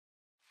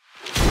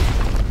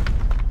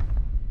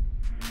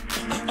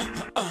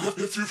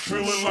If you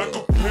feeling like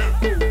a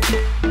pimp.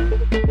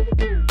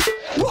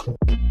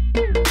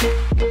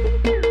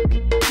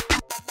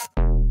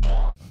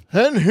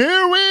 And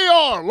here we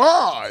are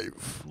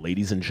live.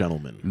 Ladies and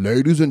gentlemen.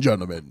 Ladies and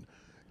gentlemen,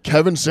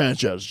 Kevin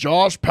Sanchez,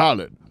 Josh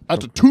Pallet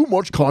at the Too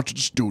Much Content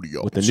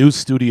Studio. With the new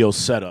studio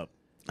setup.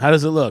 How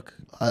does it look?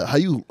 How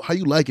you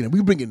liking it?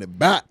 We bringing it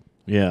back.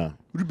 Yeah.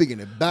 We're bringing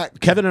it back.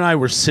 Kevin and I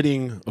were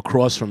sitting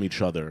across from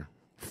each other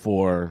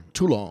for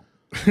Too long.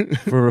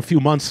 for a few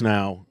months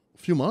now.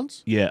 A few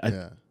months?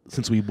 Yeah.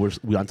 Since we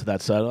went to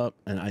that setup,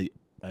 and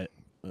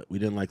we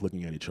didn't like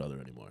looking at each other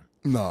anymore.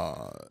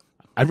 Nah.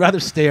 I'd rather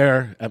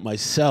stare at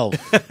myself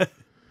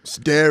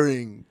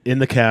Staring in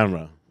the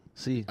camera.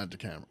 See? at the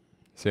camera.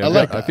 See, I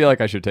like I that. feel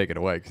like I should take it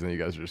away because then you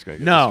guys are just going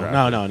to get No.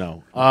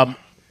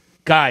 distracted.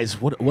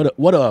 Guys,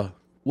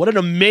 what an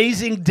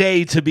amazing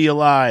day to be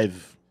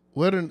alive.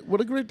 What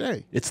a great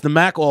day. It's the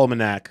Mack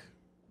Almanac,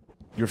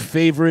 your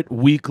favorite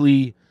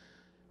weekly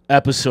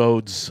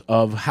episodes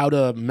of how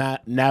to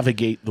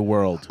navigate the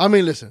world. I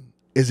mean, listen,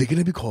 is it going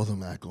to be called the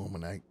Mack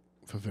Almanac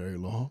for very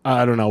long?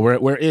 I don't know.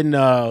 We're in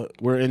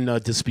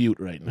dispute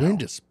right now. We're in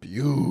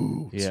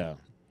dispute. Yeah.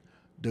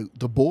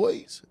 The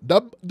boys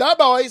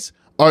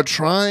are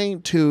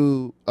trying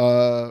to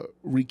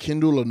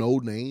rekindle an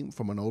old name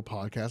from an old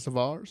podcast of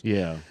ours.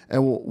 Yeah.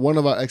 And one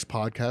of our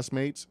ex-podcast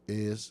mates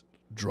is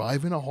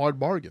driving a hard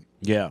bargain.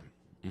 Yeah.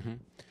 Mm-hmm.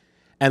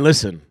 And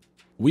listen,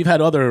 we've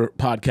had other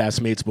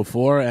podcast mates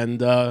before, and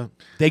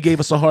they gave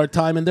us a hard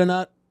time, and they're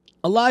not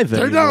alive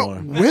anymore.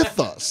 They're not with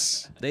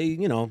us. They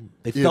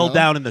fell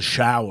down in the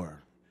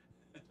shower.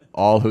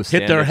 All who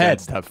stand Hit their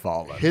against head. have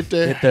fallen. Hit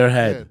their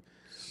head.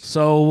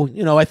 So,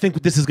 I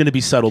think this is going to be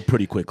settled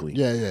pretty quickly.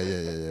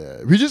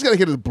 Yeah. We just got to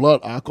get his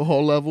blood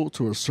alcohol level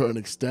to a certain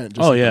extent,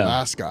 just like the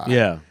last guy.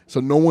 Yeah.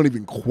 So no one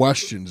even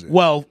questions it.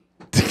 Well,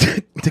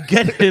 to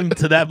get him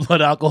to that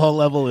blood alcohol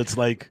level, it's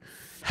like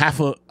half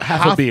a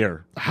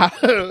beer.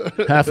 Half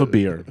a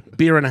beer.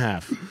 Beer and a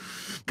half.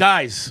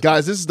 Guys,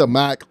 this is the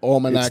Mack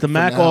Almanac. It's the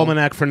Mack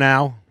Almanac for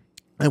now.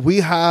 And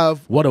we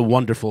have What a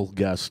wonderful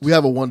guest.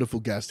 a wonderful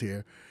guest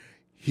here.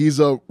 He's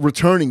a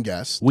returning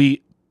guest.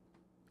 We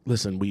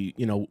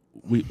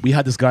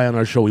had this guy on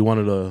our show. We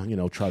wanted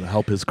to, try to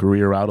help his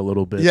career out a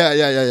little bit.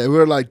 Yeah. We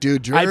were like,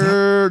 dude,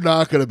 you're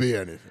not going to be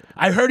anything.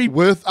 I heard he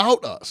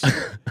Without us.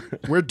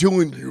 We're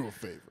doing you a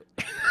favor.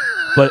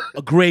 but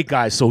a great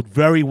guy, so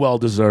very well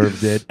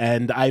deserved it.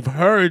 And I've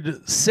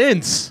heard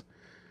since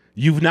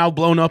you've now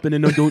blown up in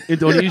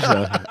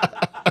Indonesia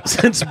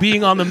since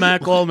being on the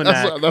Mack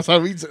Almanac. That's how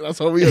we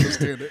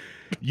understand it.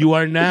 You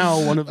are now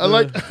one of the... I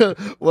like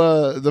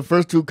the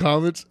first two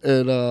comments,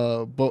 and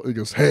he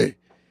goes, hey,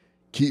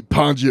 keep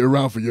Pandji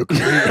around for your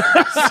career.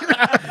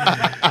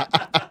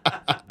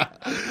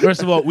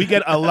 First of all, we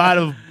get a lot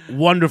of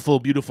wonderful,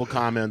 beautiful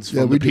comments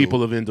from we the people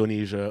do. of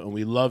Indonesia, and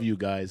we love you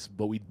guys,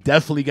 but we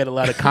definitely get a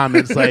lot of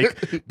comments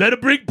like, better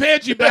bring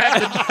Pandji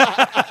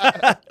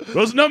back.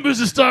 Those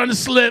numbers are starting to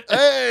slip.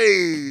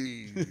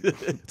 Hey!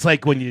 It's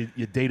like when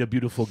you date a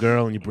beautiful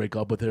girl and you break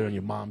up with her and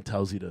your mom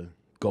tells you to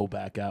go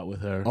back out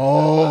with her.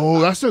 Oh,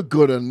 that's a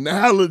good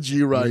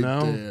analogy right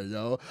know? there,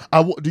 yo.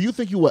 Do you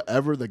think you were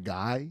ever the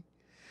guy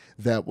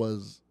that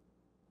was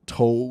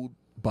told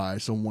by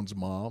someone's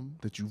mom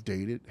that you've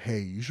dated, hey,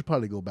 you should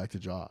probably go back to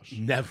Josh?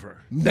 Never.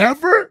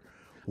 Never?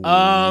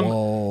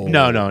 Whoa.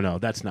 No,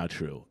 that's not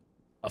true.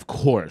 Of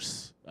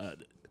course.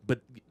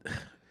 But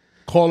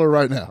Call her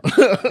right now.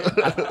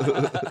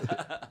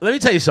 let me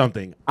tell you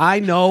something. I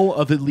know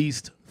of at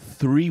least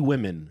 3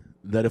 women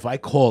that if I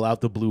call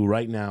out the blue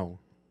right now,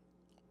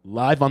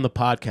 live on the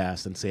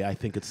podcast, and say, I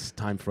think it's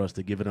time for us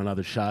to give it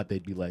another shot,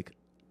 they'd be like,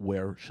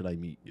 where should I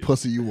meet you?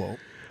 Pussy, you won't.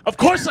 Of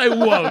course I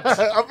won't.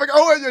 I forgot.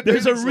 Oh, you're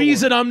There's a dating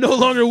reason I'm no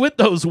longer with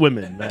those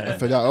women, someone. I man.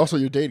 forgot. Also,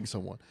 you're dating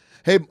someone.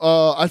 Hey,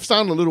 I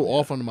sound a little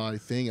off on my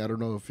thing. I don't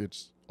know if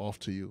it's off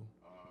to you.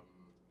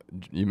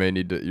 You may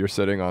need to. You're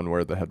sitting on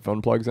where the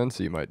headphone plugs in,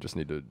 so you might just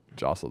need to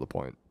jostle the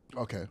point.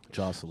 Okay.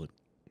 Jocelyn.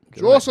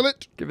 Jostle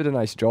it. Give it a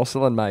nice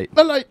jostling, mate.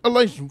 I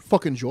like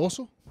fucking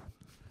jostle.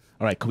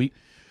 All right,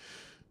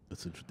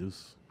 let's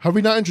introduce. Have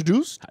we not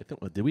introduced?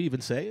 Did we even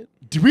say it?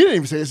 We didn't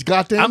even say his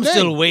goddamn I'm name.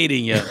 still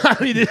waiting yet.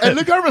 And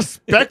look how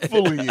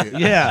respectful he is.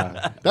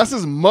 Yeah. That's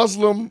his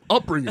Muslim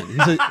upbringing.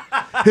 He's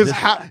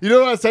you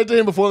know what I said to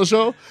him before the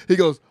show? He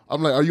goes,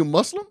 I'm like, are you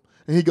Muslim?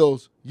 And he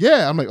goes,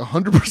 yeah. I'm like,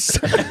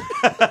 100%.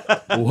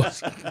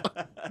 What?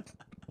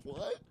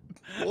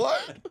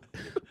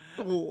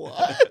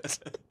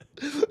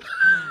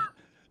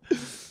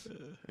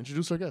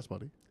 Introduce our guest,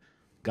 buddy.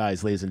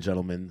 Guys, ladies and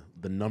gentlemen,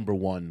 the number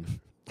one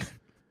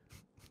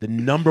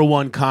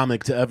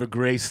comic to ever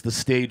grace the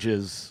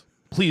stages.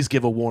 Please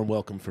give a warm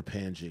welcome for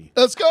Pandji.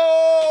 Let's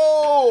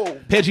go!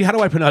 Pandji, how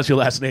do I pronounce your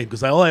last name?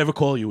 Because all I ever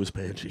call you is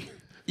Pandji.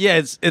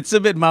 Yeah, it's a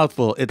bit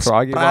mouthful. It's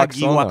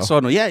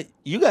Pragiwaksono. Yeah,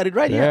 you got it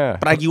right. Yeah,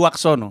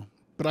 Pragiwaksono.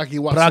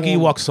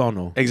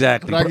 Pragiwaksono.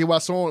 Exactly.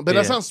 Pragiwaksono. But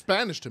that sounds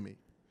Spanish to me.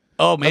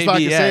 Oh,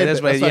 maybe.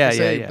 That's why I can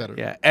say it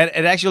better. And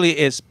it actually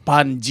is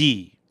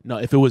Pandji. No,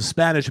 if it was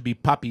Spanish, it'd be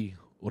Papi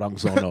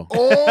Pragiwaksono.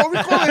 Oh, we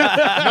call it.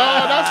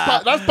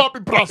 No, that's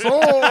Pandji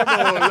Pragiwaksono,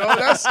 yo.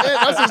 That's it.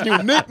 That's his new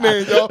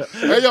nickname, yo.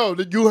 Hey, yo,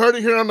 you heard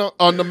it here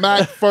on the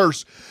Mac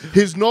first.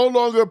 He's no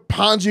longer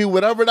Pandji,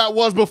 whatever that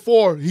was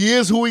before. He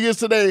is who he is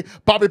today,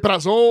 Pandji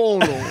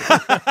Pragiwaksono.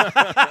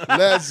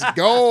 Let's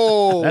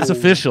go. That's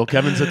official.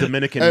 Kevin's a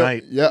Dominican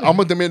Knight. Yeah, I'm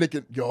a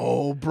Dominican.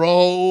 Yo,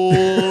 bro,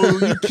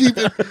 you keep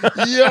it.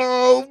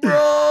 Yo, bro,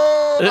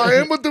 I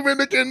am a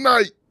Dominican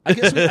Knight. I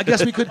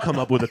guess we could come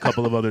up with a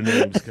couple of other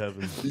names,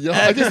 Kevin. Yeah,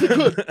 I guess we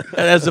could.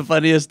 That's the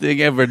funniest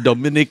thing ever.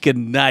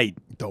 Dominican Knight.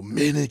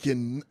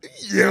 Dominican.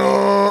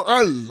 Yo,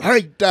 I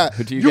like that.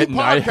 Do you get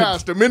podcast,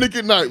 knighted?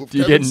 Dominican Night. With Do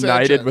you Kevin get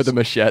Sanchez. knighted with a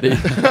machete?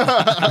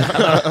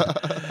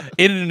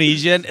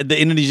 The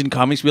Indonesian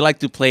comics, we like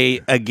to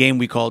play a game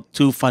we call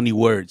Two Funny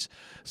Words.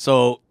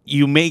 So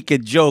you make a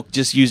joke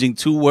just using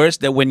two words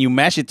that when you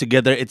mash it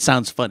together, it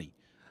sounds funny.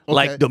 Okay.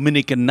 Like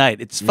Dominican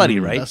Night. It's funny,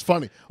 right? That's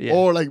funny. Yeah.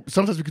 Or like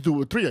sometimes we could do it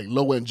with three, like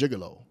low end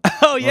gigolo.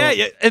 Oh, yeah,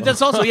 yeah. And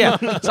that's also, yeah.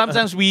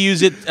 Sometimes we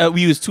use it,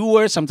 we use two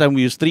words. Sometimes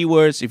we use three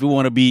words. If we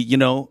want to be,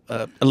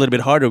 a little bit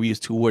harder, we use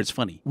two words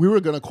funny. We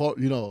were going to call,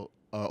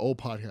 our old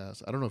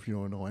podcast. I don't know if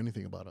you know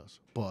anything about us,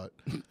 but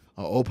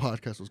our old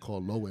podcast was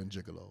called Low End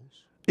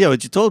Gigolos. Yeah,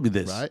 but you told me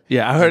this. Right?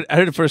 Yeah, I heard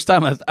it the first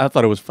time. I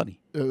thought it was funny.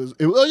 Oh,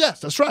 yes,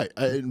 that's right.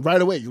 And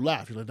right away, you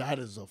laugh. You're like, that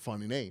is a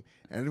funny name.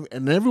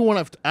 And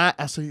everyone,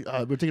 I say,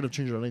 we're thinking of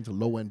changing our name to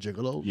Low End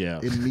Gigolo.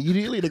 Yeah.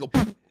 Immediately, they go,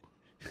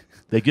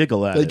 They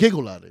giggle at they it.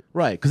 giggle at it.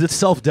 Right, because it's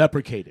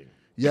self-deprecating.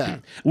 Yeah.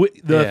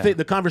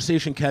 The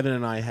conversation Kevin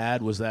and I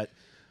had was that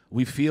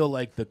we feel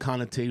like the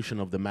connotation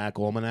of the Mack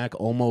Almanac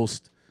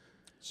almost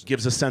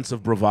gives a sense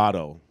of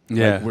bravado.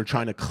 Yeah. Like we're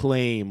trying to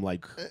claim,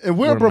 like... And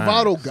we're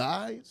bravado Macs.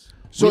 guys.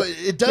 So it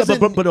Yeah,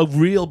 doesn't... but a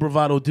real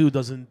bravado dude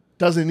doesn't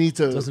need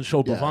to... doesn't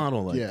show bravado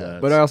like yeah.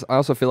 that. But I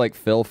also feel like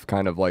filth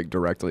kind of like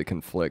directly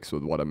conflicts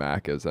with what a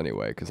Mac is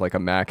anyway, because like a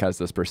Mac has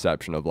this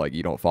perception of like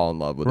you don't fall in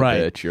love with Right.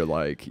 a bitch, you're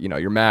like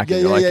you're Macking, Yeah,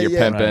 you're like yeah, you're yeah.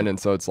 pimping, Right. and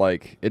so it's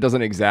like it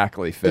doesn't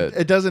exactly fit.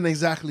 It doesn't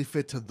exactly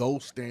fit to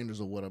those standards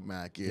of what a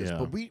Mac is. Yeah.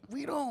 But we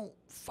don't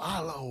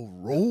follow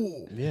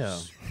rules. Yeah.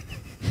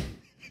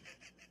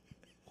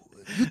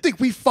 You think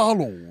we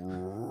follow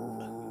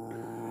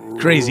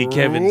Crazy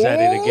Kevin's at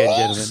it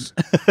again, gentlemen.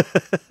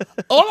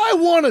 All I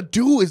want to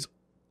do is...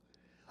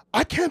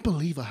 I can't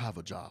believe I have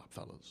a job,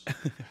 fellas.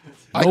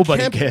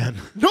 Nobody can.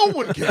 No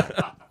one can.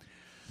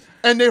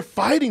 And they're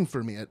fighting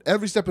for me at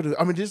every step of the...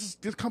 I mean, this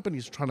company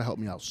is trying to help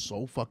me out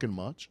so fucking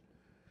much.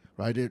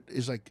 Right?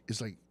 It's like...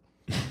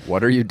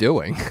 What are you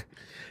doing?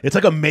 It's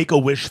like a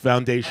Make-A-Wish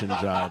Foundation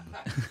job.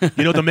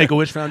 You know what the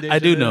Make-A-Wish Foundation I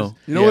do is? know.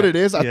 You know what it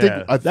is? I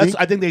think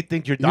I think they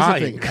think you're here's the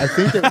dying. thing. I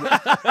think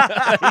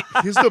that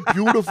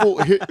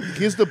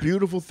here's the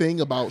beautiful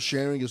thing about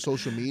sharing your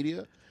social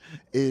media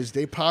is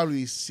they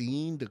probably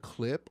seen the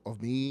clip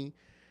of me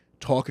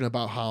talking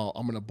about how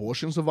I'm an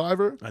abortion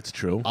survivor. That's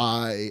true.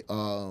 I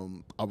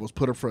was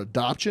put up for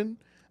adoption,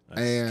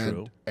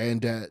 True.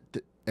 and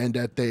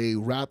that they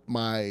wrapped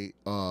my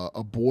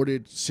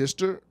aborted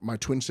sister, my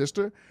twin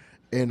sister,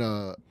 in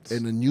a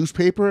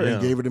newspaper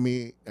and gave it to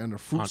me and a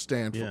fruit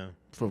stand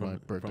for my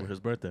birthday. From his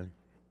birthday.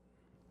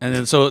 And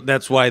then so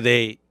that's why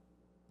they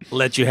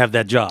let you have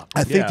that job.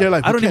 I think they're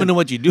like, I don't even know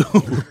what you do.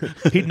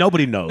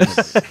 Nobody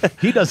knows.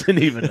 He doesn't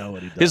even know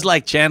what he does. It's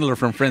like Chandler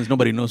from Friends.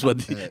 Nobody knows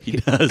what he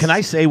does. Can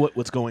I say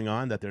what's going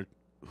on?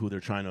 Who they're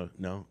trying to?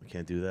 No, I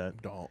can't do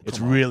that. Don't. It's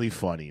Come on. really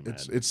funny, man.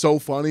 It's so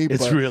funny.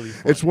 It's but really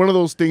funny. It's one of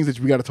those things that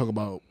we got to talk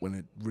about when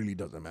it really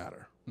doesn't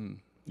matter.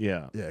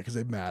 Yeah. Yeah, because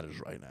it matters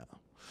right now.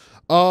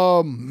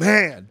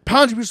 Man,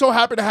 Pandji, we're so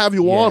happy to have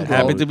you on, bro.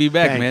 Happy to be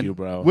back, Thank man. you,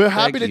 bro. We're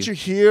happy Thank that you. you're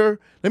here.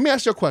 Let me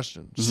ask you a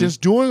question. Since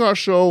doing our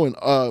show and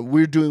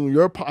we're doing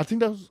your, I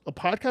think that was a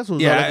podcast. Or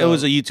was that Yeah, like it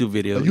was a YouTube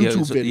video. a Yeah, it YouTube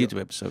was video. A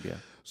YouTube episode, yeah.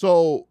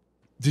 So,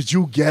 did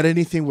you get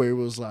anything where it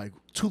was like?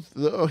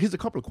 Here's a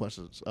couple of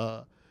questions.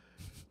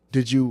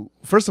 Did you?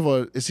 First of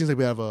all, it seems like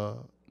we have a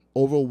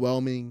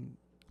overwhelming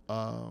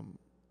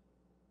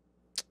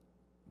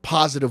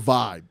positive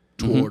vibe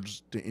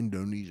towards the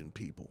Indonesian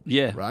people.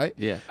 Yeah. Right?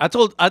 Yeah. I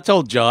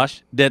told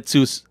Josh that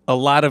to a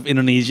lot of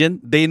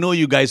Indonesian, they know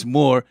you guys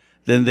more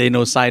than they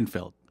know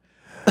Seinfeld.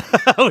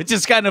 Which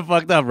is kind of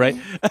fucked up, right?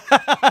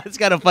 It's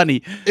kind of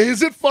funny.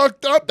 Is it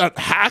fucked up? That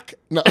hack?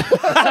 No.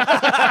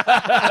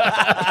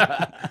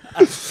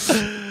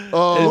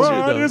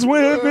 What is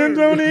with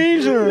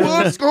Indonesia?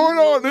 What's going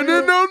on in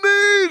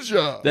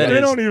Indonesia? That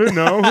is- even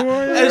know who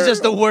I am. It's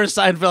just the worst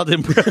Seinfeld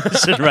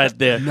impression right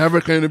there.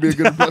 Never claimed to be a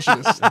good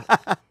impressionist.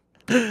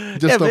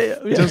 Just a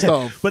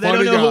But they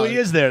funny don't know who guy. he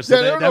is there, so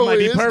Yeah, they that don't know might who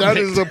be he is. perfect. That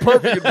is a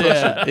perfect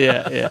impression.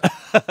 Yeah.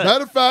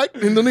 Matter of fact,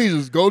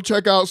 Indonesians, go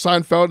check out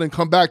Seinfeld and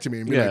come back to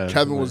me and be Yeah, like,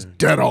 Kevin was right.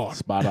 dead on.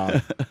 Spot on.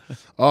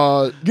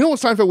 You know what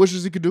Seinfeld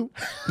wishes he could do?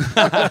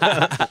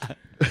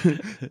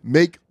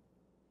 Make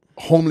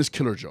homeless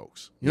killer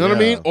jokes. You know what I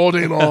mean? All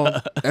day long,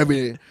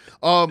 every day.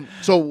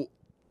 So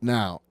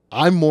now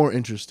I'm more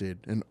interested,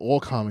 and all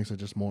comics are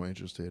just more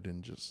interested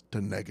in just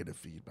the negative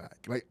feedback.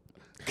 Like,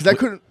 because I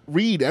couldn't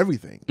read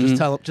everything. Just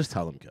tell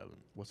him, Kevin.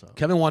 What's up?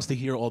 Kevin wants to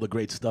hear all the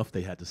great stuff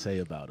they had to say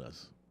about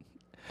us.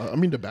 I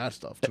mean the bad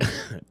stuff too.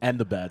 And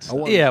the bad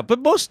stuff. Yeah, but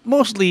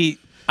mostly,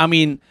 I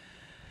mean,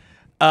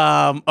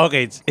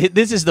 okay,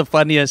 this is the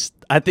funniest.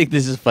 I think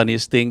this is the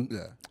funniest thing.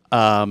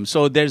 Yeah.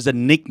 So there's a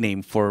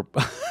nickname for.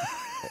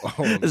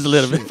 It's a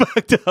little bit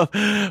fucked up,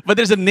 but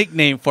there's a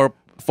nickname for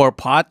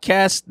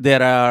podcasts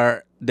that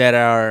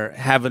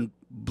haven't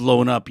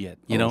blown up yet.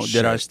 You know,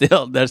 shit. they're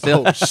still.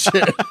 Oh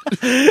shit!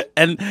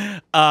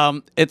 And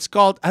it's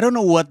called. I don't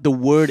know what the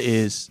word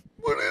is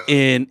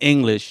in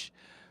English,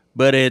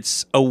 but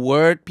it's a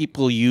word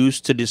people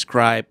use to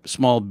describe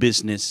small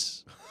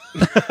business.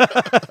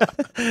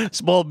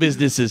 Small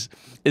businesses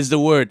is the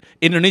word.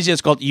 In Indonesia,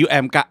 it's called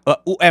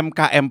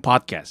UMKM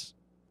podcast,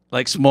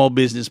 like small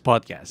business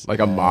podcast. Like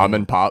a mom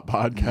and pop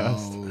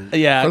podcast.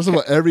 Yeah. First of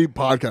all, every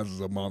podcast is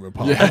a mom and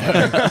pop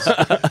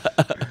podcast.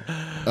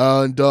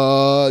 And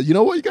you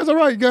know what? You guys are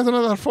right. You guys are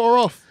not that far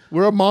off.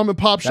 We're a mom and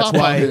pop shop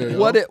why- out here.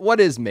 yo. What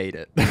is made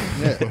it?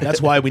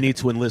 That's why we need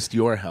to enlist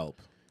your help.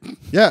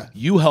 Yeah.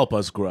 You help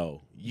us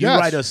grow. You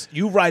Yes.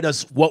 write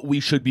us what we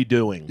should be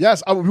doing.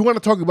 Yes. We want to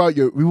talk about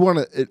we want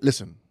to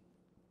listen.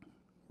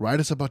 Write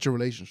us about your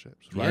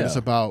relationships. Write Yeah. us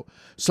about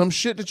some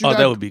shit that you Oh, got.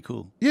 that would be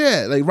cool.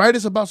 Yeah, like write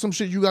us about some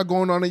shit you got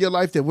going on in your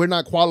life that we're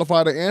not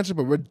qualified to answer,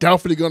 but we're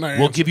definitely gonna answer.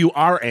 We'll give you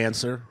our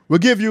answer. We'll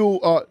give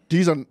you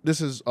this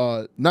is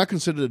not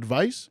considered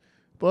advice,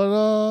 but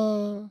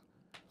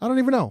I don't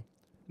even know.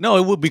 No,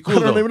 it would be cool. I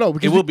don't though. even know, It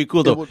because would be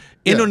cool it though. would-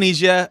 yeah.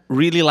 Indonesia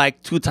really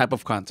like two type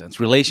of contents: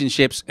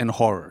 relationships and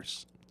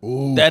horrors.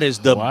 Ooh. That is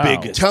the Wow.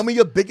 biggest. Tell me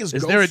your biggest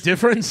Is ghost. there a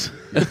difference?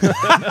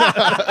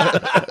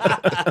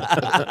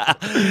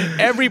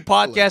 Every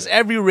podcast,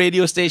 every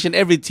radio station,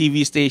 every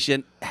TV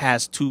station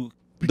has those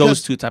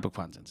Because- two type of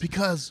contents.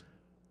 Because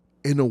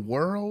in a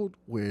world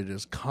where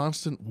there's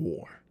constant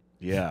war,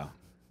 Yeah.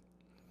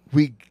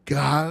 we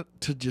got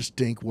to just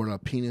think what our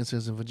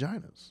penises and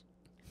vaginas.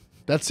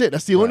 That's it.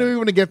 That's the only way we're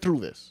gonna get through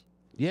this,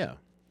 Yeah.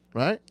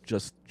 right?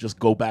 Just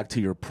go back to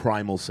your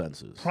primal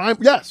senses.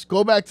 Yes,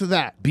 go back to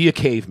that. Be a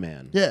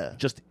caveman. Yeah.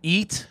 Just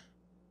eat,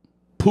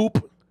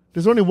 poop,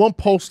 There's only one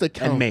pulse that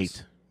counts. and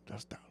mate.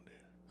 That's down there.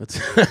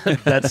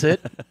 That's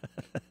it.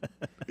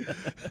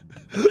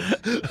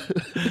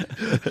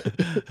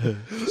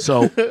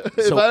 So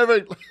If I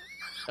ever,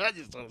 I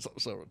just thought something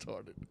so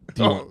retarded.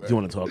 do you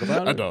want to talk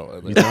about it? I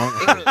don't. You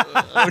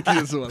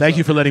don't? Thank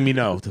you for letting me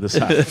know to the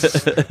side.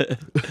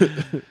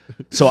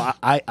 So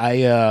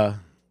I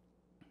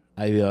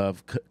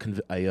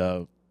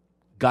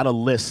got a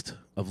list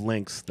of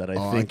links that I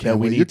Oh, I think can't that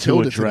we wait. You need to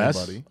killed it today,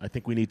 address. buddy. I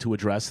think we need to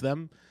address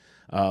them.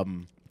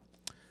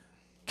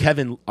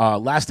 Kevin,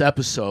 last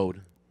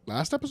episode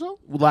Last episode?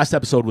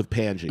 with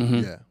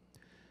Pandji, Yeah.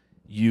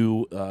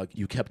 you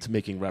kept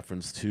making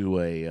reference to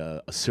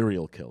a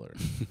serial killer.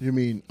 You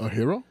mean a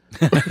hero?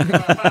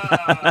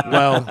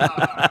 Well,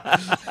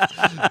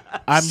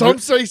 Some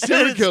say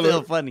serial It's still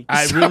killer. funny.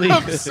 I really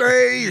Some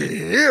say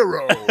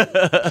hero.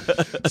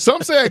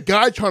 Some say a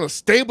guy trying to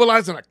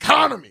stabilize an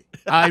economy.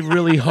 I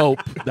really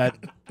hope that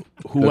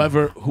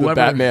whoever The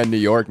Batman New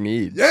York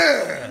needs.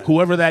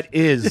 whoever that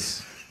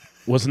is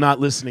was not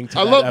listening to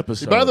I that love.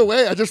 episode. By the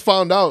way, I just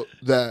found out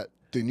that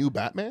the new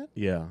Batman.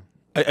 Yeah.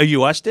 You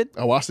watched it?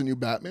 I watched the new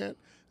Batman,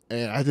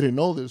 and I didn't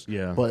know this.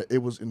 Yeah. But it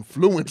was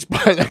influenced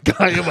by that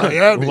guy in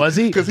Miami. Was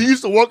he? Because he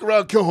used to walk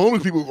around, kill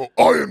homeless people, and go,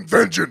 "I am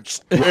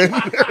vengeance." And that's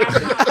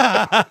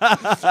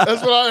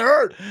what I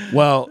heard.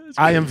 Well,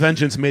 I Am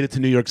Vengeance made it to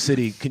New York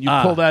City. Can you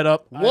pull that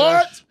up?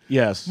 What?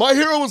 Yes. My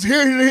hero was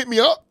here. He didn't hit me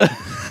up.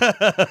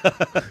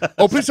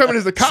 Oh, please tell me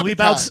there's a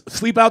copycat.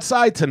 Sleep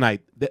outside tonight.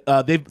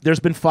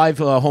 There's been 5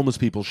 homeless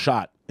people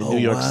shot in New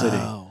York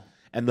City,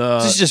 and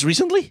This is just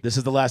recently? this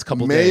is the last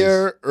couple days.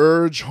 Mayor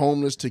urge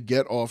homeless to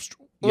get off.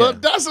 Well, Yeah.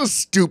 that's a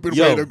stupid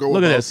Yo, way to go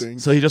Look at about this.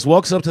 things. So he just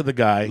walks up to the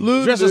guy.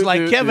 Dresses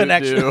like Kevin,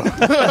 actually.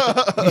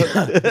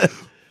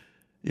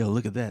 Yo,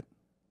 look at that.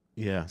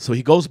 Yeah. So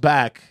he goes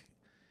back.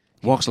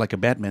 Walks like a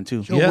Batman,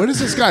 too. Yo, Yeah. what is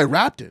this guy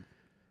wrapped in?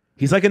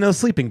 He's like in a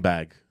sleeping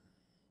bag.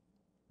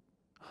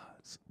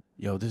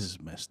 Yo, this is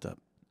messed up.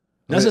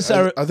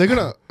 Necessary. Are they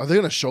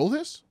gonna show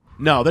this?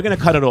 No, they're gonna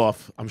cut it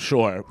off. I'm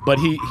sure. But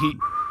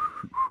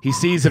he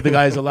sees if the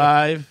guy's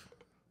alive.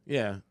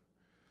 Yeah.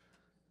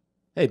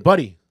 Hey,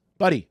 buddy,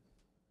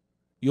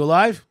 you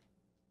alive?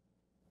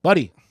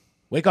 Buddy,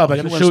 wake up! I'm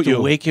He gonna wants shoot to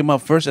you. wake him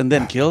up first and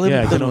then kill him?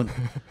 Yeah, you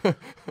know.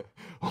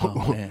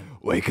 Oh, man.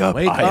 Wake up!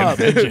 Wake I am up.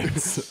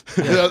 vengeance.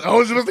 Yeah, I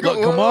was supposed to go.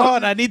 Look, come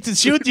on, I need to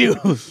shoot you.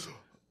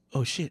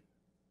 Oh, shit.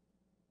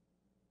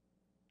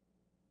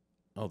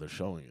 Oh, they're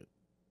showing it.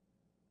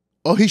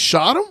 Oh, he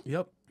shot him.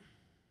 Yep.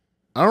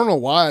 I don't know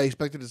why I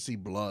expected to see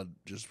blood.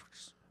 Just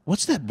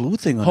What's that blue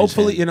thing on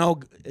Hopefully, his you know,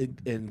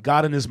 in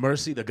God in His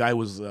mercy, the guy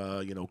was,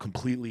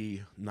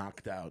 completely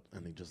knocked out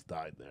and he just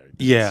died there.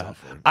 He didn't Yeah.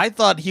 suffer. I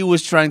thought he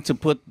was trying to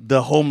put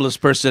the homeless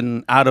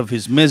person out of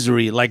his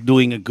misery, like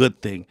doing a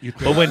good thing.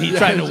 But when he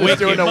tried to wake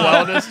him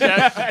up,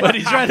 when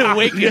he's trying to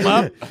wake him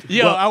up,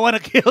 yo, I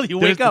want to kill you.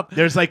 Wake up.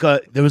 There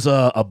was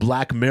a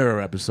Black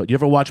Mirror episode. You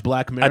ever watch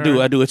Black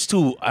Mirror? I do. It's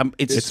too.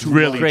 It's too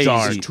really crazy.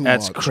 dark. It's too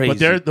That's much.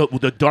 crazy.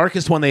 But the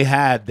darkest one they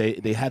had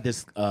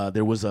this.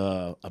 There was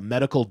a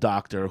medical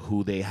doctor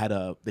who they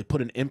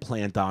put an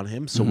implant on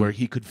him, so where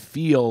he could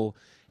feel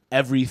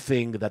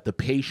everything that the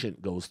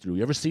patient goes through.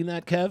 You ever seen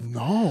that, Kev?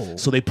 No.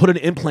 So they put an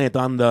implant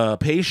on the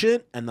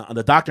patient, and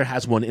the doctor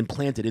has one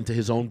implanted into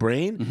his own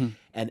brain.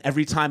 And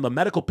every time a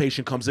medical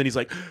patient comes in, he's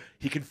like,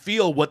 he can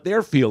feel what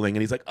they're feeling,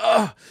 and he's like,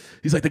 oh,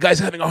 he's like, the guy's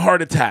having a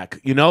heart attack,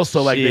 you know.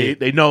 So like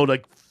they know,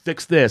 like,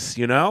 fix this,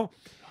 you know.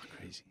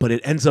 Crazy. But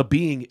it ends up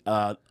being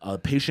a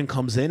patient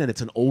comes in, and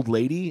it's an old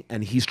lady,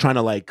 and he's trying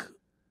to like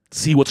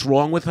see what's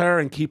wrong with her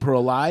and keep her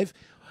alive,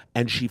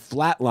 and she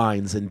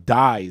flatlines and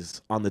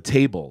dies on the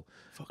table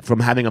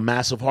from having a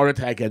massive heart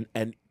attack,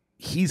 and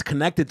he's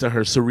connected to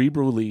her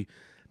cerebrally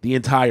the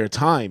entire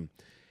time.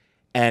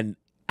 And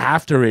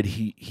after it,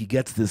 he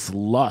gets this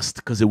lust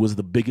because it was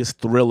the biggest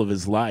thrill of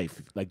his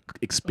life. Like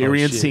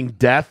experiencing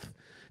death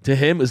to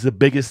him is the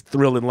biggest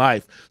thrill in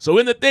life. So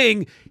in the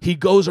thing, he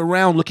goes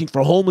around looking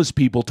for homeless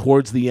people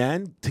towards the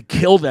end to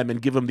kill them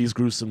and give them these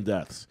gruesome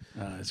deaths.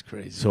 That's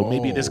crazy. So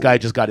maybe this guy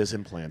just got his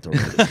implant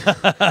already.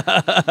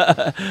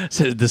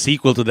 So the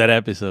sequel to that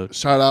episode.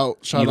 Shout out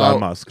Elon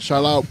Musk.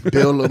 Shout out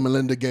Bill and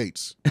Melinda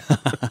Gates.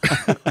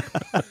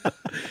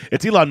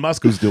 It's Elon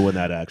Musk who's doing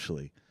that,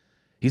 actually.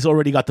 He's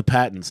already got the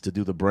patents to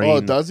do the brain. Oh,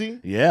 does he?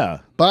 Yeah.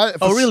 But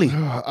really? You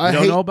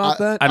don't know about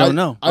that? I don't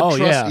know. I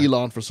trust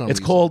Elon for some reason. It's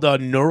called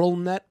neural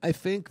net, I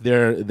think. They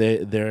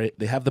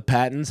have the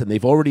patents, and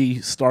they've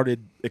already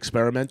started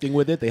experimenting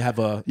with it. They have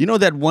a... You know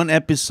that one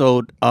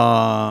episode,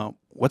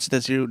 what's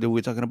that series that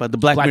we're talking about? The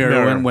Black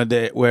Mirror one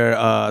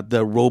where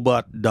the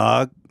robot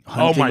dog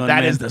hunting on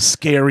that men. is the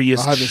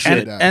scariest I haven't seen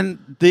shit. that.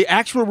 And the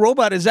actual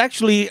robot is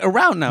actually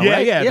around now,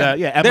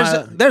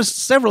 right? There's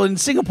several in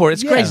Singapore.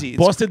 It's crazy.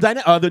 Boston the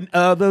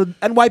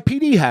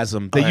NYPD has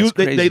them. They use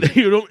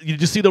crazy. you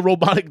just see the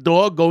robotic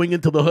dog going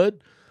into the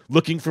hood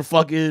looking for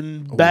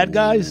fucking bad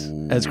guys.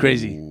 That's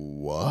crazy.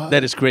 What?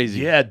 That is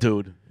crazy. Yeah,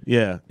 dude.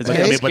 Yeah. It's But,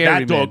 scary, but that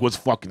man. dog was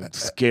fucking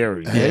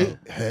scary.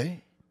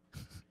 Hey.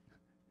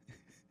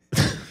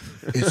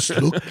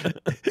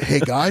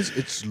 Hey guys,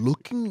 it's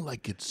looking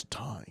like it's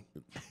time.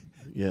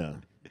 Yeah.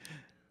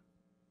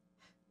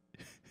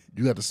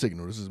 You got the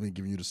signal. This is me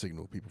giving you the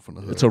signal, people from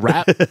the hood. It's a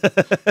wrap.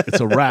 It's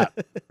a wrap.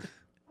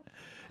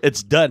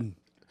 It's done.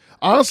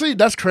 Honestly,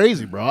 that's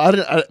crazy, bro.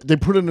 They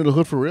put it in the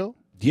hood for real?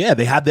 Yeah,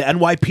 they have the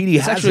NYPD.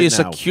 It's actually a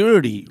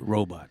security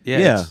robot.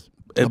 Yeah.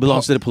 It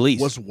belongs to the police.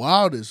 What's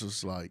wild is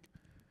just like,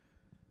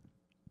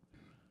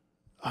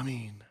 I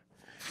mean,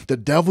 the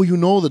devil you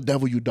know, the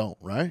devil you don't,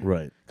 right?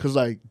 Right. Because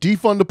like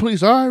defund the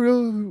police. All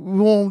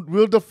right,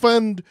 we'll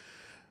defend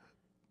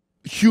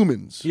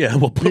humans. Yeah,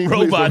 we'll put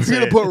robots We're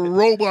in. gonna put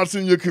robots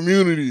in your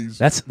communities.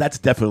 That's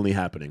definitely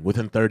happening.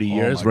 Within 30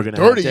 years, we're going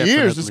to 30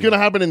 years. It's gonna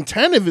happen in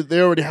 10 if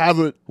they already have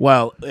it.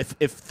 Well,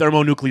 if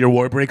thermonuclear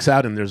war breaks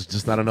out and there's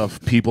just not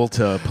enough people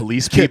to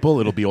police people,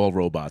 it'll be all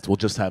robots. We'll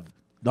just have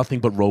nothing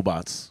but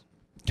robots.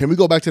 Can we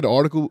go back to the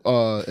article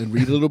and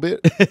read a little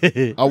bit?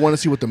 I want to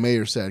see what the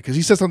mayor said because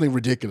he said something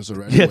ridiculous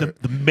already. Yeah,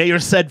 the mayor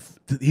said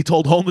he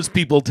told homeless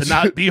people to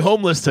not be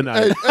homeless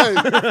tonight. Hey,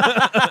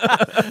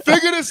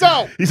 figure this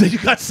out. He said you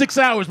got 6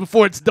 hours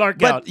before it's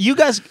dark out. But you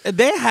guys,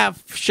 they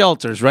have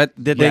shelters, right?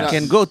 That they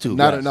can go to.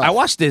 Not enough. I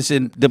watched this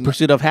in The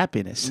Pursuit of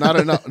Happiness. Not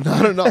enough.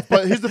 Not enough.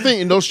 But here's the thing: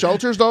 in those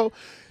shelters, though,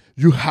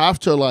 you have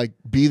to like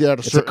be there at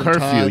a certain curfew.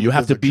 time. You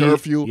have There's to be.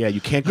 curfew. Yeah,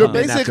 you can't. You're come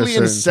in after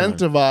basically a certain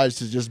time. incentivized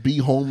to just be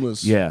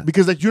homeless. Yeah.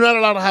 because like you're not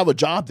allowed to have a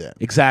job then.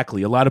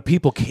 Exactly. A lot of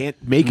people can't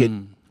make it.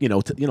 You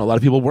know, a lot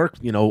of people work.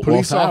 You know,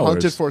 Police off are hours.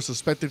 hunted for a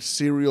suspected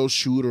serial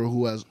shooter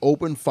who has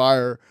opened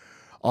fire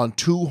on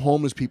 2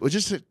 homeless people. It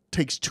just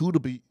takes 2 to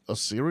be a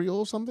serial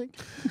or something.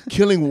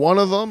 Killing one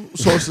of them.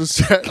 Sources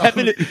said.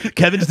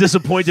 Kevin's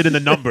disappointed in the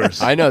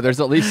numbers. I know.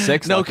 There's at least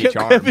 6 No, Lucky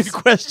Kevin Charms.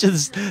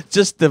 questions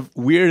just the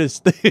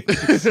weirdest thing.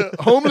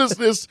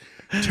 Homelessness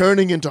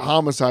turning into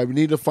homicide. We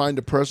need to find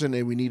a person,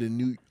 and we need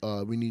New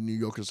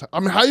Yorkers. I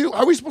mean, how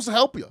are we supposed to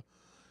help you?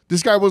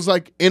 This guy was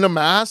like in a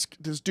mask.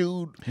 This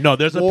dude. No,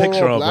 there's a wore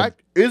picture all of him.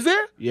 black. Is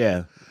there?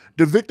 Yeah.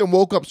 The victim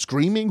woke up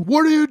screaming.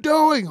 What are you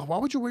doing? Why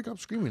would you wake up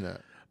screaming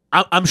that?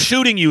 I'm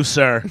shooting you,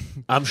 sir.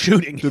 I'm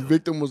shooting The you.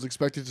 victim was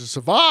expected to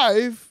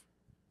survive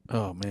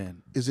Oh,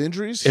 man. his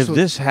injuries. If So-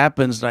 this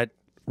happens right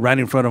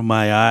in front of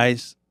my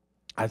eyes,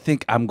 I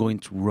think I'm going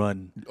to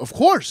run of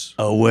course.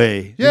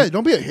 away. Yeah,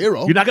 don't be a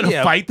hero. You're not gonna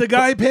Yeah. fight the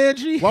guy,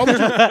 Panji? Why would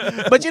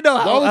you, But you know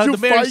Why how would you the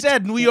mayor fight-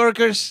 said, New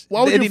Yorkers,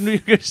 Why would any you- New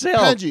Yorkers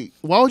help. Pandji,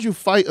 why would you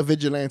fight a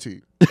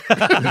vigilante?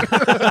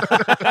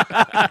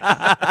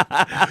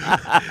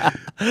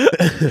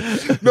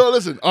 No,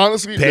 listen.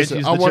 Honestly, Panji's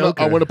listen. the I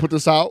Joker. want to put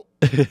this out.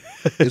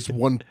 It's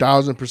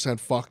 1,000%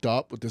 fucked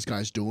up what this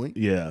guy's doing.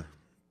 Yeah.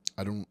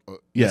 I don't.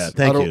 Yeah,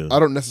 thank you. I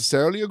don't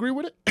necessarily agree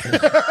with it.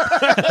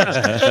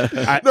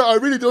 No, I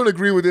really don't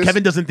agree with this.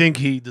 Kevin doesn't think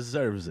he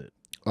deserves it.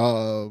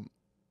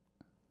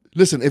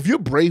 Listen, if you're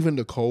braving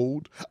the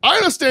cold, I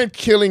understand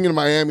killing in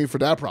Miami for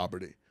that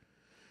property.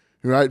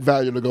 Right,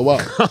 value to go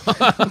up.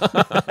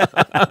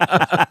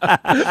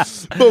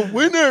 But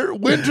winter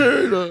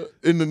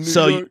in the New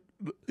So York,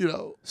 you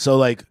know, So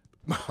like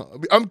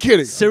I'm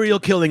kidding. serial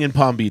killing in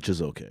Palm Beach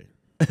is okay.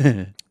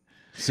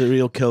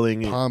 Serial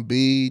killing. Palm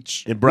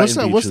Beach. In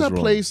Brighton Beach What's is that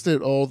wrong. place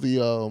that all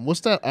the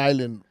what's that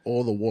island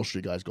all the Wall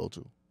Street guys go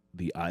to?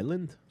 The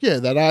island? Yeah,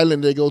 that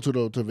island they go to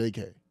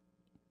vacay.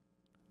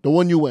 The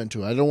one you went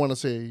to. I don't want to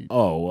say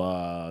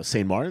Oh,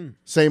 St. Martin?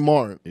 St.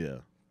 Martin. Yeah.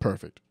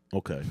 Perfect.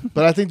 Okay.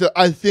 But I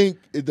think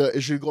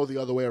it should go the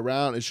other way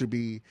around. It should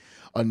be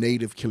a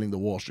native killing the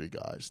Wall Street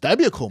guys. That'd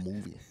be a cool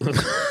movie.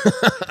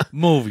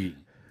 Movie.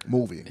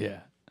 Yeah.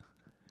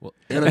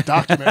 In a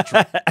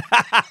documentary.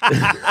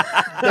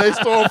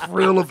 Based off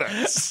real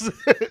events.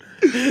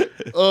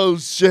 Oh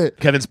shit.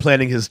 Kevin's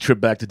planning his trip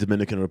back to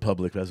Dominican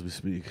Republic as we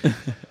speak.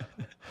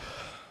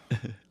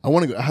 I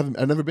want to go.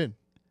 I've never been.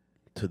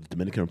 To the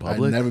Dominican Republic?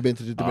 I've never been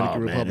to the Dominican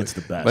Man, Republic. it's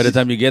the best. By the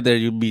time you get there,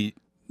 you'll be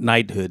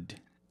knighthood.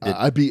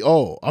 I'm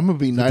gonna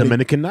be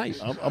Dominican night.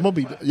 I'm gonna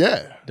be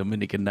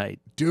Dominican night.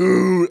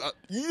 dude.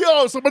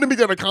 Yo, somebody be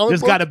got a comic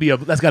There's book? gotta be a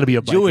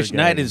biker Jewish gang.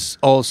 night is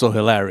also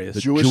hilarious.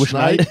 Jewish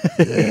night?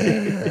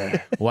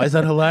 Why is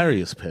that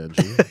hilarious,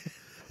 Pandji?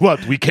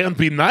 What, we can't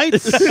be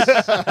knights?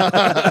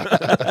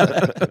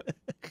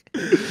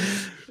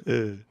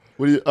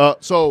 What do you,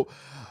 so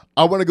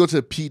I want to go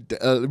to Pete.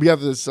 We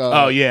have this.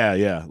 Oh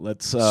yeah.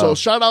 Let's. So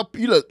shout out.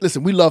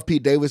 Listen, we love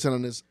Pete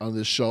Davidson on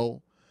this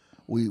show.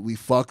 We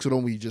fucks with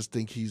him. We just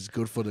think he's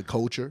good for the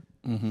culture.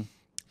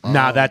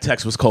 nah, that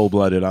text was cold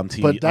blooded. I'm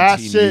team. But that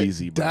team shit,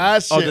 easy, bro.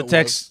 that shit.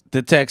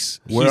 The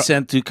text he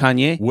sent to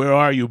Kanye. Where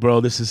are you,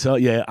 bro? This is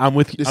I'm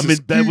with you. This I'm is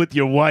in bed with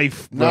your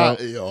wife, bro.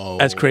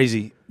 That's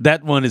crazy.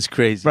 That one is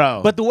crazy,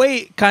 Bro. But the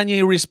way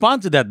Kanye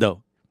responded to that,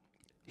 though,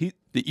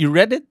 you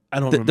read it. I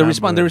don't The remember.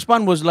 response. The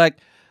response was like,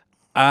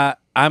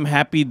 "I'm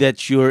happy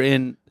that you're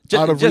in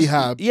Out of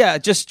rehab. Yeah,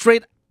 just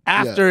straight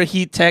after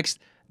he texted,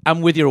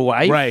 "I'm with your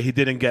wife." Right, he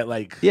didn't get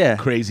like Yeah.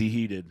 crazy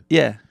heated.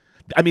 Yeah.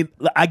 I mean,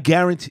 I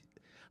guarantee,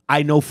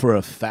 I know for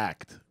a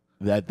fact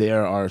that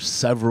there are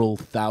several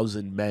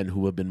thousand men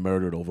who have been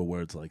murdered over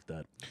words like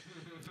that.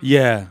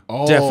 Yeah.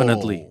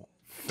 Definitely.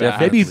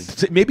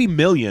 Maybe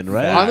million,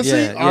 right?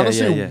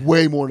 Honestly, yeah.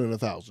 way more than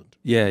 1,000.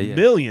 Yeah. Yeah.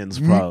 Millions,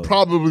 probably.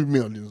 Probably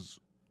millions.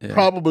 Yeah.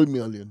 Probably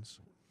millions.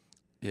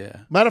 Yeah.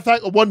 Matter of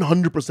fact,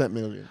 100%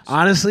 millions.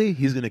 Honestly,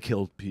 he's gonna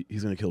kill Pete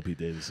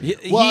Davidson.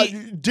 Well,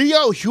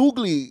 D.L.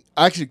 Hughley,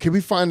 actually, can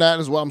we find that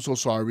as well? I'm so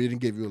sorry. We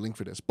didn't give you a link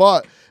for this.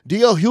 But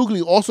D.L.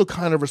 Hughley also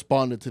kind of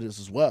responded to this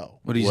as well.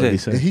 What did What did he he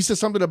say? say? He said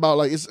something about,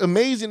 like, it's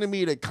amazing to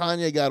me that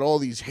Kanye got all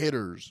these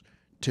hitters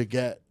to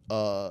get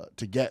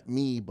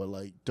me, but,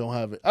 like, don't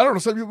have it. I don't know.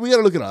 So we got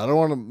to look it up. I don't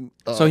want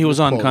to. So he was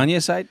on misquote.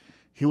 Kanye's side?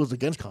 He was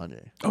against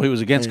Kanye. Oh, he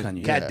was against And-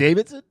 Kanye. Cat Yeah.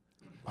 Davidson?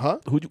 Huh?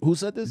 Who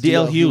said this?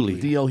 D.L. Hughley.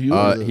 D.L.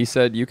 Hughley. He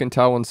said you can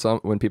tell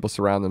when people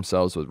surround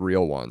themselves with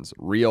real ones.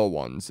 Real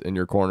ones in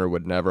your corner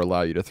would never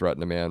allow you to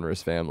threaten a man or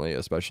his family,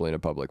 especially in a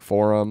public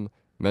forum.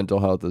 Mental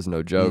health is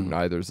no joke.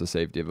 Neither is the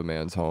safety of a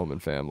man's home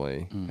and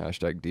family.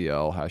 Hashtag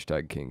DL.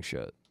 Hashtag king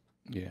shit.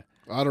 Yeah.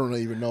 I don't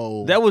even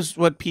know. That was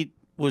what Pete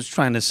was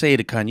trying to say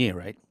to Kanye,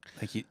 right?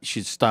 Like he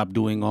should stop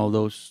doing all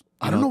those.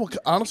 I don't know what.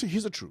 Honestly,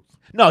 here's the truth.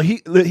 No,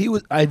 he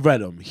was. I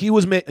read him. He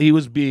was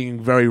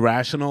being very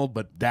rational,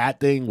 but that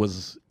thing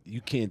was,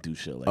 you can't do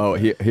shit like Oh,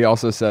 that. he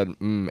also said,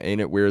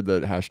 ain't it weird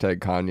that hashtag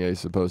Kanye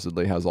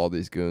supposedly has all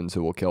these goons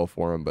who will kill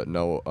for him, but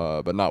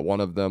not one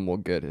of them will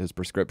get his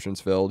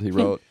prescriptions filled. He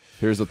wrote,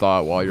 here's a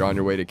thought. While you're on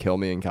your way to kill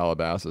me in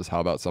Calabasas,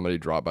 how about somebody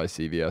drop by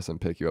CVS and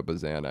pick you up a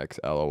Xanax?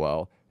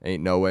 LOL.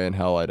 Ain't no way in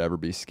hell I'd ever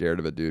be scared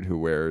of a dude who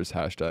wears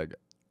hashtag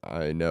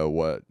I know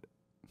what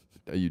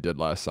you did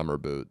last summer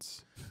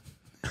boots.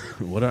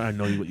 What I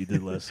know what you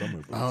did last summer.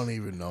 Bro. I don't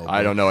even know.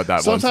 I don't know what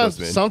that one's supposed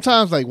to mean.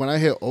 Sometimes, like when I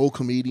hear old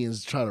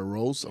comedians try to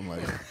roast, I'm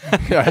like,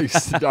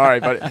 All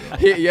right, buddy.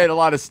 He had a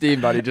lot of steam,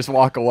 buddy. Just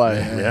walk away.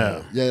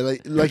 Yeah.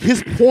 like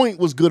his point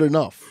was good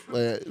enough.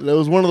 Like, there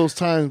was one of those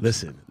times.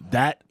 Listen,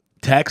 that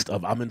text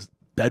of "I'm in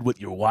bed with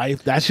your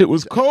wife," that shit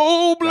was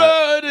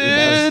cold-blooded.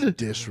 That's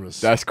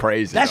disrespect. That's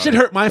crazy. That shit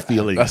hurt my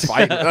feelings.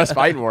 That's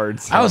fighting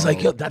words. I was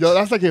like, yo, that's Yo,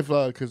 that's like if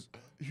because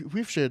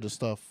we've shared the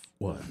stuff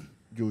what?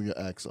 you and your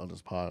ex on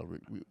this pod.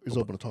 It's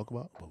open to talk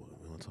about.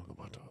 We want to talk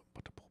about the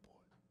pool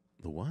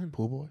boy. The one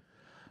Pool boy.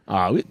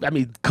 I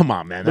mean, come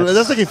on, man.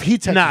 That's like if he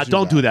texted Nah, you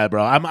don't do that,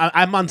 bro.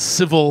 I'm on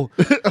civil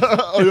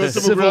you're on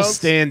civil grounds?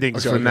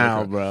 standings Okay, for okay,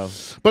 now, okay. bro.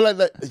 But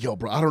like, yo,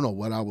 bro, I don't know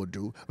what I would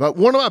do. Like,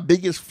 one of my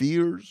biggest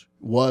fears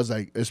was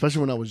like,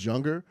 especially when I was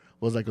younger,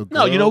 was like a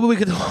girl. No, you know what we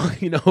could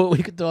talk. You know what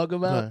we could talk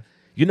about. What?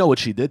 You know what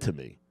she did to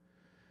me.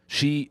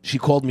 She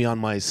called me on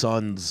my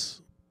son's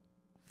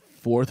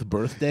 4th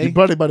birthday.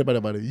 Buddy,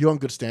 you on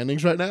good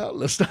standings right now?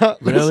 Let's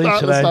not. Really? Let's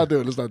Should not, I? let's not do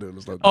it. Let's not do it.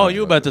 Let's not do Oh, it.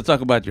 you about to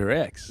talk about your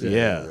ex?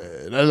 Yeah.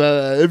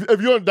 If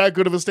you're on that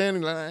good of a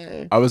standing,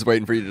 like, I was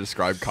waiting for you to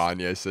describe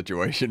Kanye's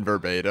situation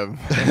verbatim.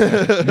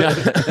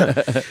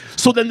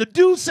 So then the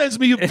dude sends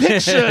me a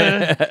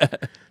picture.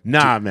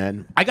 Nah,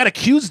 man. I got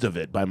accused of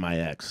it by my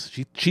ex.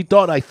 She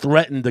thought I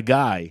threatened the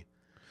guy.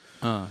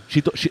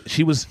 She thought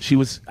she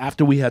was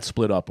after we had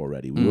split up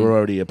already. We were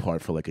already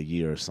apart for like a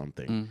year or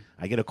something.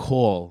 I get a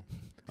call.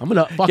 I'm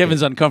gonna fuck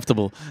Kevin's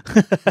uncomfortable.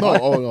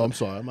 no, I'm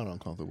sorry, I'm not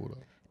uncomfortable with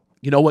that.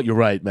 You know what? You're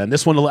right, man.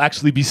 This one will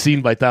actually be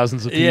seen by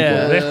thousands of people.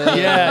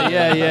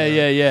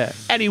 Yeah.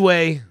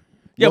 Anyway,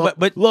 Yeah,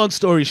 but long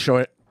story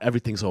short,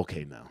 everything's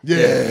okay now.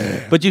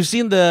 Yeah. But have you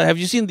seen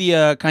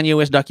the Kanye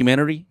West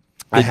documentary?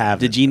 I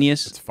haven't. The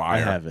Genius. It's fire.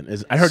 I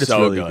haven't. I heard it's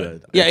So really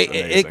good. Yeah, It's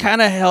it amazing.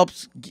 kind of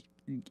helps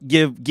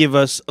give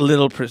us a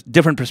little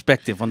different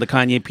perspective on the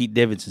Kanye Pete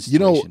Davidson You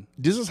know, situation.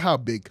 this is how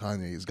big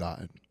Kanye has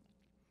gotten.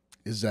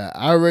 Is that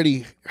I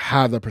already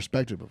have the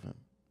perspective of him.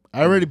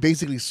 I already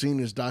basically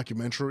seen this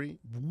documentary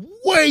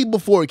way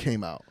before it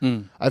came out.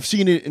 I've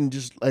seen it in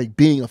just like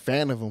being a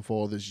fan of him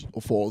for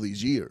all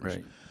these years.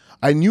 Right.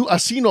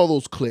 I've seen all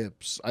those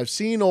clips. I've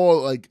seen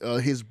all like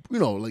his,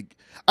 like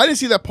I didn't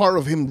see that part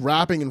of him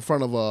rapping in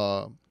front of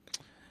a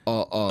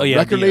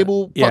record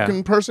label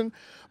fucking person,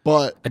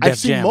 but I've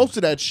seen Jam. most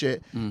of that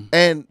shit.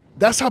 And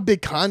that's how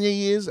big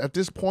Kanye is at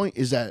this point,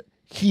 is that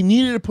he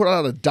needed to put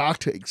out a doc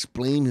to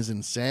explain his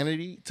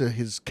insanity to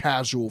his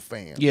casual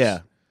fans. Yeah.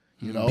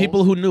 You know?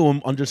 People who knew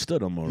him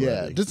understood him already.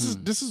 Yeah, this is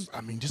this is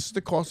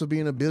the cost of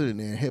being a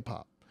billionaire in hip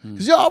hop.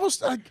 Because I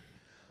was like,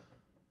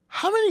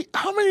 how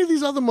many of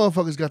these other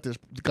motherfuckers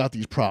got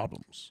these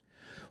problems?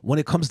 When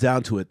it comes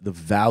down to it, the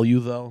value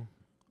though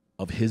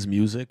of his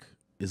music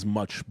is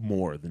much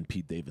more than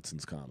Pete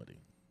Davidson's comedy.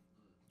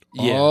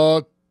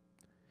 Yeah.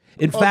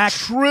 In fact,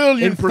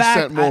 trillion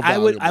percent more I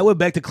valuable. would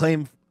beg to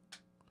claim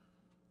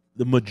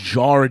the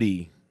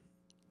majority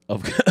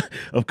of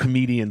of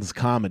comedians'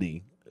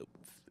 comedy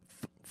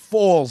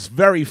falls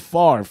very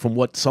far from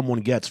what someone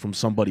gets from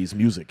somebody's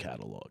music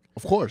catalog.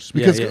 Of course,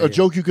 because yeah, a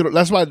joke you could.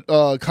 That's why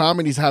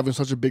comedy's having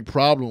such a big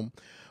problem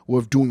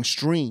with doing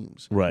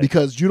streams, Right.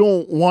 Because you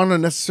don't want to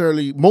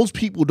necessarily. Most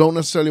people don't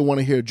necessarily want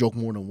to hear a joke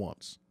more than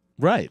once,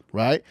 Right.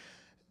 right?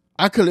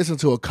 I could listen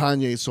to a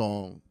Kanye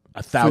song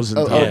 1,000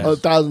 times. a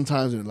 1,000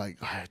 times and like,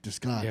 this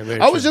guy. Yeah,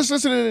 very I was true. just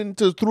listening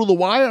to Through the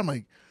Wire. I'm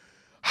like,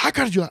 how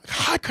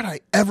could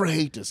I ever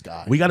hate this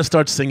guy? We got to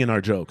start singing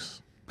our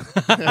jokes.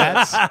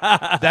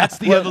 That's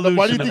the evolution.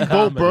 Why do you think of Bo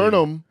comedy.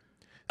 Burnham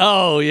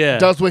Oh yeah.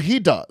 does what he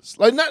does?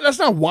 Like, that's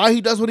not why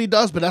he does what he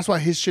does, but that's why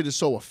his shit is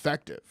so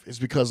effective. It's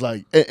because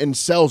like and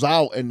sells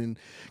out, and then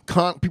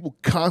people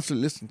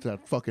constantly listen to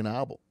that fucking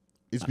album.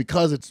 It's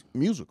because it's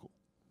musical.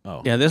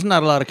 Oh, Yeah, there's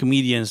not a lot of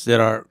comedians that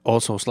are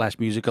also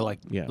musical like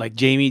Yeah. like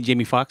Jamie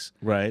Foxx.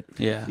 right.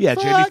 Yeah. Yeah,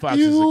 Jamie Foxx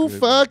is a good.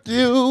 Fuck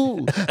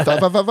you. That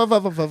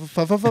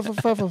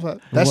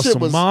Want shit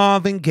some was.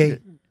 Marvin Gaye,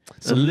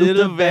 a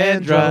little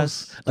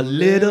Vandross, a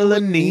little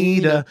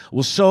Anita.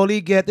 We'll surely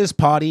get this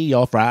party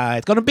off right.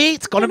 It's gonna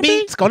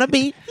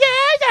be.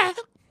 Yeah.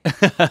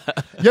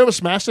 You ever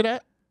smashed to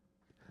that?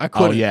 I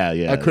couldn't. yeah,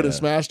 I couldn't yeah.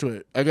 smash to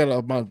it.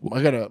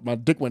 My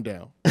dick went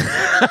down.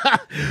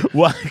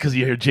 What? Because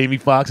you hear Jamie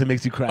Foxx, it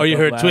makes you cry. Or you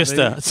heard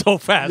Twister so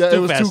fast, Yeah, it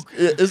too was fast.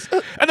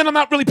 And then I'm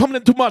not really pumping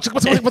it too much.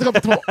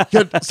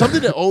 Yeah,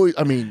 something that always.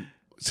 I mean,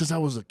 since I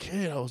was a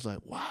kid, I was like,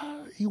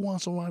 why he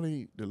wants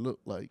somebody to look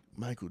like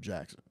Michael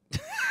Jackson?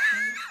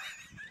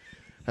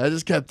 I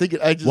just kept thinking.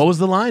 What was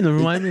the line?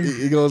 Remind me.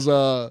 He goes,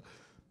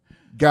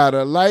 got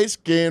a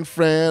light-skinned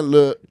friend,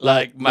 look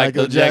Like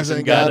Michael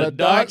Jackson, got a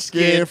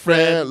dark-skinned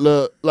friend,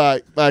 look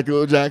like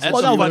Michael Jackson.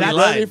 That's She a was funny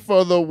ready line.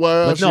 for the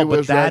world. But no, She but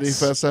was ready that's-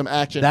 for some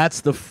action.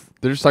 That's the.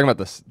 They're just talking about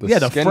the Yeah,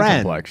 the skin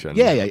friend. complexion.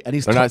 Yeah, and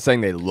he's They're not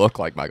saying they look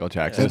like Michael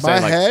Jackson. in They're my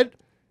saying, like, head,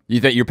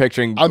 you think you're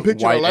picturing I'm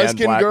picturing white a and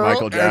light-skinned black girl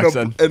Michael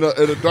Jackson. and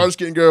a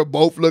dark-skinned girl,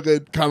 both looking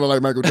kind of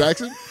like Michael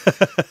Jackson.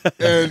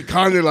 And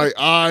Kanye like,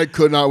 I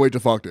could not wait to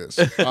fuck this.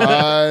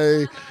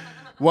 I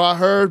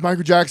heard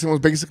Michael Jackson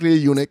was basically a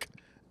eunuch.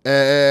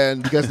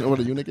 And you guys know what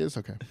a eunuch is?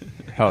 Okay.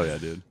 Hell yeah,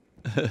 dude.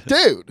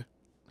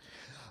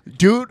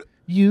 Dude.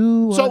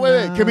 You. So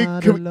wait, can we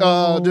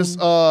this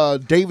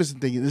Davidson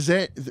thing? Is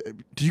that?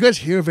 Do you guys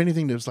hear of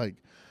anything that's like?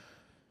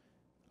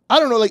 I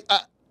don't know. Like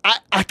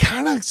I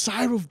kind of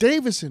side with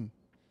Davidson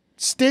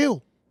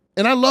still,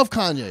 and I love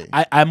Kanye.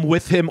 I'm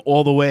with him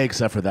all the way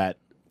except for that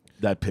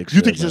picture.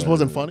 You think it just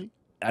wasn't funny?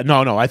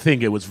 No, I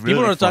think it was really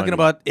People are talking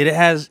funny. about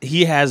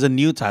he has a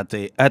new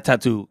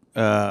tattoo.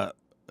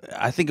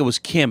 I think it was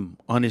Kim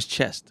on his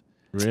chest.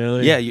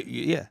 Really? Yeah,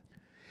 yeah.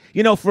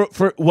 You know,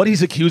 for what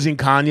he's accusing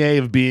Kanye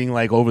of being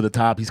like over the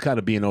top, he's kind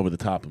of being over the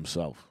top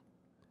himself.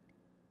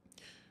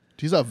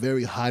 These are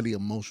very highly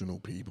emotional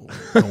people.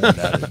 Going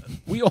at it.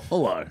 We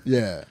all are.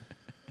 Yeah.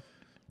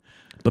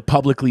 But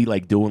publicly,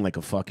 like doing like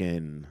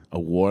a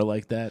war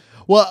like that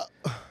Well,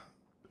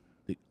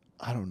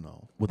 I don't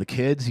know. with the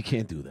kids, you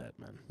can't do that,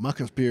 man. My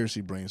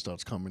conspiracy brain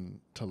starts coming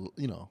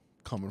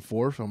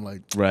forth. I'm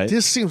like, Right.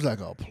 This seems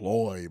like a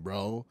ploy,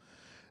 bro.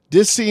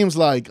 This seems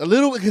like a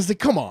little because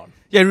come on.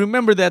 Yeah,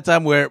 remember that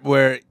time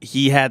where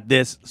he had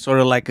this sort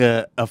of like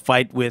a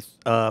fight with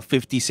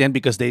 50 Cent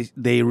because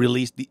they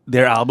released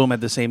their album at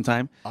the same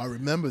time? I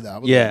remember that. I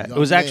was Yeah, a young it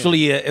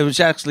was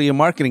man. actually a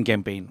marketing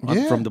campaign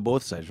Yeah. from the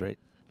both sides, right?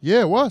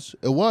 Yeah, it was.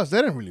 It was.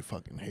 They didn't really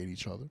fucking hate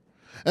each other.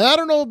 And I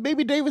don't know,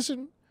 maybe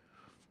Davidson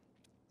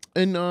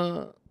and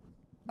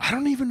I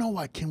don't even know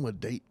why Kim would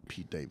date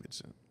Pete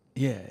Davidson.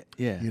 Yeah,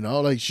 yeah. You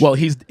know, like Well,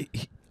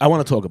 I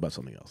want to talk about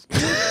something else.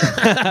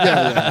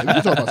 yeah. We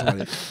can talk about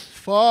somebody.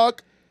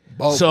 Fuck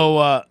both.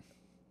 So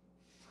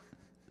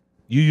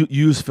You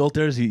use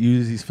filters? You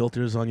use these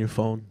filters on your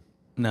phone?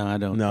 No, I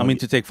don't. No. I mean,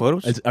 to take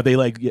photos? Are they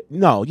like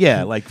no?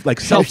 Yeah, like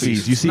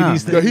selfies. You see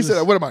these things? Yo, he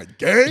said, "What am I,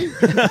 gay?"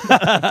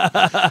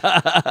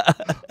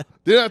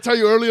 Didn't I tell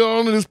you earlier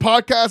on in this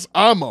podcast?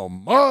 I'm a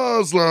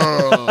Muslim.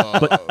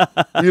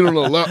 You don't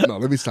know. No,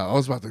 let me stop. I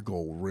was about to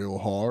go real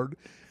hard,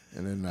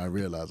 and then I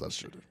realized I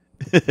shouldn't.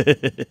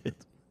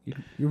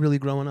 You're really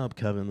growing up,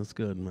 Kevin. That's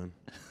good, man.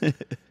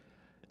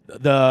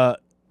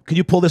 Can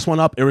you pull this one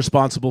up?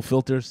 Irresponsible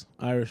filters,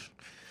 Irish.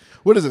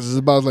 What is this? Is it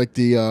about like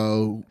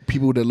the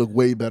people that look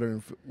way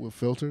better with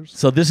filters?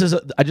 So this is.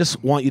 I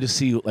just want you to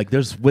see. Like,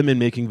 there's women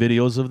making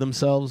videos of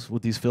themselves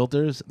with these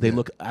filters. They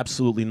look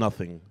absolutely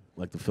nothing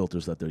like the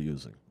filters that they're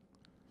using.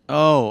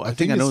 Oh, I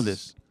think I know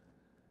this.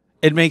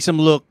 It makes them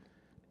look.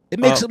 It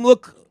makes them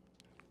look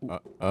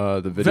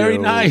The video very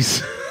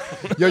nice.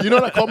 Yo, you know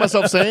what I caught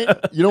myself saying?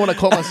 You know what I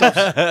caught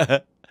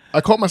myself?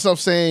 I caught myself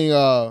saying,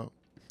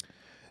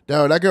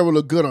 that girl would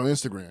look good on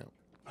Instagram.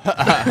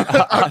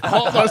 I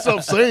caught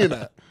myself saying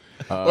that.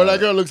 Or that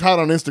girl looks hot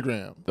on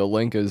Instagram. The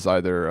link is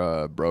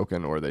either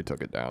broken or they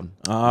took it down.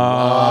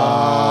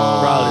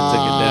 Probably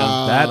took it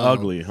down. That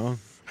ugly, huh?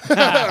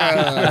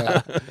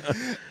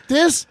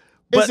 This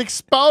is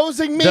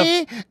exposing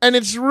me, and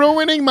it's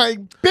ruining my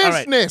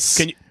business.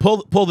 Can you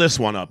pull this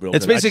one up real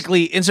It's quick?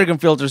 basically Instagram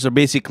filters are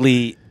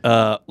basically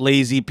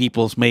lazy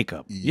people's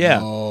makeup. Yeah.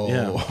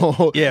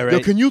 Yeah, right. Yo,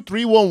 can you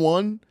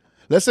 311?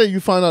 Let's say you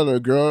find out a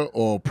girl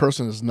or a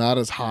person is not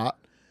as hot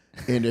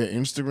in their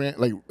Instagram,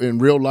 like in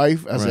real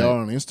life, as they are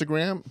on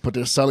Instagram, but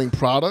they're selling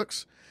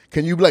products.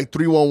 Can you be like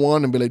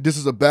 311 and be like, "This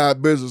is a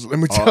bad business"? Let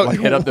me tell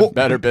you. Hit up the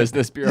Better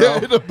Business Bureau. Yeah,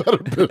 hit the Better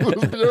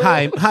Business Bureau.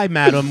 Hi,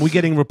 madam. We're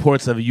getting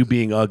reports of you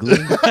being ugly.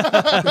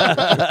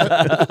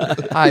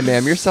 Hi,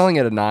 ma'am. You're selling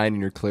at a 9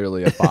 and you're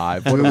clearly a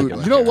 5. What are we Dude,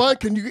 doing you know here? what?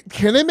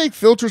 Can they make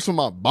filters for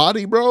my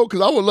body, bro?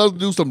 Because I would love to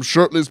do some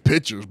shirtless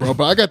pictures, bro.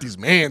 But I got these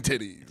man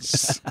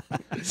titties.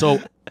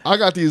 So I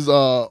got these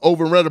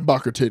Over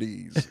Redenbacher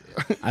titties.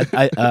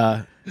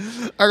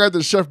 I got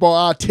the Chef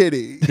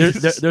Boyardee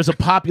titties. there's a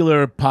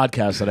popular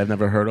podcast that I've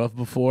never heard of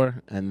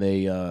before, and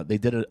they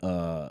did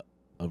a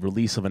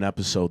release of an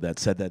episode that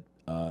said that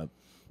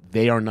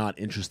they are not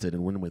interested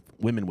in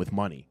women with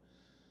money.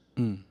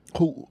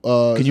 Who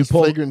Can is you this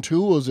pull Flagrant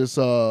 2 or is this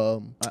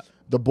The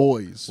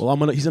Boys? Well,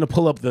 he's gonna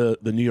pull up the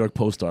New York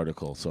Post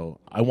article, so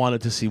I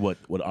wanted to see what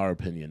our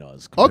opinion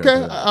was. compared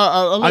Okay, to that.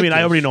 I like I mean, I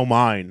this. already know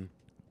mine.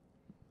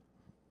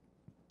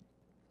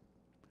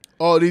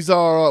 Oh, these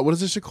are what is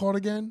this shit called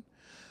again?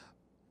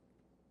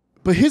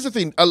 But here's the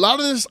thing: a lot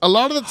of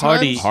the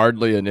times,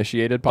 Hardly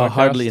initiated podcast.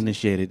 Hardly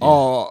initiated.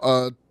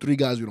 Yeah. three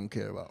guys we don't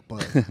care about,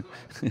 but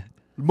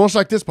most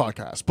like this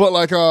podcast. But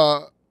like,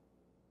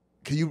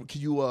 can you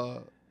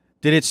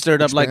Did it stir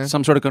up like Expand?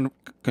 some sort of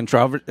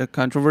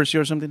controversy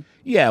or something?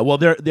 Yeah, well,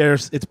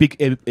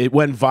 it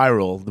went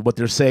viral. What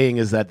they're saying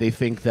is that they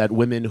think that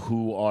women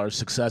who are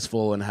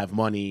successful and have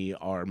money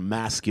are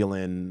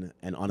masculine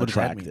and does that mean?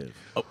 unattractive.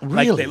 Oh,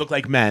 Like really? they look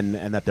like men,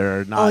 and that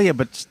they're not. Oh yeah,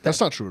 but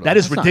That's not true. Though. that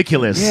is That's not-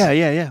 ridiculous.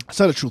 yeah. It's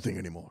not a true thing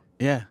anymore.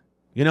 Yeah.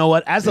 You know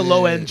what? As a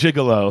low end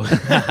gigolo,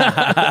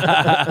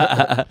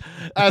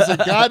 As a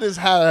guy that's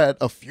had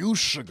a few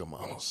sugar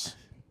mamas,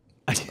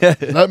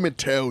 let me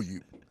tell you,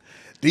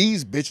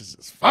 these bitches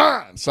is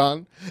fine,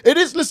 son. It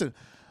is. Listen,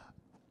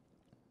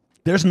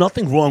 there's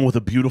nothing wrong with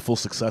a beautiful,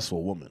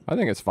 successful woman. I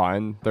think it's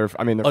fine. They're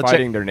check-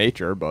 fighting their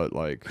nature, but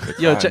like, it's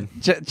Yo, fine.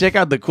 check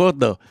out the quote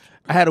though.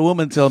 I had a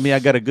woman tell me I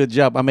got a good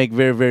job. I make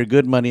very, very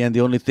good money, and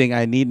the only thing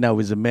I need now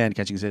is a man.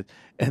 Catching said,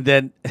 and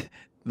then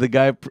the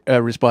guy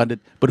responded,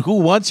 "But who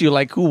wants you?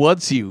 Like who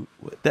wants you?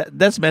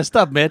 That's messed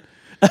up, man.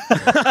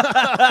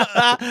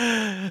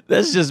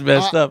 That's just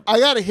messed up." I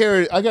gotta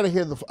hear it. I gotta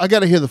hear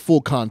the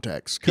full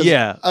context. 'Cause,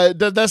 Yeah.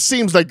 that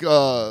seems like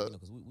a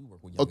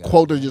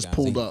quote that just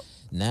pulled up.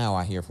 Now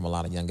I hear from a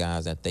lot of young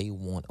guys that they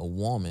want a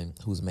woman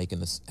who's making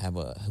this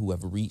who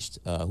has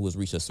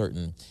reached a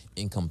certain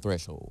income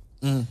threshold.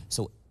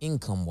 So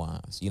income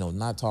wise,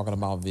 not talking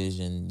about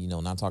vision,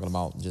 not talking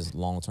about just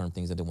long term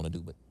things that they want to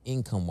do, but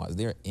income wise,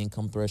 their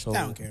income threshold.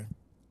 I don't care.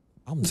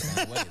 I'm the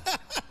same way.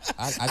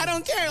 I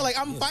don't care. Like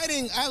I'm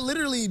fighting. I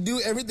literally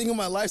do everything in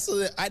my life so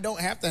that I don't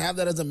have to have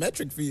that as a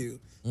metric for you.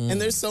 And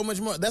there's so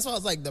much more. That's why I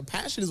was like, the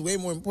passion is way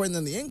more important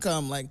than the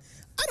income. Like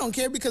I don't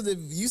care because if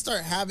you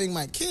start having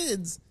my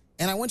kids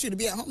and I want you to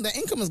be at home, the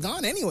income is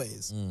gone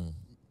anyways.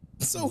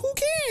 So who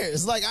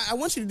cares? Like I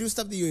want you to do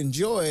stuff that you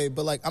enjoy,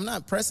 but like I'm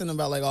not pressing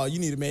about like, oh, you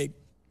need to make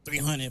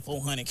 300,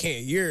 400K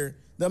a year.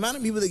 The amount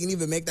of people that can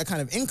even make that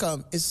kind of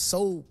income is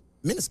so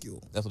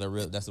minuscule. That's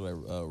what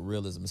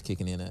realism is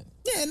kicking in at.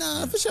 Yeah,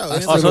 no, for sure.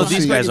 Also, And it's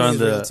these guys monogamy are on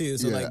is real, the- too.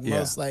 So yeah. like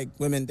most like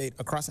women date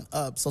across and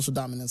up social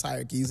dominance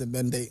hierarchies, and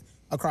men date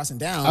across and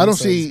down. I don't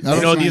So see- it's I don't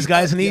You know what see- these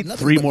guys you have need?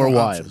 nothing 3 but more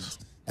options. wives.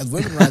 As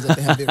women rise up,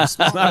 they have their It's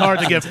not hard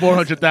to get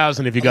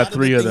 400,000 if you got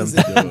 3 of them.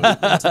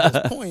 To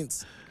those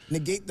points,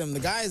 negate them.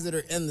 The guys that are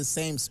in the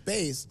same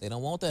space, They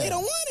don't want that. they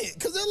don't want it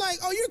because they're like,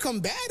 oh, you're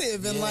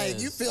combative and like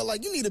you Yes. feel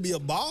like you need to be a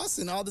boss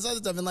and all this other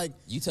stuff and like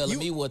You telling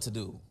me what to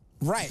do.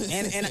 right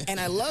and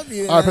I love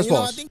you. All right, and, press you know,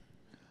 I pause. think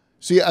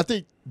See, I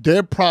think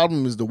their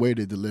problem is the way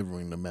they're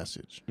delivering the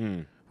message,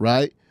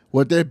 right?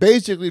 What they're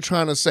basically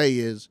trying to say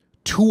is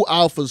 2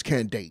 alphas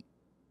can't date,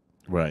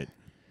 Right.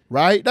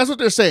 right? That's what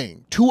they're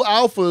saying. 2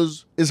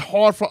 alphas is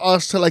hard for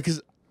us to like.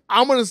 'Cause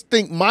I'm gonna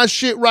think my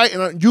shit right,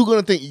 and you're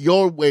gonna think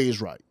your way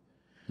is right.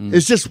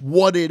 It's just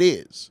what it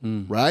is,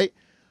 right?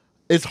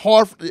 It's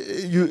hard.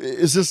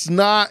 It's just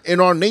not in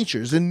our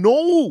nature. It's in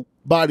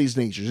nobody's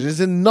nature. It's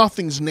in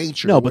nothing's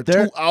nature. No, but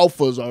where 2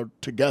 alphas are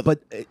together. But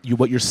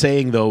what you're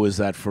saying, though, is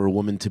that for a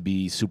woman to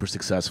be super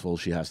successful,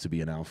 she has to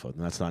be an alpha. And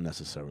that's not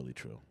necessarily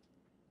true.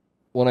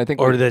 Well, I think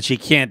Or that she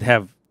can't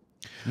have.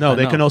 No,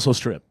 they know. can also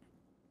strip.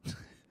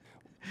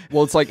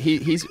 Well, it's like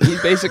he's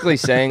basically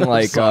saying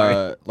like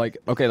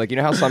okay, like you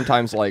know how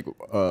sometimes like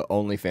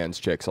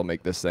OnlyFans chicks will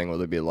make this thing where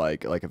they'll be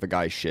like if a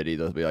guy's shitty,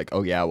 they'll be like,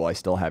 oh yeah, well I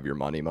still have your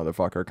money,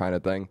 motherfucker, kind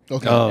of thing.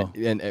 Okay. Oh.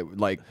 And it,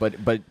 like but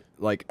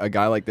like a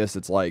guy like this,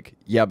 it's like,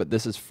 yeah, but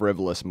this is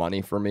frivolous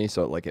money for me,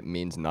 so like it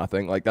means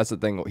nothing. Like that's the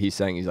thing what he's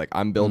saying. He's like,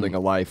 I'm building a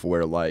life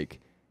where like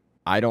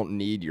I don't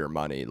need your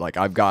money. Like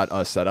I've got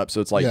a setup, so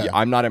it's like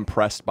I'm not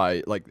impressed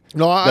by like.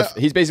 No,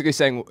 he's basically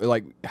saying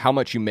like how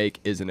much you make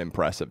isn't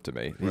impressive to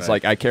me. He's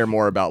like, I care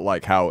more about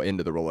like how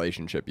into the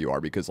relationship you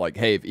are, because like,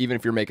 hey, even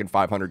if you're making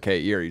 $500K a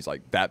year, he's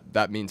like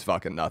that means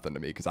fucking nothing to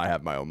me because I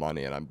have my own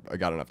money and I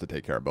got enough to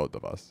take care of both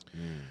of us.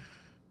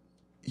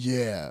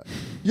 Yeah,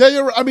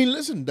 you're right. I mean,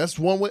 listen, that's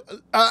one way.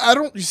 I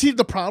don't. You see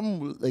the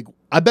problem? Like,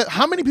 I bet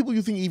how many people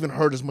you think even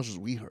heard as much as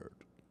we heard?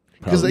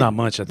 Probably not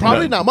much. I think.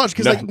 Probably not much.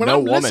 Because like when no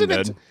I'm woman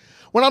listening, did.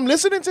 when I'm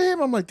listening to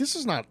him, I'm like, this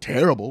is not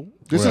terrible.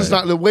 This is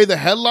not the way the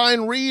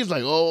headline reads.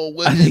 Like, oh,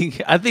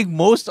 I think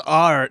most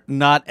are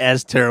not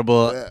as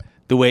terrible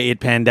the way it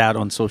panned out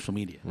on social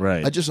media.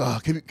 Right. I just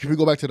can we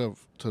go back to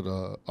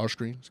the our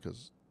screens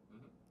because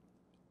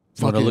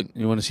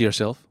You want to see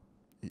yourself?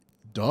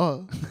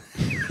 duh.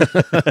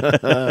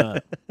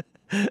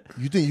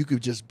 You think you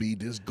could just be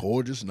this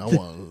gorgeous and I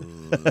want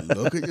to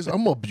look at this?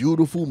 I'm a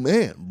beautiful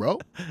man, bro.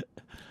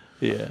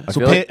 Yeah.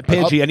 So,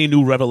 Pandji, any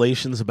new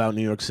revelations about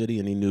New York City?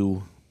 Any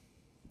new?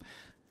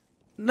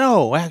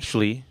 No,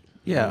 actually,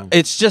 yeah.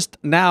 It's just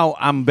now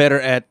I'm better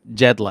at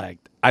jet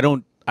lagged. I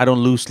don't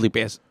lose sleep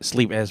as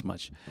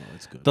much. Oh,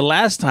 that's good. The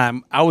last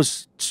time I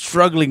was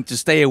struggling to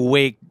stay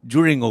awake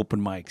during open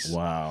mics.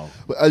 Wow.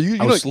 But, you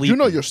know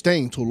sleeping. you're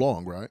staying too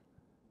long, right?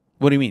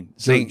 What do you mean?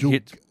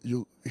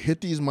 You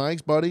hit these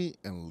mics, buddy,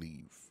 and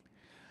leave.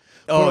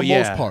 Oh, For the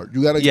most part,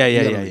 you gotta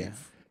leave.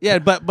 Yeah,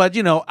 but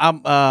you know,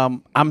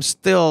 I'm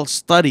still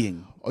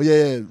studying. Oh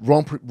yeah.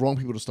 Wrong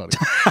people to study.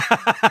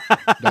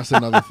 That's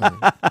another thing.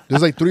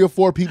 There's like 3 or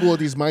 4 people at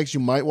these mics you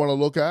might want to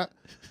look at,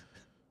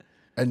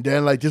 and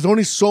then like there's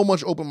only so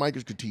much open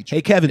micers could teach you.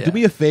 Hey, Kevin, do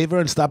me a favor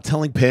and stop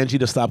telling Pandji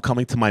to stop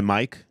coming to my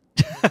mic.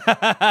 You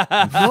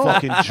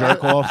fucking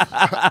jerk off.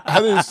 I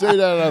didn't say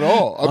that at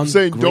all. I'm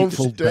saying don't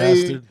Ungrateful stay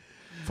bastard.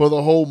 for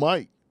the whole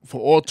mic for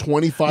all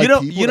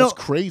 25 people. That's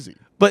crazy.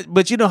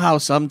 But you know how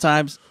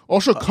sometimes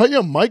Also, cut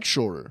your mic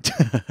shorter.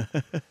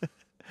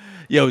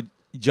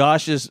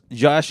 Josh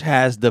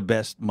has the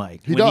best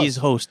mic when does. he's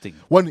hosting.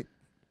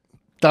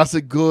 That's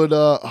a good.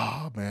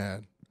 Oh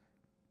man.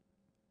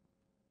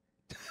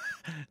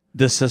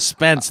 The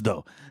suspense,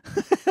 though.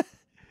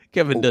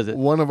 Kevin does it.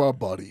 One of our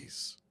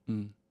buddies,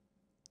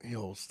 he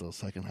holds the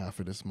second half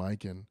of this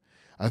mic, and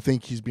I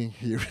think he's been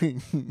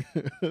hearing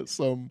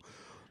some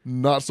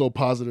not so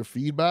positive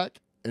feedback,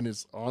 and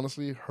it's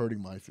honestly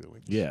hurting my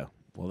feelings. Yeah.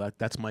 Well,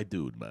 that's my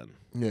dude, man.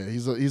 Yeah,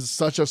 he's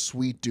such a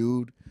sweet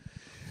dude,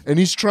 and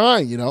he's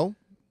trying. You know,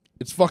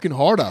 it's fucking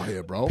hard out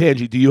here, bro.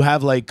 Pandji, do you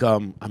have like? I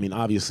mean,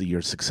 obviously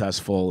you're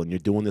successful and you're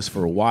doing this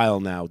for a while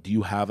now. Do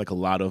you have like a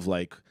lot of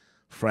like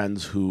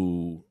friends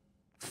who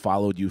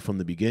followed you from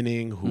the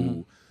beginning,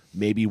 who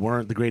maybe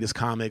weren't the greatest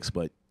comics,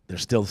 but they're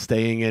still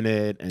staying in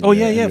it? And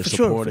Yeah, you're for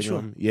sure, supporting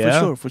them?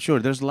 Yeah, for sure.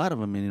 There's a lot of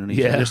them in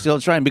Indonesia. Yeah. They're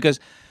still trying because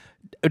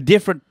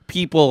different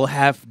people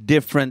have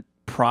different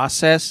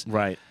process.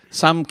 right.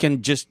 Some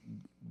can just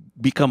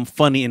become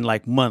funny in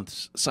like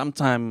months.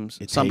 Sometimes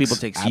some people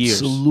takes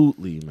years.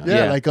 Absolutely, man.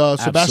 Yeah, like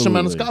Sebastian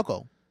Absolutely.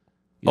 Maniscalco.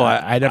 Yeah,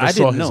 I never saw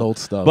didn't his know. old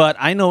stuff. But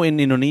I know in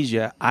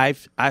Indonesia,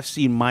 I've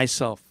seen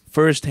myself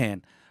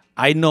firsthand.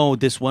 I know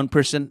this one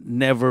person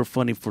never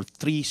funny for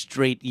 3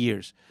 straight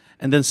years,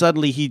 and then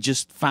suddenly he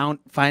just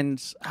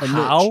finds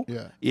how. niche,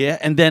 Yeah,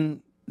 and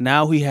then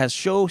now he has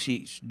shows.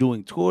 He's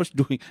doing tours,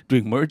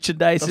 doing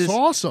merchandise. That's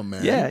awesome,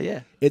 man.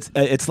 Yeah.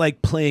 It's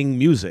like playing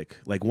music.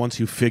 Like once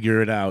you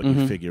figure it out,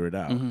 you figure it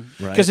out,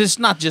 right? Because it's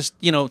not just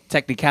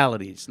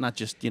technicality. It's not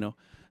just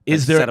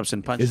Is there setups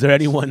and punches. Is there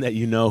anyone that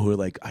you know who are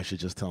like, I should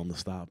just tell him to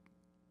stop?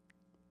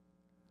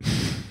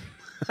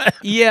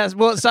 Yes,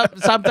 well,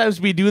 sometimes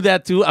we do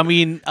that too. I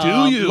mean,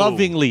 you?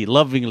 lovingly.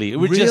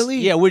 We're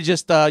Really? We're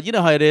just you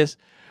know how it is.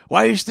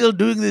 Why are you still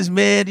doing this,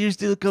 man? You're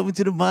still coming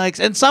to the mics,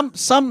 and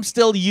some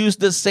still use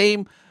the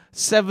same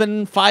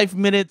 5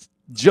 minute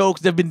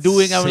jokes they've been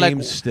doing. I'm Same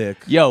like, stick.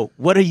 yo,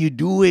 what are you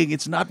doing?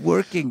 It's not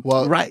working.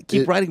 Well,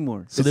 Keep writing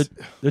more. So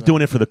they're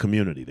doing it for the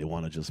community. They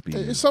want to just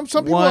be Some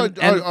people One,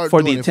 and are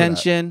for doing the it that.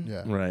 attention.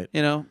 Yeah. right.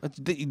 You know,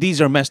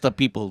 these are messed up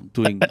people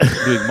doing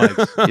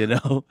mics. You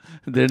know,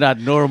 they're not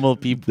normal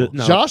people.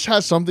 No. Josh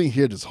has something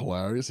here that's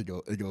hilarious. It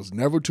goes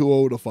never too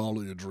old to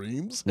follow your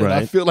dreams, and I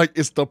Right. feel like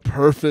it's the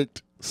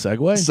perfect Segue.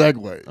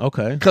 segue.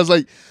 Okay. Because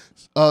like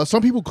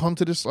some people come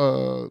to this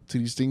to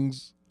these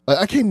things.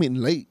 I came in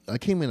late. I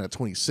came in at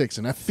 26,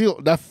 and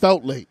that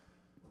felt late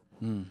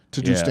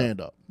to do Yeah.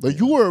 stand up. Like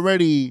you were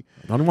already.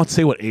 I don't want to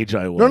say what age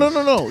I was.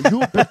 No.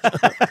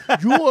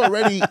 You were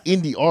already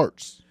in the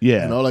arts.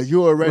 Yeah. You know, like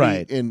you were already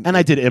Right. in. And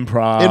I did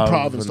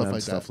improv and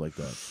stuff like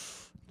that.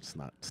 It's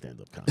not stand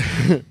up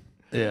comedy.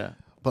 Yeah.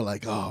 But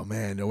like, oh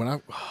man, when I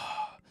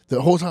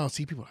the whole time I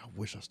see people, I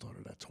wish I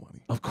started at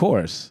 20. Of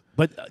course,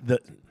 but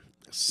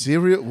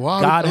Serial.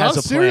 Wow. God has lot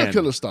of a serial plan.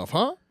 killer stuff,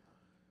 huh?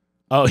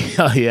 oh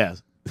yeah.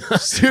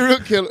 Serial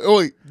killer. Oh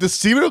wait, the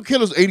serial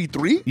killer's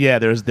 83. Yeah,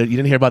 you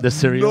didn't hear about this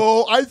serial?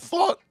 No, I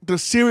thought the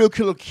serial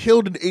killer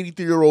killed an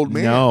 83-year-old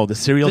man. No, the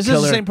serial This killer.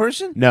 is the same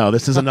person? No,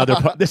 this is another.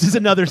 This is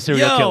another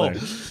serial Yo, killer.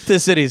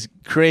 this city's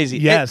crazy.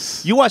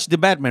 Yes. Hey, you watched the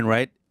Batman,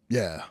 right?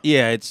 Yeah.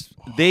 Yeah,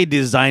 they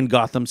designed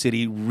Gotham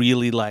City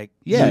really like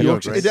Yeah, New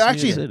York, York right? It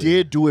actually City.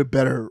 did do it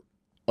better.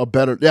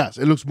 Yes,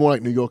 it looks more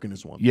like New York in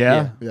this one.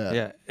 Yeah.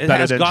 Yeah. It Better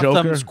has than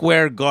Gotham Joker?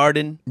 Square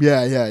Garden.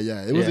 Yeah.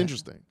 It was Yeah.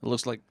 interesting. It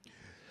looks like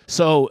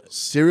So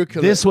Serial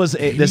killer. this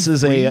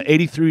is a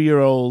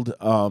 83-year-old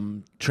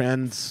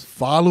transgender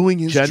following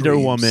his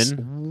dreams.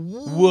 woman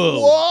whoa.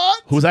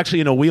 What? who was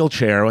actually in a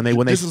wheelchair when they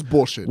This is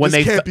bullshit. When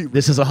This they can't be-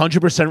 this is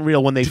 100%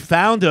 real. When they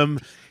found him,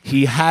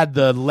 he had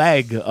the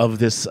leg of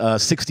this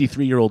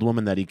 63-year-old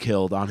woman that he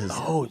killed on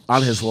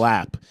his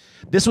lap.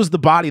 This was the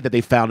body that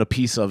they found a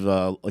piece of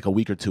like a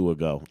week or two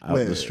ago out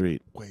in the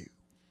street. Wait.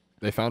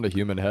 They found a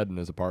human head in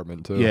his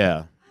apartment too.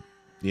 Yeah.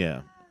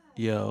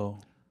 Yo.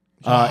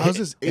 How's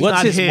this? It's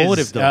What's not his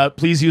motive, though?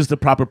 Please use the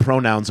proper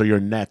pronouns or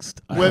you're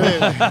next. Wait.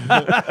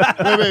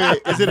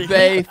 Is it a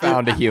They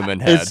found a human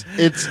head.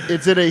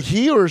 It's it a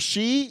he or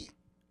she?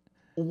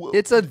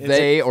 It's a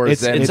they or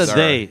it's- them. It's a sir.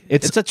 they.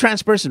 It's- It's a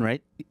trans person,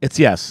 right? It's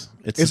yes.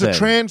 It's a they.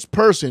 trans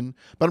person,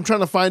 but I'm trying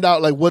to find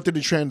out like what did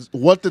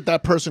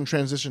that person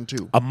transition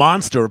to? A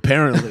monster,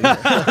 apparently.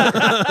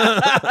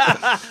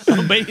 A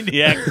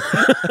maniac.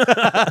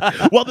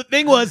 Well, the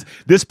thing was,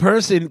 this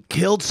person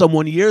killed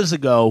someone years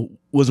ago,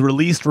 was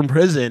released from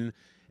prison,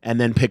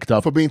 and then picked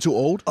up. For being too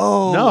old?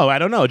 Oh. No, I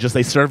don't know. Just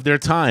they served their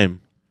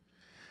time.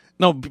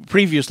 No,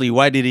 previously,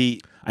 why did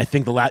he? I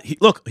think the last.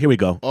 Look, here we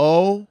go.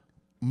 Oh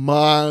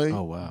my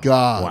wow.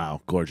 God.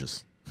 Wow,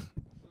 gorgeous.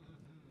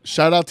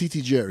 Shout out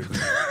TT Jerry.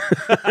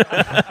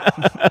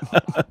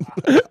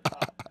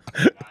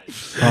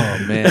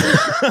 Oh man.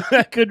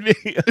 That could be.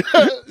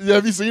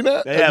 Have you seen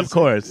that? Yeah, of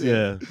course.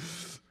 Yeah.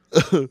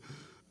 Oh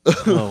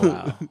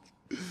wow.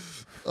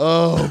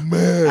 Oh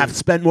man. I've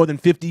spent more than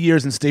 50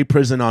 years in state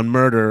prison on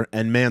murder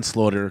and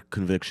manslaughter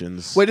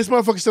convictions. Wait, this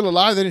motherfucker's still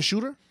alive? They didn't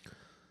shoot her?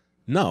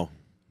 No.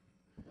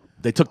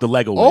 They took the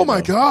leg away. Oh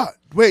my though. God.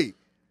 Wait.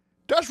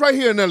 That's right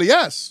here in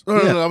LES.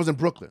 No, Yeah. I was in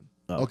Brooklyn.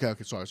 Oh. Okay,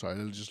 sorry.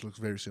 It just looks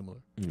very similar.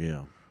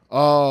 Yeah.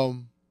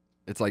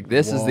 It's like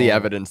this is the Whoa.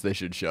 evidence they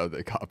should show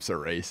that cops are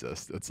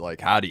racist. It's like,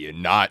 how do you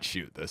not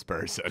shoot this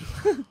person?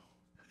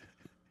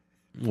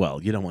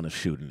 Well, you don't want to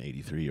shoot an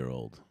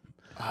 83-year-old.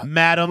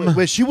 Madam.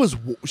 Wait, she was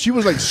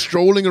like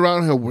strolling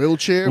around in her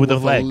wheelchair With a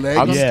leg.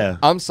 on. Yeah.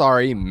 I'm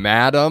sorry,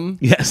 madam.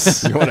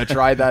 Yes. You want to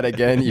try that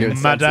again? You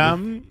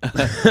insensitive-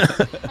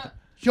 Madam.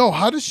 Yo,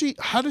 how does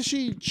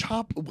she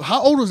chop?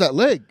 How old was that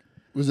leg?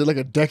 Was it like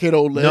a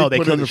decade-old leg? No, they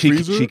put in the killed.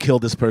 freezer? She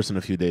killed this person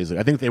a few days ago.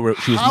 I think they were.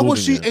 She was How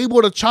was she moving it.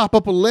 able to chop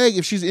up a leg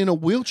if she's in a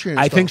wheelchair? And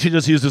I stuff? think she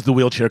just uses the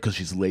wheelchair because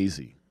she's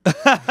lazy.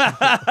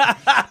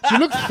 she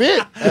looked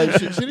fit.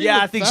 She didn't Yeah,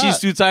 look I think fat. she's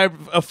too tired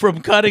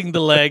from cutting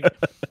the leg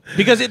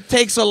because it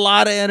takes a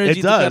lot of energy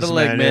It to cut does, a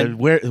leg, man.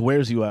 It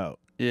wears you out.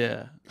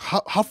 Yeah.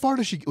 How far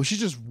did she? Was she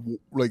just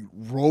like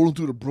rolling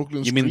through the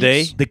Brooklyn? You mean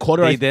they? streets? They caught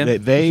her.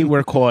 They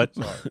were caught.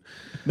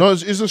 No,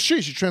 it's a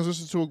she. She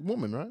transitioned to a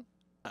woman, right?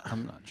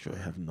 I'm not sure. I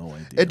have no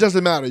idea. It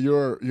doesn't matter.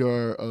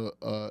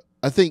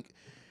 I think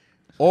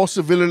all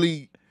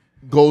civility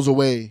goes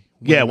away.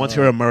 Yeah, once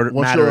you're a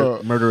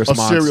murderous a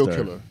monster. serial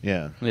killer.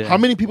 Yeah. Yeah. How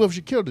many people have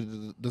she killed?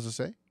 Does it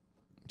say?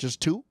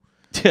 Just 2?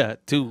 Yeah,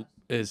 2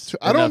 is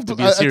I enough don't- to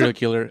be I a serial think-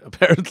 killer,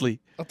 apparently.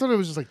 I thought it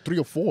was just like 3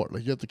 or 4.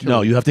 Like you have to kill.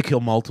 No, you have to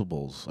kill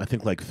multiples. I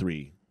think like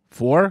 3.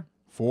 4?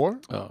 4.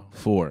 Oh.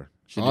 4.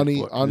 She did Ani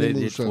four. They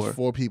did says 4.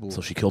 4 people.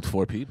 So she killed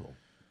 4 people.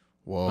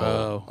 Whoa.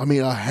 Oh. I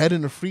mean, a head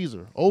in the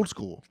freezer, old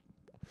school,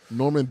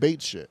 Norman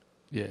Bates shit.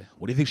 Yeah.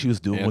 What do you think she was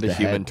doing And with a the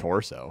human head?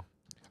 torso.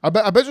 I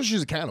bet you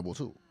she's a cannibal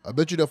too. I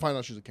bet you they'll find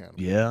out she's a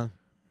cannibal. Yeah.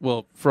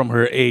 Well, from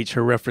her age,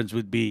 her reference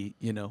would be,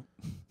 Yeah.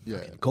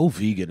 Go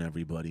vegan,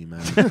 everybody,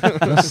 man.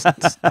 Just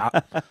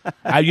stop.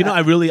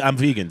 I'm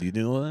vegan. Do you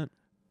know that?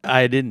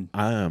 I didn't.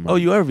 I am. Oh,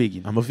 you are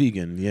vegan. I'm a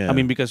vegan. Yeah. I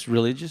mean, because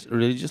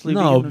religiously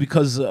no, vegan?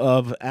 because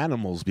of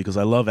animals. Because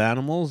I love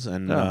animals,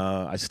 and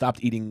Oh. I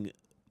stopped eating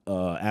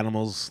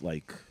animals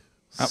like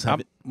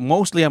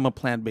Mostly, I'm a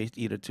plant-based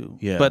eater too.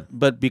 Yeah.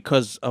 But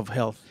because of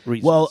health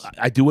reasons. Well,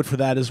 I do it for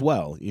that as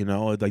well. You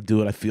know, I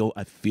do it.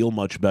 I feel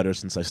much better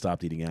since I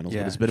stopped eating animals.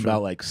 Yeah, but it's been true.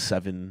 about like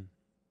 7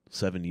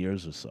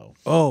 years or so.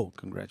 Oh,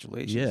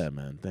 congratulations. Yeah,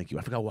 man. Thank you.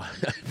 I forgot why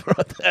I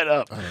brought that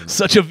up.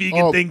 Such a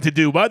vegan thing to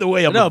do. By the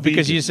way, I'm No, a vegan.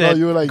 because you said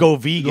you were like, go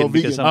vegan.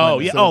 Because vegan. I'm Oh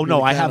like- yeah. Oh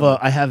no. I have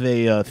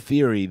a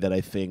theory that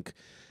I think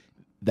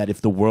that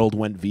if the world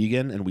went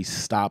vegan and we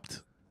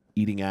stopped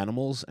eating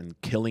animals and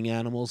killing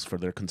animals for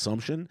their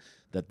consumption,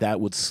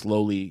 that would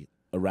slowly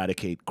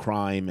eradicate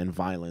crime and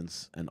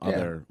violence and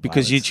other.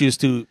 Because you violence. choose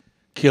to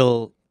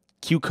kill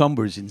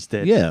cucumbers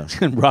instead. Yeah.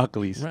 And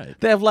broccolis. Right.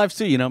 They have lives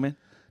too, you know, man.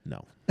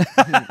 No,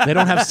 they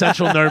don't have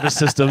central nervous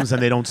systems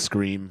and they don't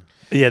scream.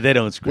 Yeah, they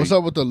don't scream. What's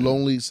up with the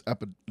loneliness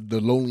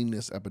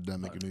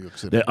epidemic in New York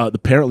City?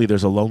 Apparently,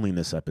 there's a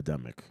loneliness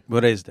epidemic.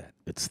 What is that?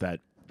 It's that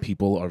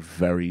people are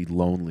very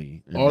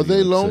lonely. in Are New they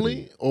York lonely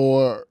City.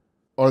 or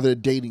are they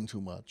dating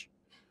too much?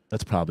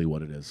 That's probably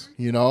what it is.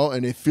 You know,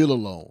 and they feel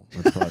alone.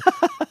 That's probably-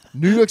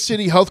 New York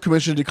City Health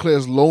Commission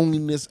declares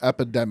loneliness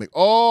epidemic.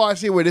 Oh, I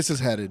see where this is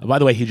headed. By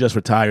the way, he just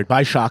retired.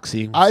 Bye,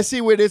 Shoxy. I see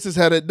where this is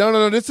headed.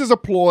 No. This is a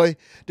ploy.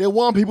 They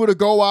want people to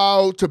go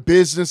out to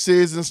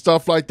businesses and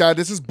stuff like that.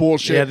 This is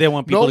bullshit. Yeah, they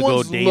want people to go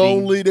one's dating.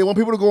 lonely. They want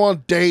people to go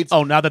on dates.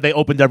 Oh, now that they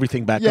opened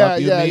everything back yeah,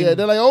 up, you yeah, mean? yeah.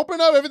 They're like, open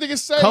up. Everything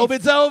is safe.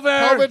 COVID's over.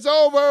 COVID's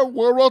over.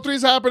 World War III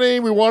is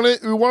happening. We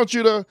want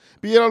you to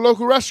be at a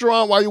local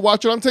restaurant while you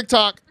watch it on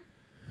TikTok.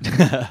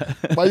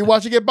 While you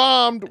watch it get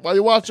bombed. While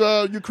you watch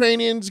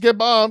Ukrainians get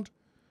bombed.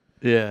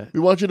 Yeah. We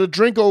want you to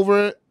drink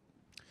over it.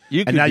 You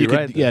could And now be you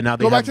right. can, yeah. Now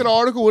they Go back have- to the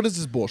article. What is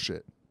this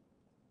bullshit?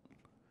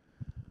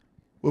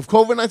 With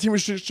COVID-19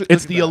 restrictions,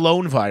 It's the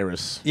alone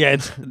virus. Yeah,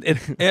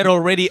 it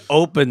already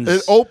opens.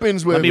 It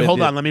opens with.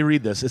 Hold on. Let me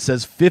read this. It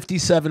says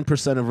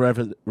 57%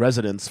 of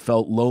residents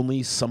felt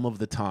lonely some of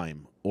the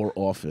time or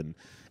often,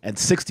 and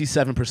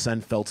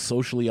 67% felt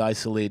socially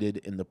isolated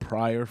in the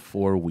prior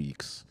 4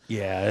 weeks.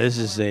 Yeah, this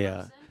is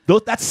a.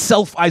 That's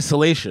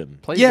self-isolation.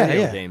 Play Yeah,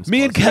 video yeah. games.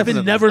 Me and plus.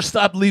 Kevin never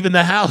stopped leaving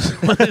the house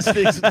when this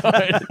thing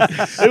started.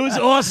 It was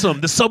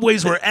awesome. The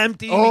subways were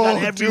empty. we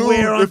got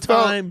everywhere on it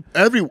felt time.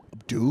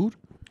 Dude.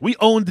 We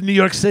owned New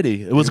York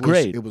City. It was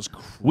great. It was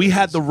We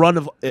had the run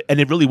of, and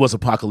it really was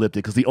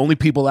apocalyptic because the only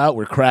people out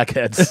were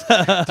crackheads.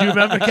 Do you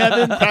remember,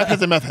 Kevin?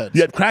 crackheads and meth heads.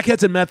 Yeah,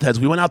 crackheads and meth heads.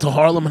 We went out to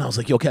Harlem, and I was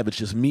like, "Yo, Kev, it's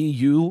just me,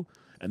 you,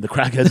 and the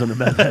crackheads and the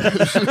meth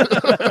heads."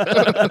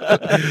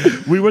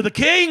 We were the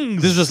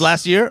kings. This was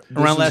last year?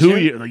 Around last 2 year?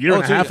 years, a year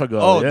and a half ago.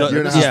 Oh, yeah. year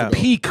and a This half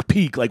is ago.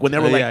 peak. Like when they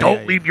were like, Yeah,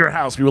 "Don't yeah, leave your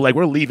house," we were like,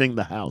 "We're leaving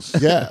the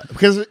house." Yeah,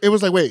 because it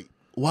was like, wait,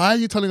 why are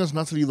you telling us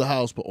not to leave the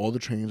house, but all the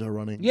trains are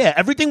running? Yeah,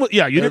 everything was.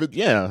 Yeah, you didn't.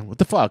 Yeah, what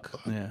the fuck?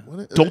 Yeah.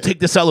 Don't take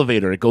this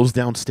elevator. It goes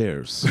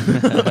downstairs.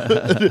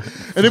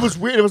 And it was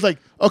weird. It was like,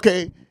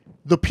 okay,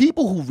 the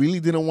people who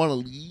really didn't want to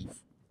leave,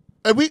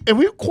 and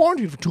we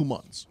quarantined for 2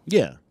 months.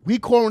 Yeah. We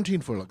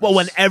quarantined for like Well,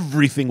 when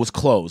everything was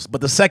closed,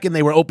 but the second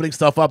they were opening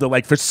stuff up, they're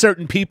like, for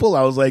certain people,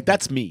 I was like,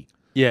 that's me.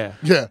 Yeah.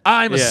 yeah,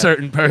 I'm a Yeah.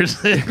 certain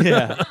person.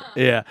 Yeah.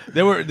 Yeah.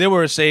 They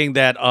were saying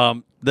that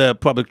the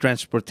public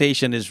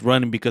transportation is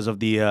running because of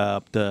the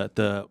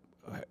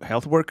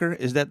health worker.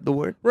 Is that the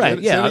word? Right, Say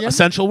it yeah, again?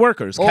 essential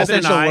workers. Oh,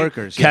 essential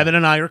workers, yeah. Kevin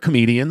and I are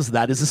comedians.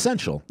 That is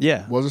essential.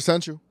 Yeah. was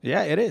essential.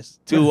 Yeah, it is.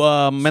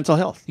 To mental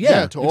health.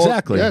 Yeah, to all-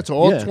 exactly. yeah, to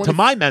all 20 to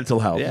my mental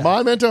health Yeah.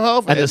 My mental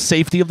health and the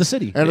safety of the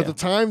city. and at the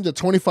time, the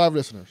 25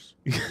 listeners.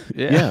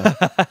 Yeah.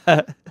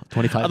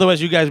 25.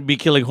 Otherwise, you guys would be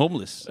killing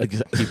homeless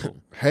people.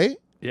 Hey,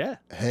 Yeah.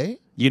 hey,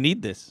 You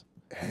need this.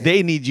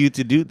 They need you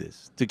to do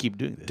this, to keep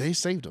doing this. they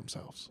saved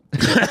themselves.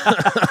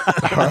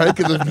 All right,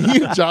 because of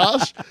me and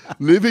Josh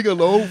living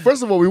alone.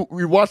 First of all,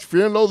 we watched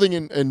Fear and Loathing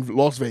in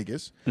Las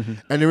Vegas,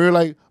 and then we were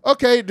like,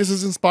 okay, this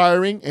is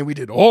inspiring, and we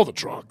did all the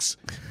drugs.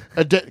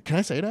 Can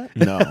I say that?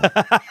 No.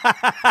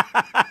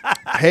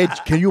 Hey,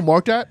 can you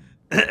mark that?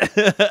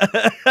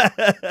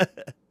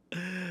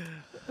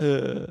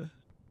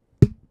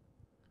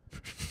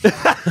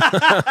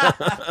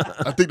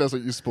 I think that's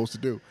what you're supposed to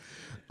do.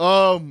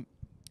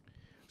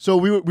 So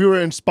we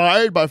were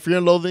inspired by Fear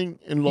and Loathing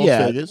in Las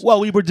Vegas. Well,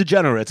 we were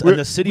degenerates, and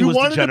the city was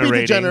wanted degenerating. to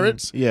be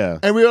degenerates. Yeah.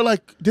 And we were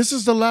like, this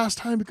is the last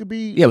time it could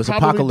be. Yeah, it was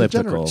probably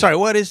apocalyptical. degenerates. Sorry,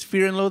 what is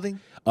Fear and Loathing?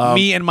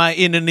 Me and my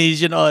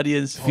Indonesian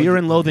audience. Fear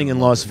and Loathing in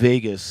Las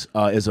Vegas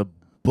is a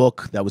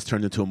book that was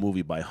turned into a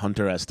movie by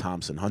Hunter S.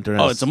 Thompson. Hunter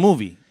S. Oh, it's a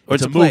movie. Or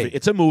It's a play. movie.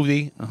 It's a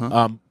movie.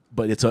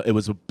 But it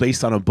was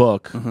based on a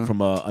book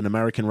from an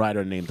American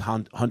writer named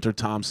Hunter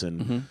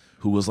Thompson,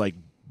 who was like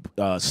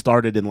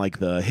started in like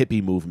the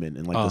hippie movement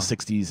in like the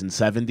 60s and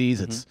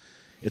 70s.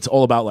 It's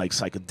all about like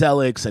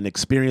psychedelics and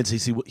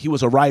experiences. He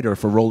was a writer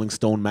for Rolling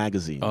Stone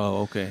magazine.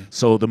 Oh, okay.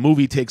 So the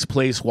movie takes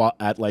place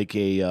at like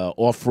a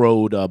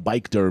off-road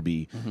bike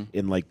derby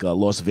in like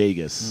Las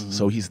Vegas.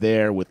 So he's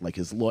there with like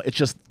his law.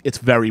 It's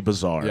very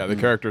bizarre. Yeah, the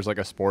character's like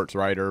a sports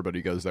writer, but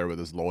he goes there with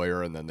his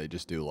lawyer, and then they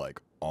just do like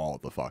all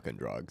the fucking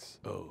drugs.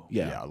 Oh.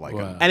 Yeah. like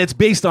And it's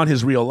based on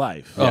his real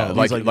life. yeah,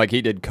 He's like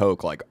he did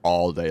coke like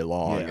all day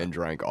long Yeah. and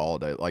drank all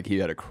day. Like he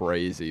had a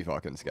crazy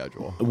fucking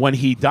schedule. When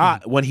he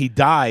died,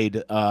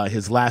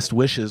 his last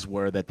wishes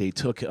were that they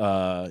took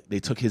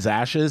his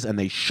ashes and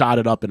they shot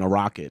it up in a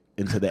rocket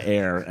into the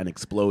air and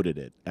exploded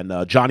it. And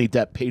Johnny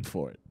Depp paid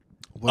for it.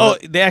 Oh,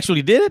 they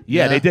actually did it?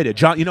 Yeah, they did it.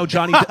 Johnny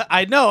Depp,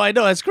 I know.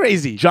 That's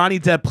crazy.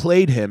 Johnny Depp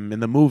played him in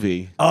the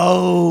movie.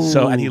 Oh.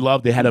 So and he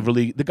loved. They had a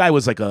really. The guy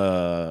was like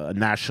a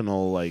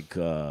national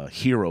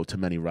hero to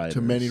many writers.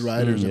 To many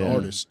writers and Yeah.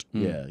 artists.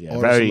 Yeah, yeah.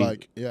 Artists Very.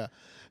 alike, yeah.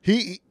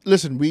 He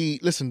listen.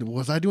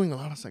 Was I doing a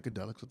lot of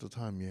psychedelics at the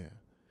time? Yeah.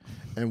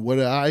 And would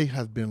I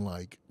have been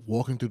like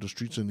walking through the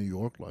streets of New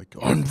York like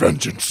on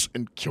vengeance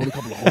and killed a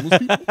couple of homeless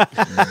people?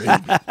 Maybe.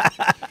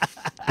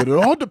 But it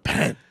all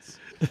depends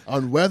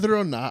on whether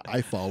or not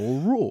I follow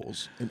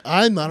rules. And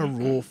I'm not a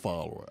rule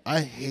follower.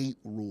 I hate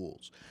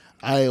rules.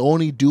 I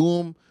only do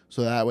them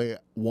so that way,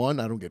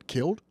 one, I don't get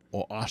killed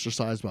or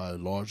ostracized by a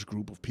large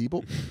group of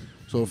people.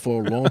 So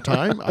for a long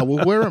time, I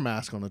will wear a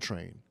mask on the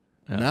train.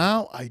 Yeah.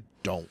 Now I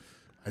don't.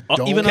 I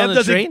don't. Even on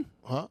the train?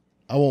 Huh?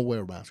 I won't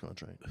wear a mask on the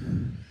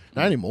train.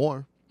 Not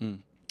anymore.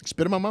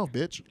 Spit in my mouth,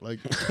 bitch. Like,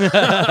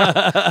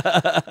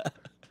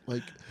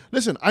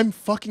 listen, I'm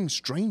fucking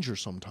stranger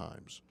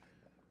sometimes.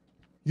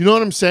 You know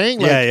what I'm saying?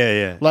 Like,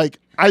 yeah. Like,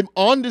 I'm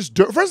on this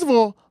dirt. First of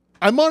all,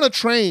 I'm on a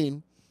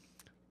train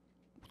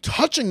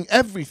touching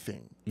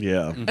everything.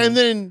 Yeah. And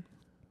then,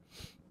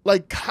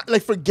 like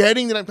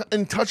forgetting that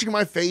I'm touching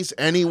my face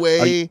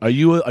anyway. Are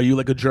you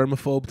like a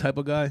germaphobe type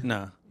of guy?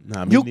 No.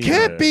 Nah, me You neither.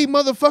 can't be,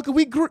 motherfucker.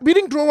 We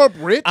didn't grow up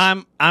rich.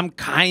 I'm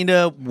kind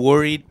of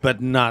worried,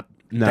 but not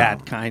No.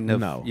 that kind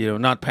of, No.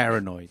 not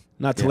paranoid.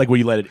 Not to like where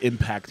you let it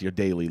impact your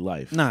daily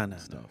life. No.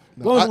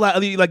 When was the last,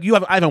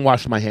 I haven't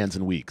washed my hands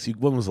in weeks.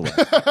 When was the last?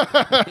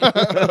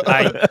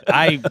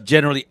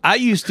 I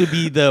used to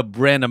be the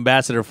brand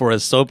ambassador for a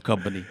soap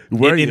company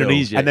Were in you?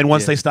 Indonesia. And then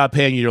once they stop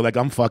paying you, you're like,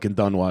 I'm fucking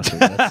done washing.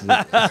 That's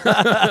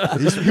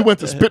it. He went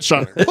to spit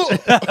shiner.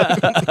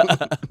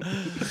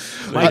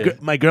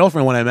 My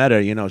girlfriend, when I met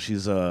her,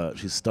 she's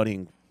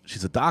studying.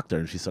 She's a doctor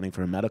and she's studying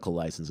for a medical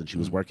license, and she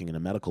was working in a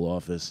medical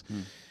office,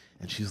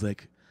 and she's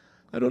like,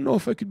 I don't know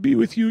if I could be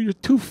with you. You're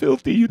too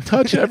filthy. You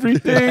touch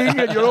everything,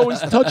 and you're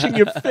always touching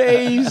your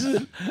face.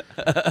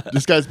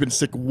 This guy's been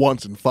sick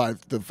once in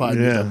five years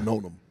I've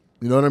known him.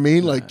 You know what I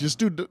mean? Like, just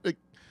dude, like,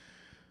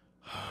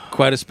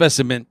 quite a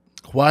specimen.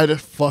 quite a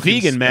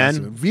fucking Vegan, man.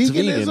 specimen. It's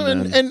Veganism,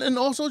 vegan, man. and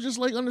also just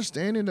like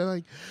understanding that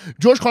like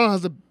George Carlin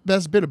has the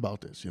best bit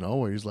about this,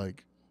 where he's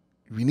like,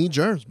 we need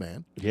germs,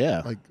 man.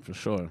 Yeah, Like, for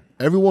sure.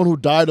 Everyone who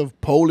died of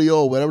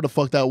polio or whatever the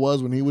fuck that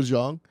was when he was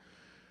young,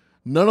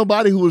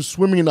 nobody who was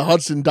swimming in the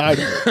Hudson died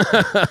of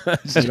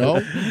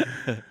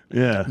it.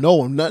 Yeah, No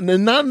one. None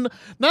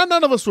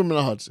of us swim in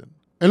the Hudson.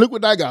 And look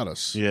what that got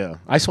us. yeah.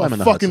 I swam A in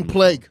the fucking Hudson.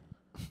 plague.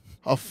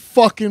 A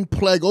fucking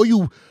plague. Oh,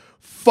 you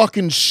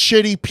fucking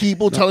shitty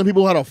people telling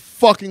people how to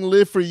fucking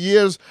live for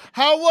years.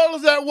 How well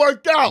has that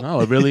worked out? No,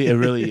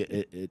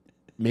 it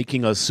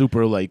making us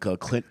super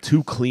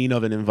too clean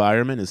of an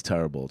environment is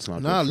terrible. It's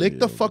not. Nah, good for lick you.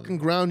 the fucking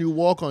ground you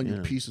walk on, you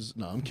pieces.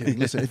 No, I'm kidding.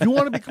 Listen, if you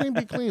want to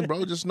be clean,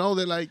 bro. Just know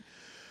that,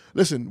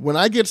 listen, when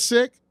I get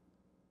sick,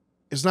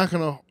 it's not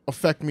going to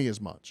affect me as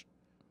much.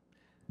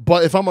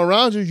 But if I'm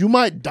around you, you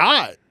might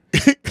die.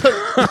 The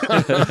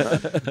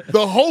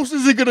host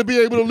isn't going to be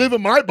able to live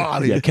in my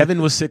body. Yeah,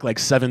 Kevin was sick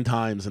 7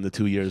 times in the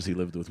 2 years he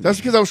lived with me. That's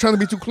because I was trying to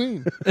be too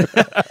clean.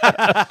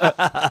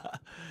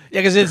 Yeah,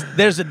 because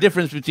there's a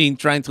difference between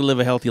trying to live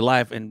a healthy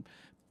life and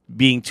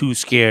being too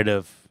scared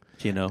of,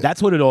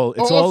 That's what it's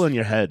all in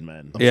your head,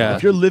 man. Yeah.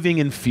 If you're living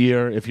in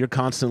fear, if you're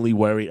constantly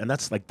worried, and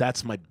that's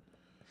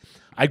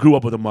I grew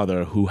up with a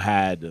mother who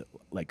had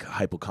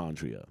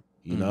hypochondria,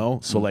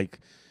 So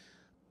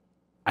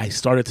I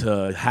started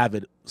to have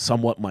it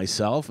somewhat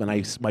myself, and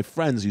my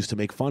friends used to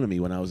make fun of me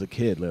when I was a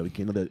kid.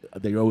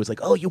 They were always like,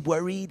 "Oh, you're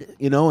worried,"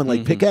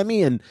 and pick at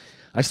me. And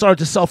I started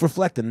to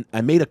self-reflect, and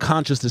I made a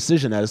conscious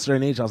decision at a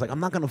certain age. I was like, I'm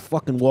not gonna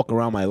fucking walk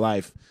around my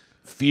life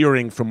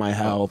fearing for my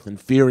health and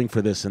fearing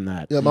for this and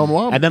that. Yeah, my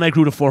mom. And then I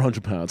grew to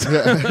 400 pounds.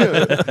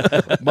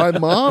 My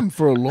mom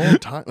for a long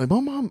time. My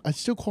mom, I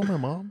still call my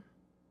mom,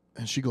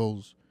 and she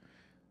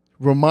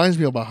reminds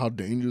me about how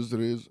dangerous it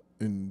is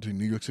in the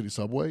New York City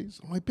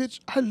subways. I'm like, bitch,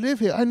 I live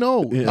here. I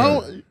know.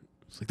 Yeah.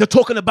 They're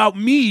talking about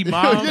me,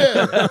 mom.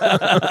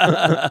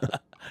 Yeah.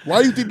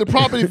 Why do you think the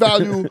property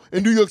value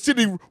in New York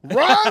City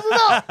rising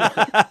up?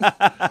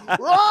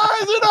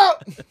 Rising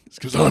up. It's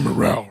because I'm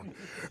around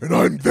and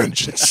I'm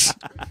vengeance.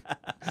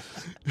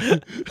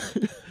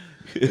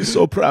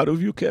 So proud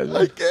of you, Kevin.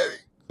 Like,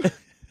 Kenny,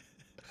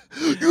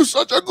 you're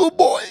such a good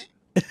boy.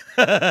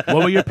 What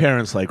were your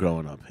parents like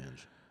growing up,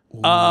 Hinge?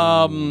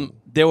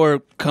 They were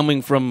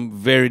coming from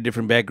very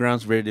different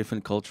backgrounds, very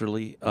different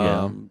culturally.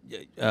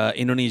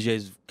 Indonesia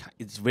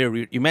it's very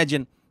weird.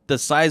 Imagine the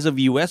size of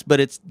U.S.,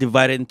 but it's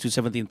divided into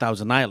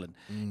 17,000 islands.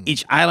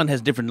 Each island has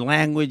different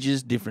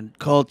languages, different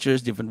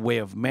cultures, different way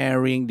of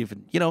marrying,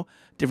 different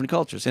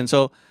cultures. And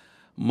so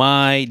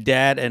my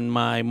dad and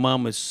my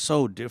mom is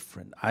so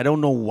different. I don't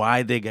know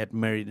why they got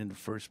married in the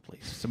first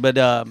place. But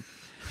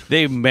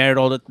they married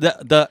all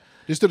the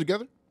You still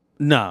together?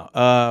 no.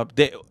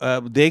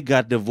 They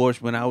got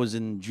divorced when I was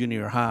in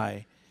junior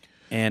high.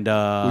 And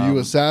Were you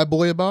a sad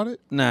boy about it?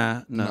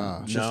 Nah.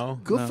 No.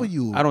 Good for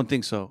you. I don't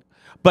think so.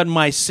 But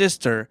my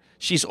sister,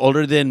 she's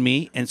older than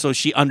me, and so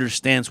she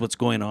understands what's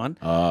going on.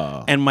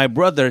 And my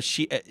brother,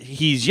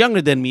 he's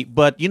younger than me,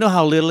 but you know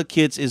how little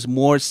kids is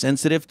more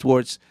sensitive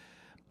towards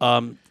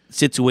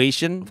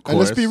situation. And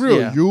let's be real.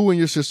 Yeah. You and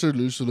your sister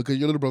used to look at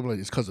your little brother like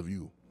it's because of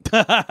you. You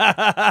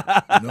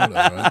know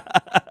that,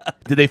 right?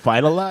 Did they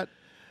fight a lot?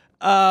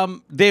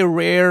 They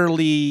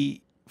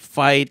rarely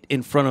fight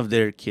in front of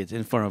their kids,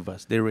 in front of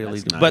us. They rarely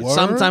do. nice. But Word?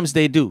 sometimes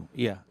they do.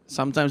 Yeah,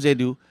 sometimes they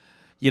do.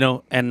 You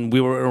know, and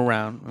we were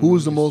around. Who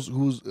was the most?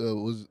 Who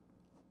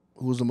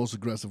was the most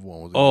aggressive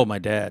one? Was it Oh, my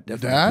dad.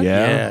 Definitely. dad?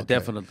 Yeah. Yeah, Okay.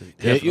 definitely. Hit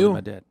Definitely you?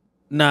 my dad.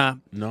 Nah,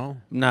 No.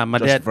 my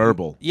Just dad.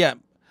 verbal. Yeah,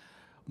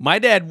 my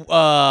dad.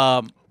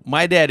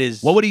 My dad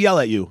is. What would he yell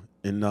at you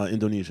in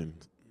Indonesian?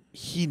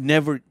 He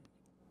never?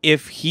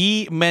 If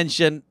he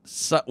mentioned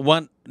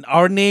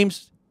our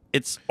names,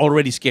 it's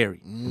already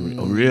scary.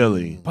 Oh,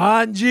 really?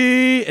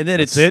 Pandji, and then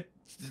That's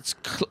it's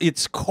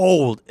it's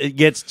cold. It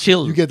gets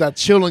chilled. You get that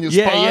chill on your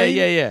spine.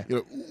 Yeah. You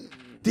know,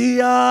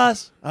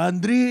 Diaz,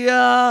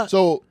 Andrea.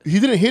 so he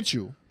didn't hit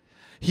you.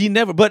 He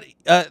never. But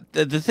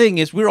the thing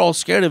is, we're all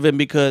scared of him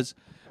because,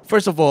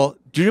 first of all,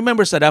 do you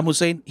remember Saddam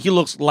Hussein? He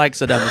looks like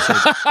Saddam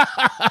Hussein.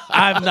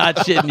 I'm not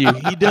shitting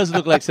you. He does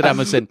look like Saddam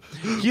Hussein.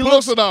 He Pull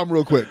looks. Saddam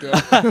real quick.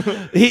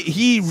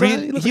 He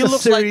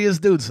looks like serious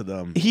dude,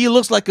 Saddam. he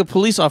looks like a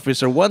police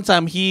officer. One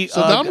time he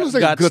Saddam looks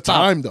like a got good stopped.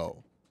 time though.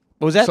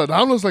 What was that?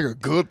 Saddam looks like a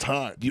good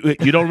time. You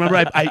don't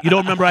remember? You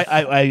don't remember?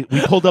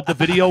 We pulled up the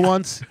video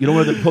once. You don't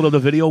remember? Pulled up the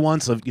video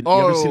once of you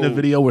ever seen the Oh.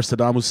 video where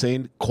Saddam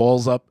Hussein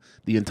calls up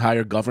the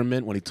entire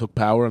government when he took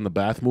power in the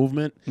Ba'ath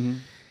movement,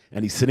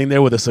 and he's sitting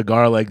there with a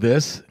cigar like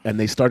this, and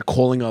they start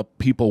calling up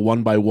people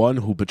one by one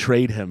who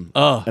betrayed him,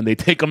 and they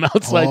take them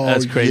outside.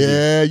 Oh, crazy.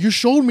 Yeah, you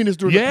showed me this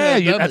during the Yeah,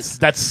 pandemic. that's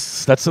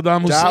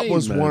Saddam Hussein. That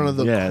was man. one of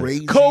the Yeah.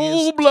 craziest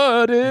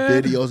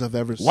cold-blooded videos I've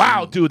ever seen.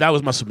 Wow, dude, that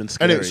must have been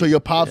scary. And so your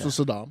pops was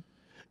Saddam.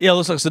 Yeah,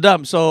 looks like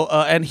Saddam. So,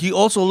 and he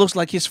also looks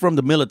like he's from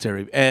the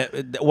military.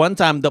 One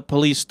time, the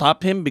police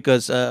stopped him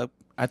because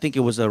I think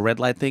it was a red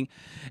light thing,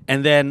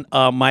 and then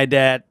my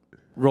dad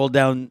rolled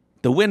down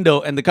the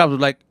window, and the cops were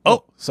like,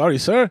 "Oh, sorry,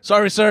 sir.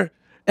 sorry, sir,"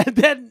 and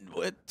then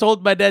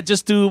told my dad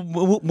just to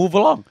move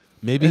along.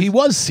 Maybe he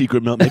was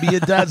secret milk. Maybe your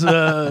dad's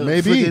a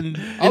Maybe. friggin'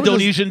 I was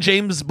Indonesian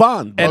James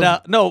Bond. And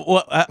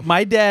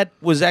my dad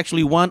was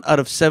actually one out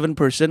of 7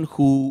 person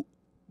who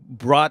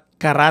brought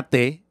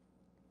karate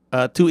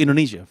to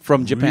Indonesia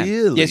from Japan.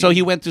 Really? Yeah, so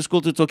he went to school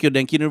to Tokyo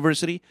Denki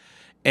University,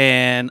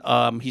 and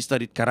he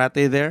studied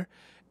karate there.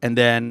 And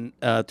then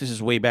this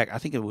is way back. I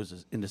think it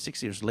was in the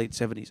 60s, late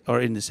 70s, or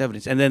in the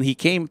 70s. And then he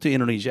came to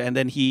Indonesia, and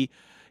then he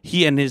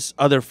and his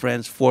other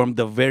friends formed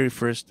the very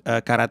first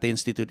karate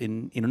institute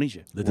in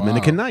Indonesia. the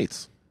Dominican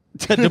Knights.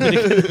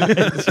 Dominican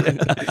Knights.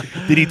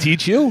 Did he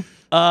teach you?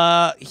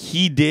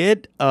 He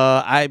did.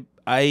 I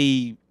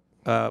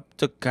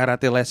took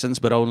karate lessons,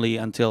 but only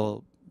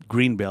until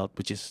green belt,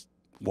 which is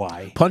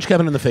why. Punch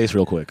Kevin in the face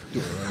real quick.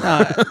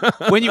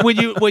 When you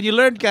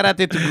learn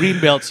karate to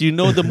green belts, you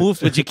know the moves,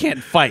 but you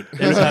can't fight.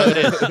 That's how it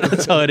is.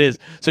 That's how it is.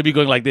 So be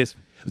going like this.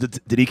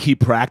 Did he keep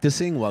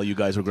practicing while you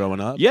guys were growing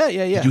up? Yeah.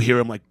 Did you hear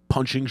him like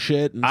punching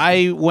shit? And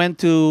I went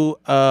to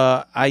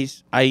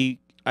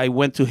I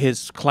went to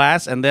his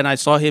class, and then I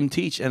saw him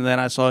teach, and then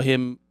I saw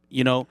him.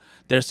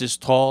 There's this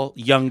tall,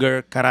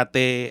 younger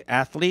karate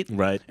athlete,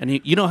 Right. And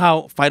you know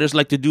how fighters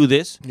like to do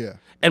this, Yeah.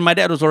 And my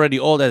dad was already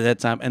old at that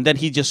time, and then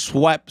he just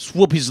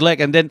swoop his leg,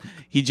 and then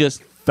he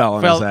just Fell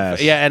on his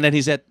ass. Yeah, and then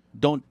he said,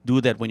 "Don't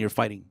do that when you're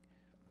fighting.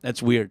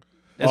 That's weird."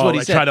 That's Oh, what he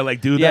like said. try to, like,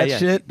 do that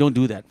shit? Don't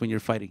do that when you're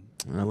fighting.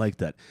 I like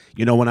that.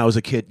 You know, when I was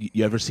a kid,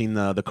 you ever seen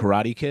the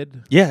Karate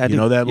Kid? Yeah, I you do.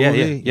 know that movie?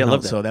 Yeah, You know,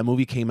 love that. So that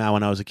movie came out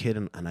when I was a kid,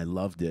 and I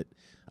loved it.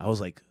 I was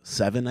like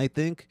 7, I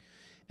think.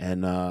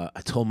 And I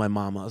told my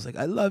mom, I was like,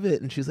 I love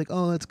it. And she's like,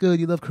 oh, that's good.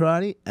 You love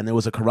karate? And there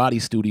was a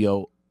karate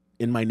studio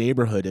in my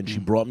neighborhood, and she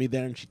brought me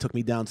there, and she took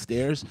me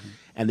downstairs,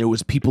 and there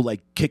was people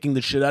like kicking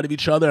the shit out of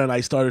each other, and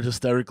I started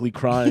hysterically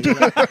crying. I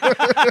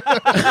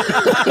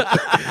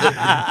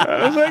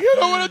was like, I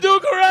don't want to do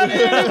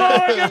karate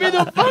anymore. Get me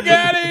the fuck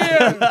out of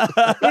here.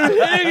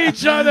 They're hitting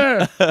each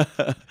other.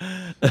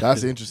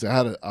 That's interesting. I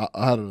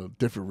had a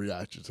different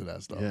reaction to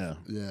that stuff.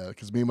 Yeah,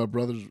 because me and my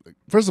brothers.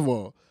 First of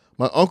all,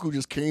 my uncle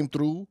just came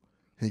through.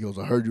 He goes,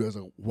 "I heard you guys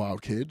are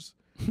wild kids."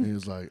 And he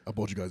was like, "I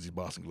bought you guys these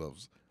boxing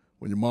gloves.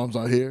 When your mom's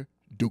out here,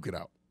 duke it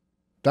out."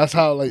 That's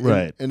how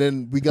Right. And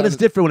then we got. But it's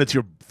different when it's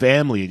your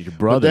family and your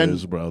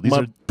brothers, bro. These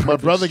are my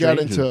perfect brother got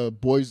strangers. into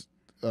boys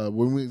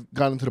when we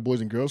got into the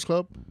Boys and Girls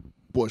Club.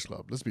 Boys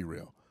Club. Let's be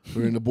real.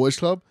 We were in the Boys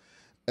Club,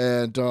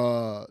 and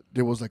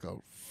there was like a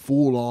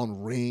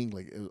full-on ring.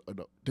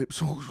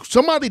 So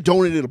somebody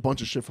donated a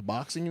bunch of shit for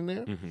boxing in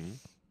there, and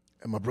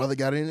my brother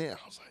got in there.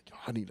 I was like, "Yo,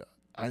 I need a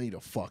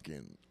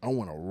I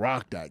want to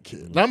rock that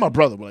kid. Not my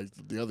brother, but like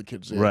the other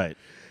kids. Right.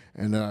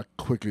 And then I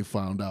quickly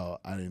found out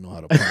I didn't know how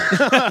to punch.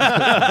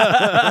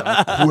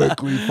 I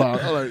quickly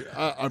found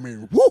I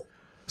mean, whoo!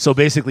 So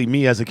basically,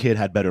 me as a kid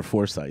had better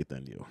foresight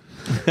than you.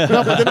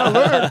 No, but then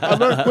I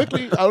learned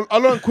quickly. I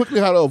learned quickly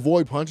how to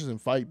avoid punches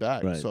and fight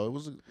back. Right. So it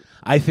was.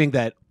 I think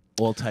that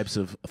all types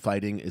of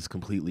fighting is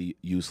completely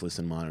useless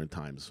in modern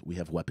times. We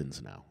have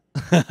weapons now.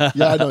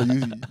 Yeah, I know.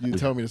 You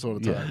tell me this all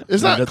the time. Yeah.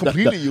 It's not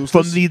completely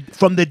useless.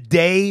 From the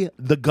day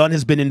the gun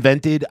has been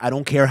invented, I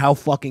don't care how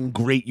fucking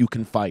great you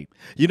can fight.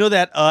 You know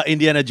that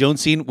Indiana Jones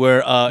scene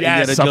where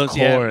Yes, Indiana of Jones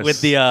course. with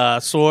the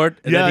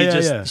sword and then he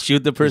just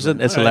shoot the person?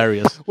 It's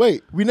hilarious.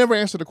 Wait, we never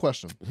answered the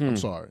question. I'm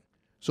sorry.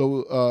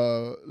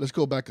 So let's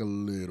go back a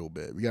little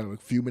bit. We got a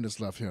few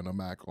minutes left here on the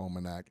Mack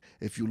Almanac.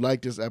 If you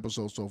like this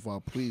episode so far,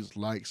 please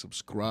like,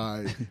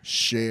 subscribe,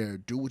 share,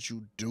 do what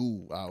you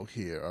do out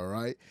here, all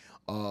right?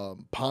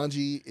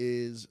 Pandji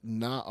is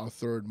not our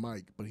third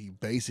mic, but he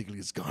basically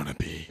is gonna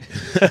be,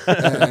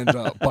 and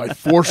by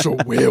force or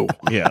will.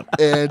 Yeah.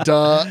 And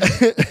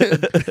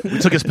We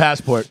took his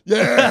passport.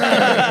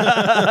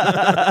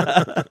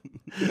 yeah.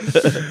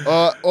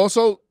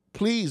 Also,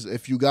 please,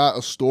 if you got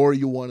a story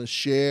you want to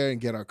share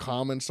and get our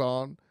comments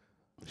on,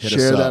 Hit us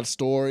share up. that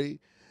story.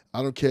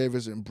 I don't care if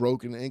it's in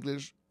broken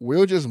English.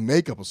 We'll just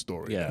make up a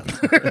story. Yeah.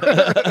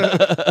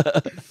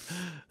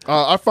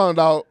 I found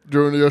out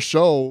during your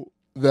show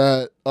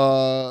that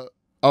I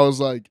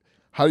was like,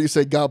 how do you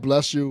say God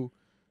bless you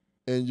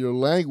in your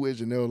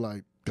language? And they were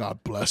like, God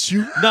bless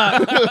you. No,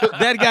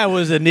 that guy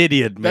was an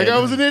idiot, man. That guy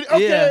was an idiot?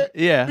 Okay.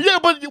 Yeah. Yeah,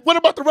 but what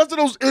about the rest of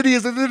those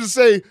idiots that didn't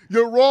say,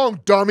 you're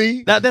wrong,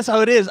 dummy? That's how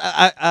it is.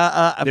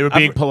 They were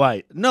being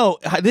polite. No,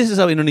 this is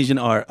how Indonesian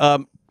are.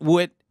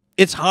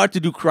 It's hard to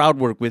do crowd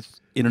work with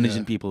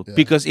Indonesian people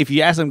because if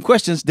you ask them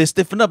questions, they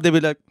stiffen up. They'll be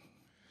like,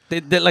 they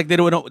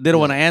don't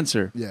want to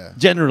answer. Yeah.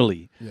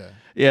 Generally. Yeah.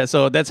 Yeah.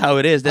 So that's how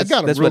it is. That's I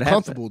got that's real what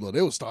happened. comfortable, though.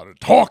 They started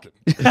talking.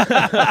 They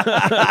started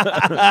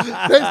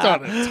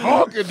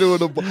talking during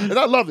the... And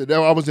I loved it.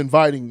 I was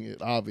inviting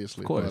it,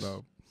 obviously. Of course.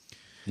 But,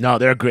 No,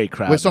 they're a great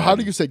crowd. wait, so how man.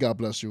 do you say God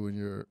bless you when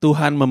you're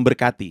Tuhan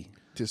memberkati.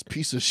 this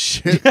piece of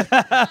shit?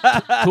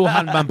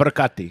 Tuhan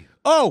memberkati.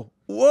 Oh,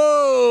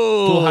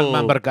 whoa. Tuhan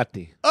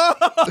memberkati.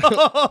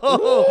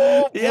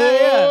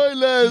 Boy,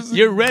 let's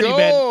You're ready, go.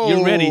 man.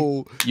 You're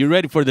ready. You're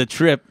ready for the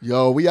trip.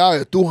 Yo, we out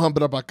here. Tuhan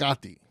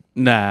berapakati.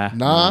 Nah.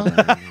 Nah?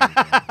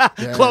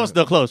 Damn. Close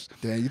though, close.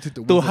 Damn, you took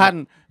the words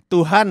out.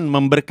 Tuhan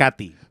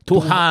memberkati.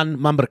 Tuhan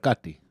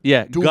memberkati.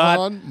 Yeah, Tuhan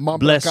God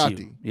bless memberkati.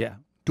 you. Yeah.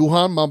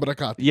 Tuhan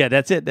memberkati. Yeah,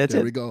 that's it. That's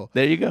There it. we go.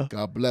 There you go.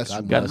 God bless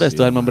you. God bless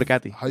Tuhan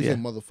memberkati. How you Yeah. say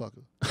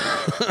motherfucker?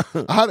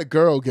 I had a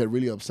girl get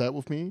really upset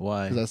with me.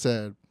 Why? Because I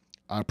said,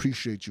 I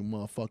appreciate you,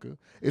 motherfucker.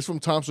 It's from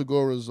Tom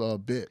Segura's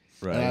bit.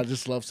 Right. And I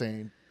just love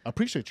saying, I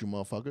appreciate you,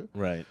 motherfucker.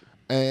 Right.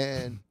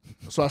 And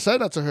so I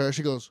said that to her.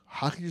 She goes,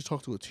 how can you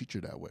talk to a teacher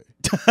that way?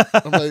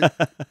 I'm like,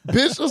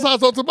 bitch, that's how I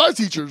talk to my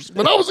teachers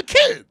when I was a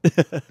kid.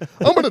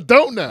 I'm an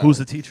adult now. Who's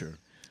the teacher?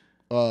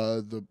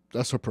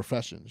 That's her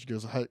profession. She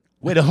goes, hey.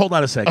 Wait, hold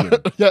on a second.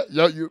 Yeah,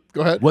 you go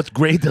ahead. What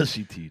grade does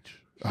she teach?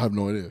 I have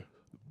no idea.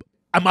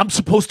 I'm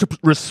supposed to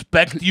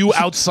respect you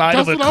outside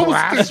of a That's what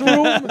I was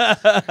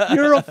classroom?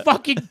 You're a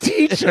fucking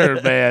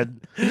teacher,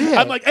 man.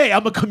 I'm like, hey,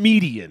 I'm a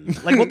comedian.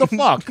 Like, what the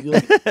fuck?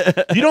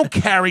 You don't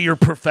carry your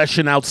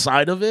profession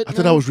outside of it? I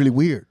thought that was really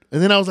weird.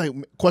 And then I was like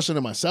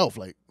questioning myself,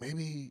 like,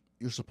 maybe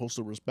you're supposed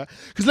to respect.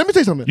 Because let me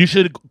tell you something. You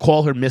should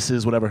call her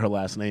Mrs. whatever her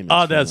last name is.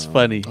 Oh, that's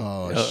funny.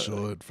 Oh, I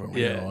should from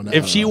here Yeah. on out.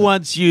 If she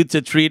wants you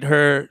to treat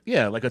her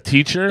Yeah, like a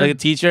teacher. like a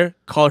teacher,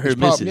 call her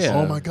Probably. Mrs. Yeah.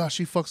 Oh my gosh,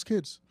 she fucks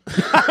kids.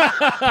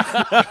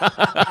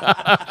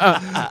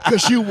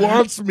 Because she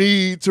wants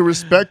me to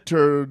respect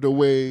her the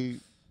way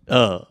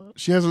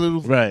she has a little.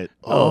 Right.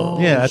 Oh,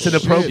 yeah, that's shit.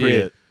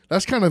 inappropriate.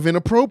 That's kind of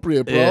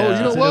inappropriate, bro. Yeah. You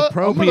know That's what?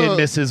 inappropriate,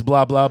 Mrs.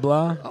 Blah, blah,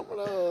 blah.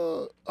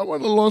 I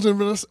want to launch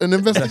an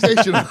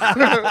investigation.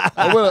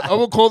 I'm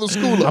gonna call the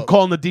school I'm up.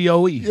 calling the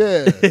DOE.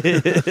 Yeah,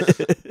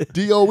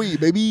 DOE,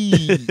 baby.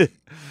 I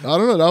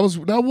don't know.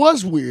 That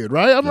was weird,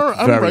 right? I'm Very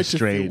right to feel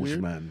strange,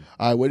 weird. man.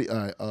 All right,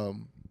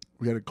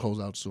 we got to close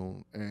out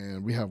soon,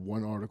 and we have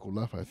one article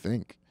left, I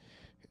think.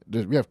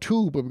 We have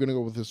two, but we're gonna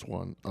go with this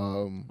one.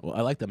 Well,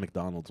 I like the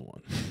McDonald's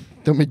one.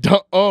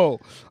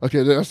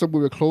 Okay. That's something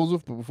we're close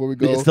with. But before we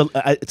go, It's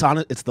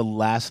the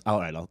last.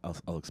 All right,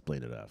 I'll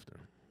explain it after.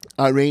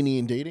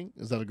 Iranian dating,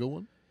 is that a good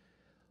one?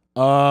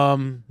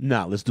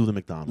 No, let's do the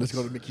McDonald's. Let's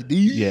go to Mickey D.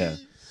 Yeah.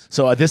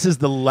 So this is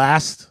the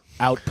last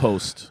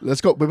outpost.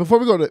 Let's go. But before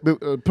we go,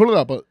 pull it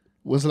up. But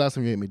when's the last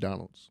time you ate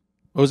McDonald's?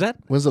 What was that?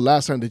 When's the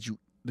last time that you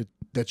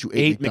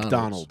ate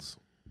McDonald's.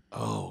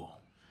 Oh,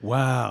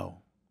 wow.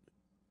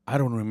 I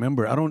don't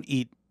remember. I don't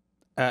eat.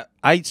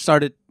 I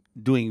started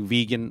doing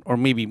vegan or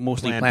maybe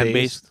mostly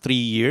plant-based 3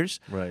 years.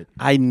 Right.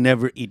 I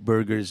never eat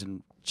burgers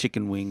and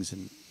chicken wings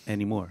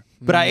anymore.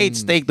 But I ate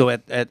steak though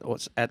at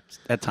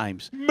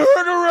times.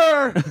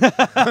 Murderer.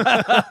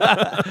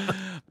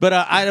 But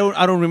I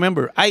don't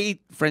remember. I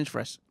eat French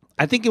fries.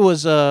 I think it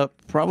was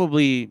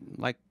probably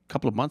like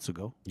couple of months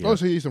ago. Yeah. Oh,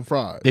 so you eat some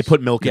fries. They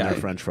put milk in Yeah. their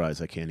French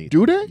fries. I can't eat.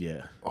 Do them. they?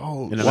 Yeah.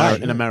 Oh,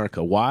 In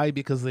America. Why?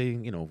 Because they,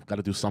 got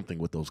to do something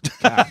with those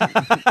cows,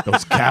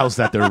 those cows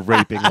that they're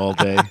raping all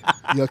day.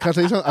 Yeah, can I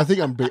tell you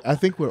something? I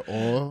think we're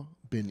all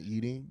been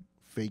eating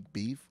fake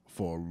beef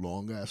for a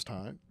long ass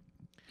time.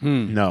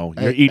 No,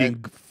 you're And-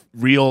 eating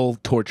real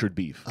tortured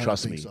beef. I don't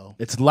Trust think me. so.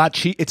 It's a lot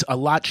cheap. It's a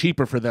lot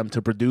cheaper for them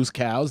to produce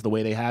cows the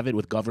way they have it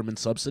with government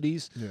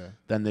subsidies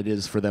than it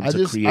is for them to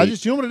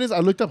create. You know what it is? I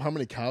looked up how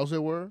many cows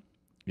there were,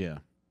 Yeah.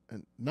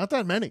 and not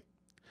that many.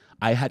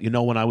 I had,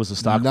 when I was a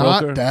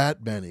stockbroker, Not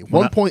that many.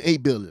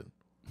 1.8 billion.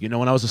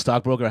 when I was a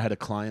stockbroker, I had a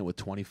client with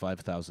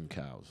 25,000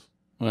 cows.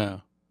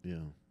 Wow. Yeah.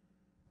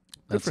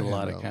 That's for a him,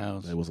 lot though. of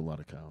cows. It was a lot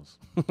of cows.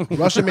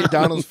 Russian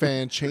McDonald's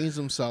fan changed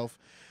himself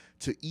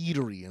to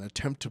eatery in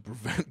attempt to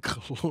prevent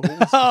close.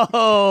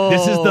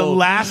 This is the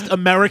last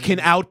American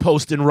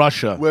outpost in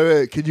Russia.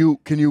 Wait, can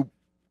you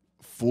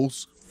full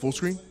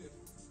screen?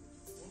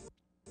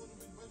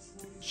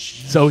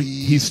 So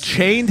he's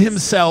chained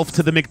himself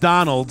to the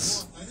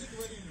McDonald's,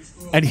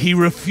 and he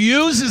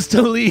refuses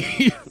to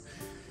leave.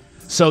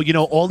 So,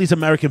 all these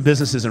American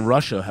businesses in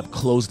Russia have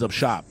closed up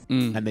shop,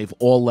 and they've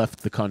all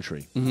left the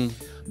country.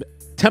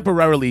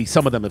 Temporarily,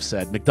 some of them have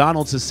said.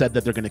 McDonald's has said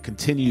that they're going to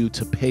continue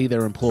to pay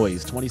their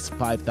employees,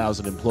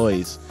 25,000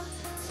 employees.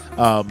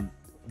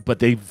 But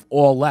they've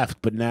all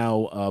left. But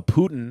now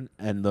Putin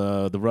and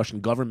the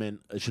Russian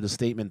government issued a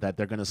statement that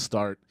they're going to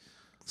start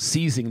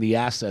seizing the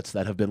assets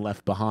that have been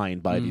left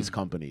behind by these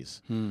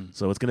companies.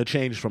 So it's going to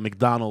change from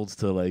McDonald's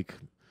to like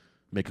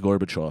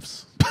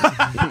Gorbachev's.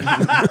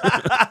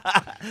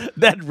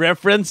 That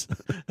reference,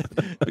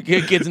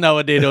 kids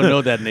nowadays don't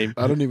know that name.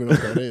 I don't even know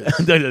what that is.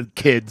 The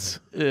kids.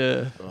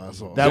 Yeah,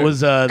 That's all. That was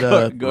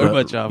the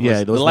Gorbachev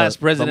was it the last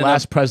president The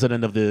last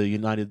president of the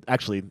United.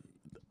 Actually,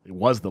 it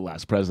was the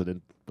last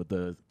president, but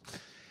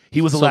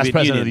he was the last Soviet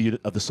president Union.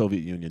 of the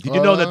Soviet Union. Did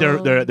you know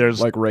that there's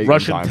Like Reagan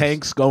Russian times.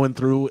 tanks going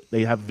through?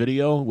 They have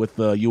video with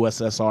the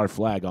USSR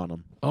flag on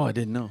them. Oh, I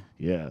didn't know.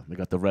 Yeah, they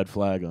got the red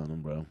flag on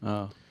them, bro.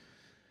 Oh,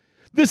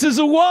 This is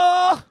a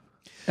war.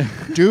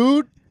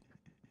 Dude.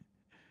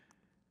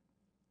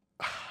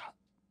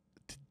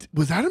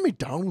 Was that a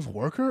McDonald's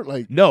worker?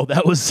 Like, No,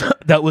 that was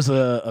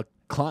a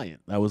client.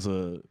 That was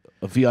a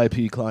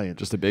VIP client.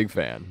 Just a big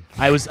fan.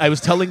 I was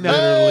telling them.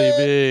 literally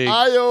big.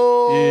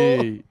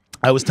 Ayo.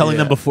 I was telling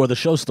them before the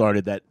show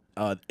started that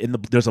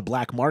there's a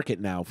black market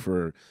now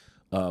for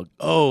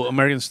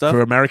American stuff.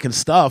 American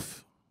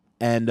stuff,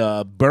 and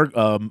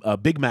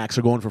Big Macs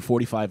are going for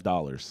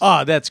 $45.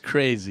 Oh, that's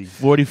crazy.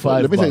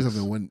 45. Let me tell you bucks.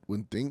 something.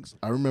 When things,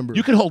 I remember.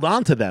 You can hold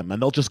on to them,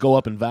 and they'll just go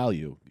up in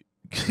value.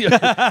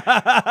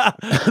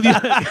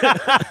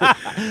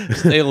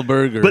 Stale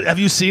burger. But have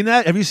you seen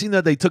that? Have you seen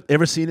that?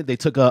 Ever seen it? They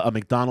took a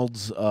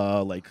McDonald's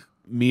like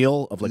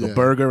meal of like a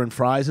burger and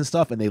fries and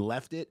stuff, and they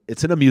left it.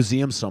 It's in a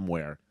museum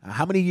somewhere.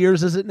 How many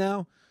years is it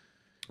now?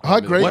 How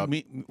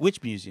great.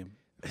 Which museum?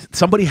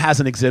 Somebody has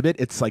an exhibit.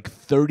 It's like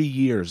 30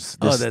 years.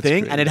 This that's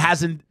thing, crazy. and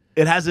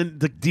it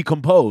hasn't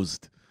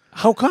decomposed.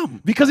 How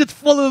come? Because it's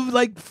full of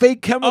like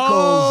fake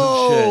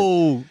chemicals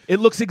and shit. It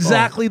looks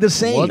exactly the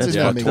same. What's It's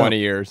in about that 20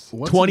 years.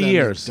 What's 20 in that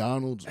years.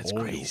 McDonald's That's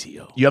oil? crazy,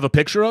 yo. You have a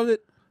picture of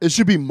it? It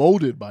should be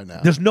molded by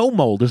now. There's no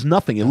mold. There's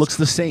nothing. It looks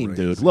the same,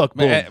 dude. Look,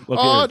 boom. Man, Look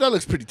Oh, here. that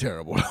looks pretty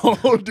terrible.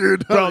 Oh,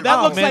 dude. Bro,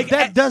 that looks man, like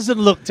that doesn't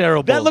look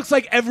terrible. that looks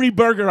like every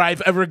burger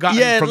I've ever gotten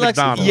yeah, from it looks,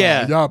 McDonald's.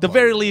 yeah. Yeah, the buddy,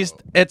 very bro. least,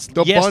 it's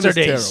The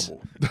yesterday's. bun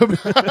is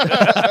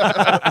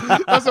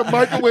terrible. That's a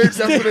microwave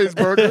yesterday's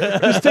burger.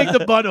 Just take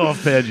the bun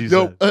off, Pandji.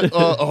 Yo, said.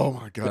 oh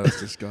my god, that's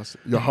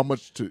disgusting. Yo, how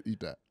much to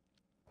eat that?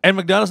 And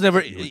McDonald's never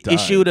die,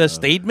 issued bro. a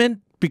statement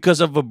because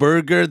of a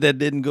burger that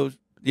didn't go,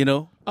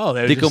 Oh,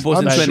 they're decompose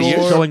in I'm 20 sure-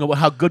 years. showing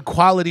how good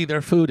quality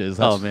their food is.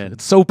 Oh, man.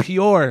 It's so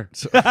pure.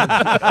 Shit,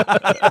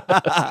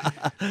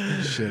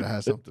 I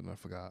had something I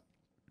forgot.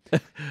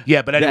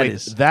 Yeah, but anyway,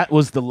 is- that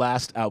was the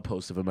last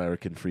outpost of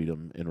American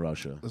freedom in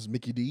Russia. That's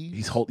Mickey D.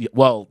 He's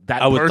that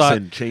I would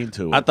person thought- chained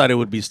to it. I thought it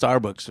would be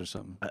Starbucks or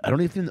something. I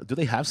don't even. Do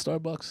they have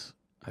Starbucks?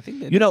 I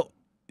think they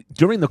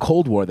During the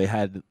Cold War, they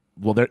had.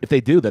 Well, if they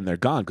do, then they're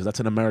gone because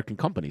that's an American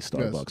company,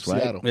 Starbucks,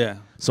 right? Seattle. Yeah.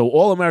 So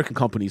all American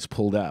companies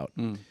pulled out.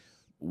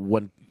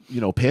 When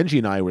Pandji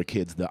and I were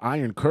kids, the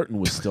Iron Curtain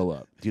was still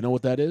up. Do you know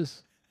what that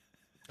is?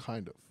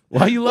 Kind of.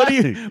 Why are you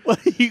laughing?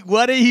 What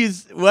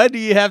do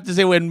you have to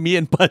say when me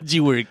and Pandji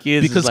were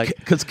kids?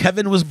 Because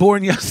Kevin was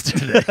born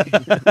yesterday.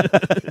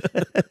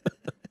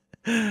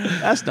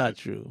 That's not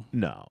true.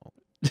 No.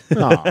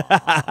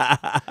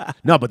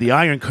 No, but the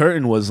Iron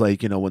Curtain was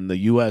like, when the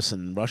U.S.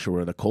 and Russia were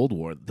in the Cold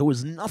War, there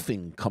was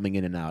nothing coming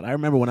in and out. I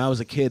remember when I was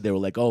a kid, they were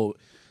like,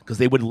 because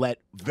they would let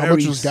How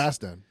much was gas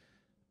then?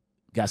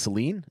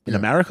 gasoline in Yeah.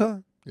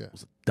 America? Yeah. It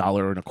was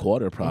 $1.25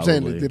 I'm probably.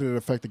 saying, did it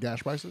affect the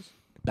gas prices?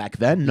 Back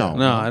then, no.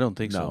 No, I don't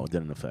think No, so. it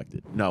didn't affect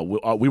it. No,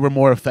 we were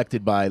more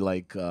affected by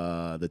like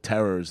the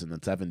terrors in the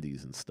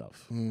 70s and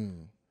stuff.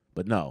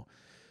 But no.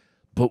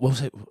 But what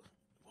was it?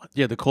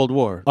 Yeah, the Cold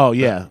War. Oh,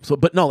 yeah. So,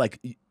 but no, like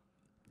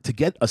to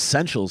get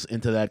essentials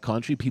into that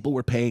country, people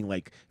were paying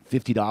like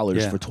 $50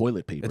 Yeah. for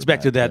toilet paper. It's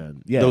back to that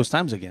then. Yeah. those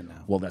times again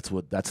now. Well,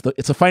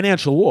 it's a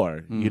financial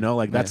war. You know,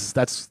 like that's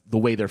the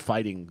way they're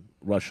fighting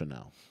Russia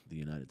now, the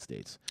United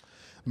States.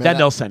 Man, That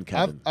they'll send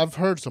Kevin. I've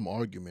heard some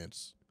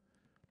arguments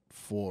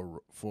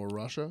for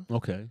Russia,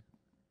 Okay.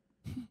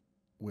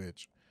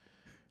 which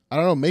I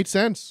don't know made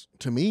sense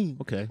to me.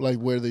 Okay. Like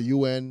where the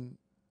UN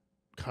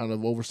kind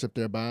of overstepped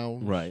their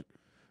bounds, Right.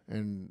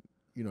 and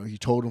he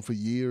told them for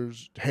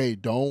years, "Hey,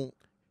 don't."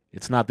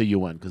 It's not the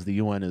UN because the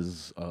UN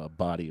is a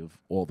body of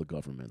all the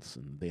governments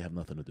and they have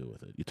nothing to do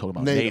with it. You're talking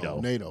about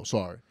NATO. NATO,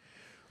 sorry.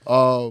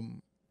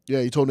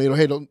 Yeah, he told NATO,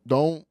 "Hey, don't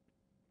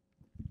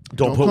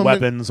Don't put come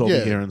weapons in, over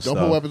yeah, here and don't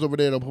stuff. put weapons over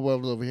there. Don't put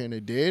weapons over here." And they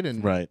did,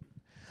 and Right.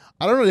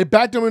 I don't know. They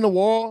backed him in the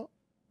wall.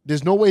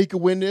 There's no way he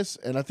could win this,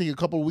 and I think a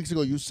couple of weeks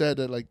ago you said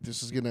that like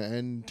this is gonna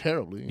end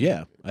terribly.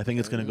 Yeah, I think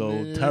it's going to go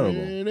And terrible.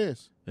 It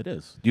is. It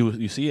is.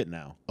 You see it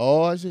now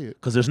Oh, I see it.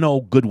 because there's no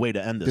good way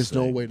to end this. There's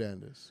no thing. way to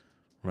end this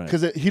Right.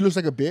 because he looks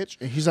like a bitch,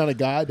 and he's not a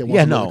guy that wants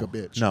Yeah, to no, look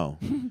like a bitch. no,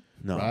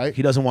 no. Right?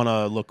 He doesn't want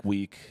to look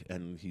weak,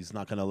 and he's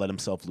not going to let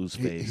himself lose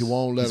face. he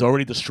won't let He's him-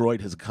 already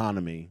destroyed his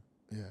economy.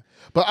 Yeah,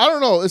 but I don't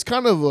know. It's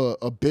kind of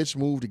a bitch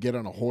move to get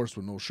on a horse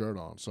with no shirt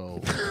on.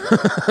 So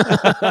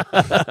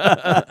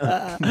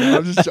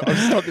I'm just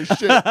talking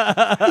shit.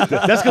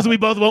 That's because we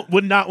both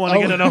would not want to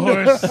get on a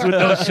horse with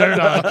no shirt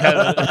on,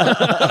 Kevin.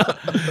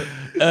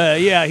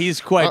 Yeah,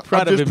 he's quite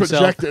proud I'm of just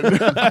himself.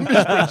 projecting. I'm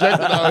just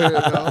projecting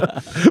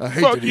out here. I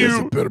hate that he has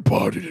a better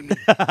party than me.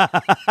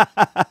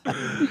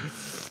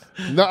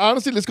 No,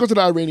 honestly, let's go to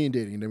the Iranian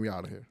dating, and then we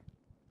out of here.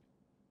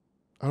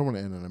 I don't want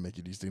to end on a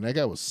Mickey D's thing. That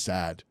guy was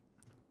sad.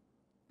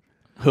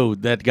 Who?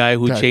 That guy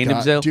who That chained guy-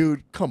 himself?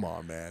 Dude, come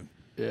on, man.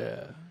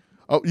 Yeah.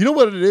 Oh, you know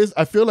what it is?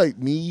 I feel like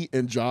me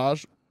and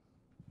Josh,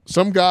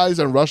 some guys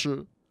in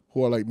Russia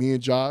who are like me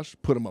and Josh,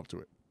 put him up to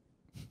it.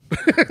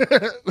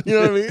 You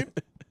know what I mean?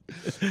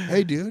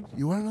 Hey, dude,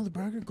 you want another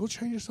burger? Go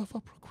train yourself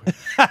up real quick.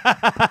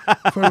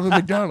 In front of the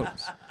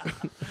McDonald's.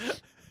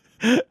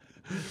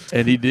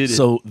 And he did it.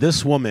 So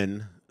this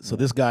woman,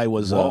 this guy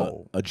was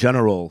Whoa. a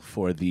general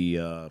for the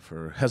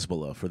for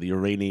Hezbollah, for the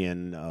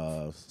Iranian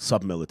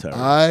sub-military.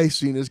 I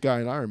seen this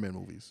guy in Iron Man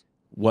movies.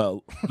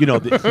 Well,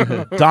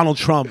 Donald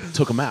Trump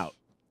took him out.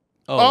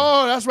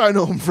 Oh, that's where I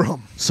know him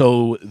from.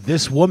 So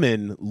this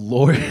woman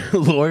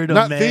lured a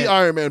Not man. the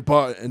Iron Man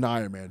part in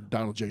Iron Man,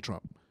 Donald J.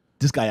 Trump.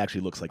 This guy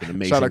actually looks like an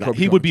amazing. Shout out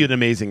He Kobe would be Jones. an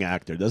amazing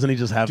actor, doesn't he?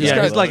 Just have yeah,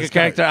 that it's like a this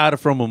guy- character out of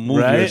from a movie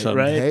or Right, something.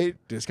 right. Hey,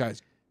 this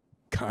guy's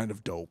kind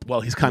of dope.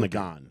 Well, he's kind of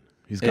gone.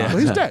 He's Yeah. gone. Well,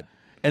 he's dead.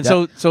 And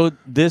so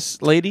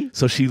this lady,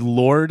 So she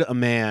lured a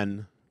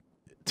man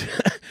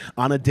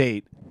on a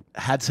date,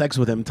 had sex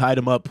with him, tied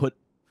him up, put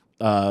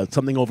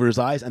something over his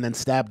eyes, and then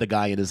stabbed the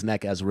guy in his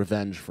neck as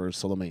revenge for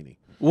Soleimani.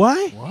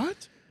 why?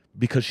 What?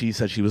 Because she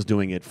said she was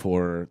doing it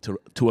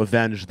to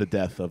avenge the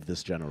death of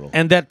this general.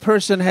 And that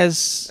person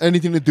has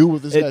Anything to do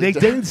with this guy? They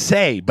didn't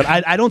say, but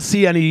I don't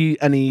see any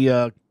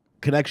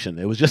connection.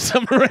 It was just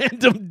some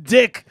random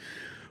dick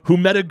who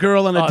met a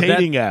girl on a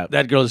dating app.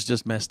 That girl is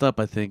just messed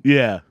up, I think.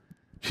 Yeah,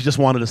 she just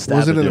wanted to stab.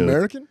 Was it a an dude.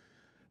 American?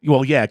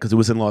 Well, yeah, because it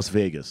was in Las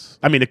Vegas.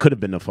 I mean, it could have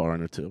been a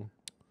foreigner too.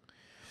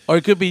 Or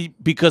it could be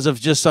because of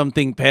just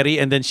something petty,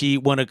 and then she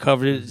want to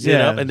cover it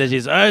Yeah. up, and then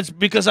she's, it's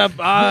because that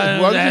Why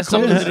did has you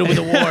call something it- to do with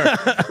the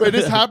war. Wait,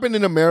 this happened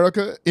in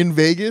America, in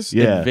Vegas?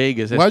 Yeah. In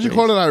Vegas. Why'd you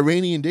call it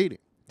Iranian dating?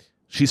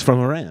 She's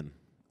from Iran.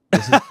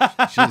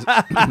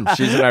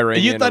 She's an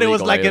Iranian. You thought it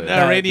was illegal like an alien.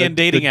 Iranian the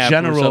dating app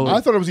general- or something.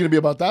 I thought it was going to be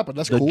about that, but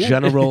that's The cool.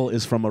 general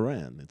is from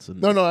Iran. It's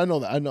No, I know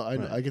that. I know.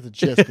 I get the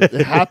gist. But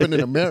it happened in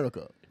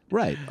America.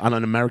 right on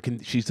an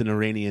American. She's an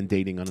Iranian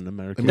dating on an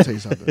American. Let me tell you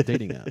something.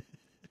 dating app.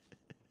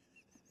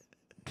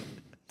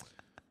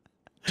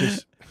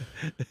 Just,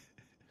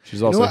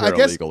 She's also what, I here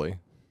guess- illegally.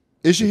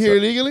 is she here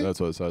illegally? That's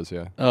what it says.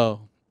 Yeah.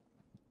 Oh.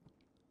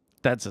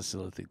 That's a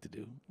silly thing to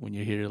do when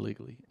you're here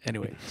illegally.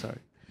 Anyway, sorry.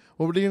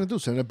 What were they going to do?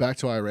 Send her back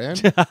to Iran?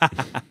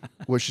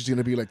 Where she's going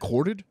to be like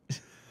courted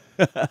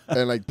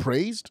and like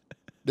praised?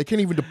 They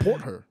can't even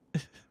deport her.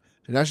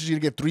 And now she's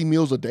going to get 3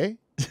 meals a day?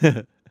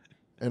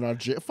 And our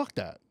jail. Fuck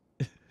that.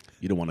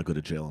 You don't want to go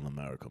to jail in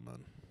America,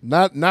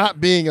 man. Not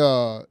being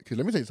because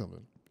let me tell you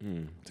something. Tell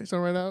you something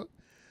right now.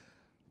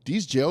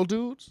 These jail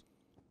dudes,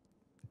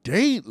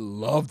 they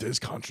love this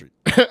country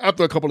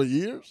after a couple of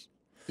years.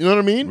 You know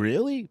what I mean?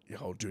 Really?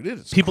 Yo, dude, it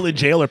is People in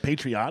jail are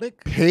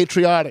patriotic?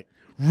 patriotic.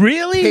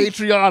 Really?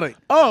 Patriotic.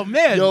 Oh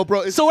man. Yo,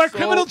 bro, it's So our so-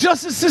 criminal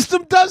justice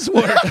system does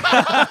work.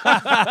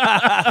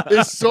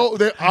 It's so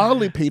they're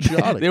oddly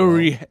patriotic. They were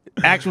bro.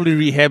 actually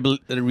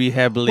rehabilitated.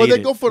 Well, they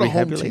go for the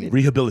home team.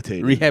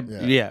 Rehabilitated.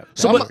 Yeah.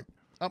 So I'm what-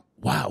 like,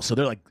 wow. So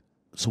they're like.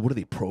 So what do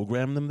they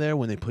program them there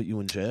when they put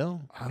you in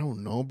jail? I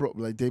don't know, bro.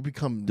 Like they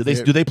become Do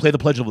they play the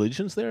Pledge of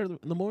Allegiance there in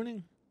the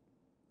morning?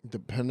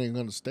 depending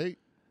on the state.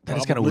 That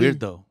is kind of Probably. weird,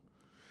 though.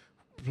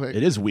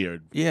 It is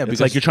weird. Yeah, it's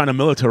because- like you're trying to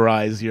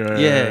militarize your.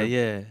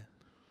 Yeah.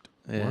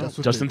 That's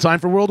what Just they- in time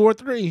for World War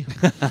III.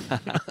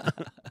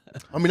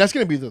 I mean, that's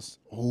gonna be this.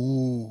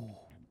 Oh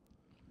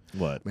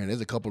What? man,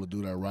 there's a couple of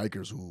dudes at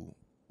Rikers who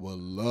will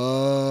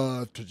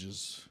love to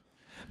just.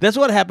 That's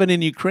what happened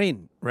in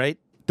Ukraine, right?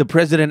 The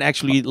president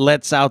actually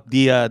lets out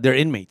their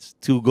inmates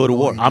to go to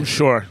war. I'm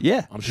sure.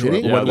 Yeah. I'm sure.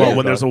 Did he?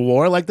 When there's a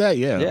war like that,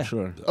 yeah, Yeah. I'm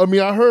sure. I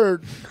mean, I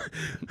heard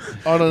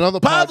on another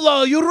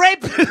Pablo, you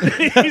raped.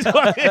 he's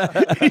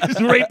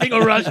raping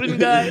a Russian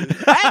guy.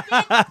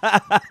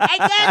 I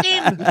got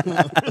him.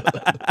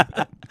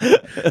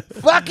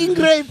 Fucking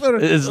raper.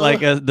 It's like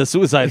the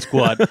Suicide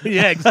Squad.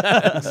 Yeah,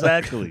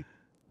 exactly.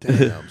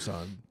 Damn,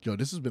 son. Yo,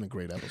 this has been a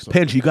great episode.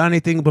 Pandji, you got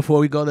anything before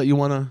we go that you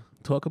want to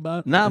talk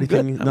about? No, I'm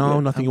anything? good. I'm No,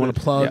 good. nothing I'm you want to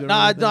good. plug? Yeah. or No,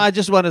 anything? I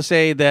just want to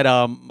say that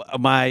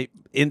the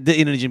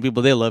Indonesian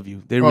people, they love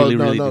you. They really,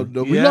 really do.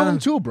 No, we Yeah. love them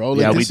too, bro.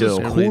 Like, Yeah, we this is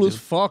do. cool Really do. as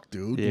fuck,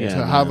 dude. Yeah, to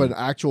man. have an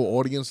actual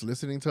audience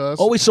listening to us.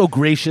 Always so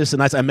gracious and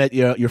nice. I met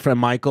your friend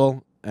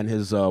Michael and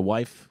his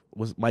wife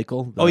was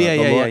Michael. Oh, yeah,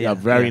 the yeah, lawyer. yeah.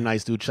 Very Yeah.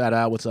 nice dude. Shout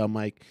out. What's up,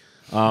 Mike?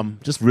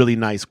 Just really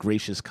nice,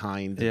 gracious,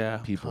 kind Yeah.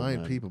 people.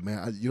 Kind man. people, man.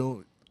 I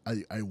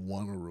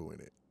want to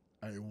ruin it.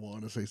 I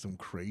want to say some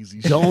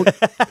crazy Don't,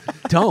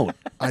 don't.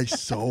 I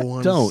so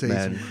want to Don't, say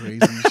man. some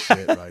crazy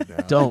shit right now.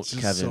 Don't, It's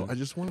just Kevin. I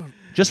just want to.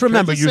 Just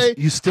remember,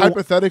 you still.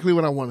 hypothetically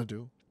what I want to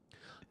do.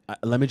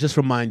 Let me just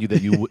remind you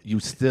that you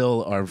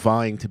still are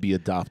vying to be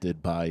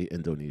adopted by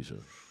Indonesia.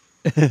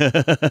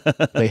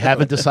 They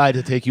haven't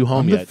decided to take you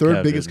home I'm yet. the third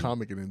Kevin. biggest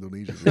comic in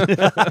Indonesia.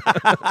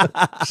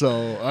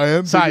 So I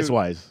am size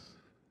wise.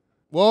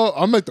 Well,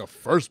 I'm like the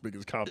first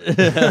biggest comic. Size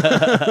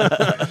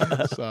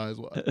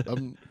wise,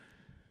 I'm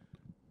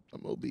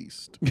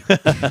obese.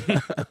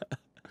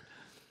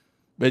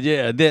 But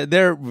yeah,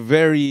 they're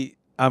very.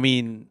 I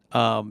mean,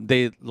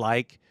 they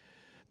like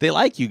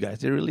you guys.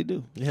 They really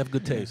do. You have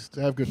good taste.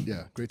 They have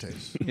great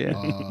taste. Yeah.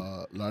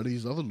 A lot of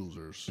these other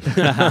losers with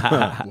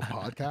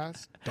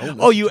podcasts. Don't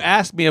Oh, listen you to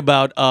asked me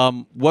about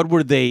what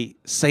were they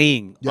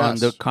saying on Yes.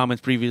 the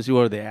comments previously?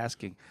 What were they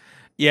asking?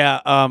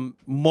 Yeah,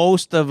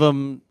 most of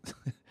them.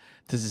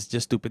 This is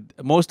just stupid.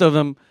 Most of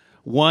them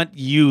want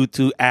you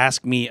to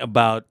ask me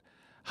about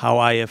how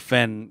I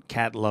offend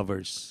cat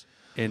lovers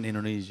in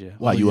Indonesia.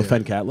 Why you yeah.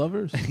 offend cat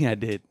lovers? Yeah, I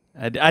did.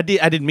 I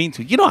didn't mean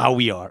to. You know how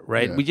we are,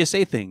 right? Yeah. We just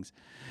say things.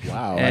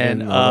 Wow. I And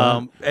didn't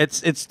know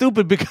that. it's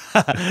stupid because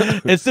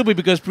it's stupid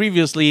because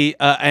previously,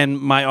 and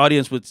my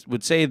audience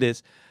would say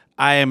this,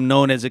 I am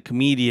known as a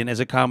comedian,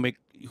 as a comic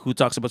who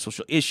talks about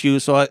social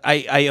issues. So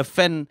I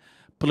offend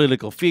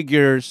political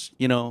figures,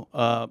 people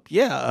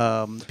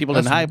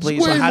in high That's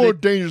places. way So how more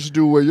did- dangerous to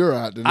do where you're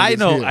at than it I is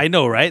know,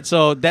 here. right?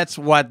 So that's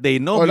what they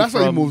know Oh, me that's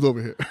why you from. moved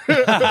over here.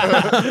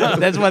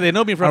 That's what they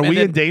know me from. Are And we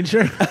then- in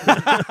danger?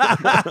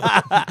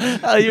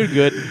 Oh, you're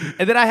good.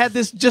 And then I had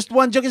this just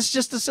one joke. It's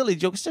just a silly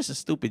joke. It's just a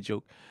stupid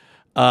joke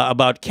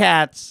about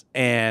cats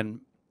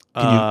and.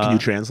 Can you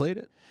translate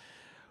it?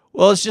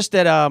 Well, it's just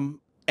that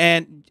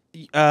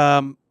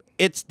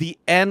it's the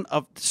end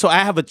of. So I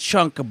have a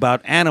chunk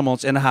about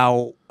animals and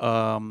how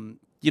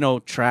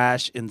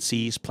trash in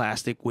seas,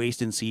 plastic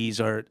waste in seas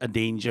are a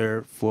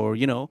danger for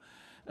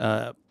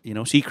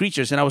sea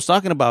creatures. And I was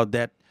talking about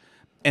that,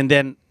 and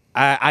then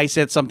I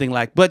said something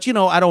like, "But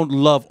I don't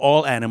love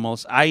all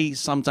animals. I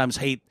sometimes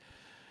hate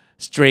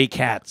stray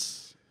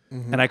cats,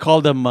 and I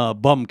call them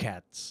bum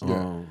cats,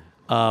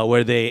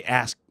 where they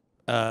ask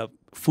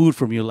food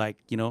from you, like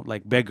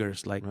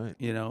beggars, like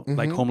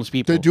like homeless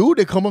people. They do.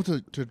 They come up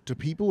to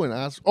people and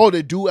ask. Oh,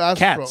 they do ask.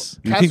 Cats.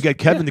 You can get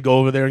Kevin to go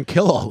over there and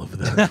kill all of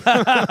them.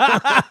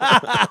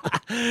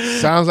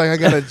 Sounds like I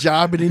got a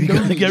job in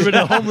Indonesia. Get rid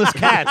of homeless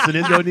cats in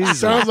Indonesia.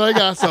 Sounds like I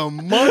got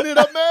some money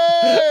to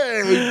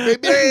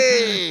make,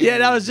 baby. Yeah,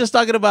 and I was just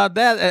talking about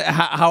that.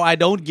 How I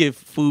don't give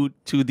food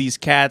to these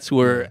cats who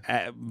are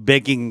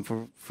begging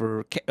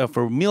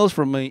for meals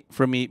from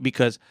me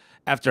because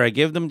after I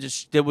give them,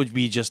 there would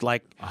be just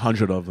like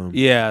 100 of them.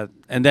 yeah.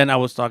 And then I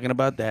was talking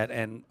about that,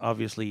 and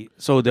obviously,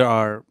 so there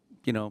are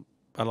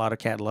a lot of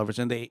cat lovers,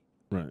 and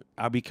Right.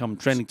 I become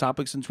trending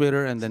topics on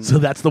Twitter, and then So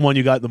that's the one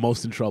you got the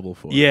most in trouble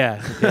for.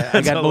 yeah, I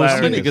got hilarious. mostly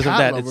How many because of cat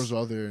that. lovers It's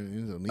are there in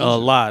Indonesia? a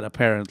lot,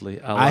 apparently.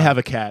 A I lot. have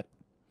a cat.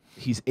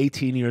 He's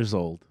 18 years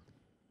old.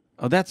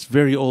 Oh, that's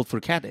very old for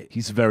cat age.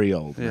 He's very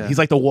old. Yeah. He's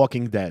like the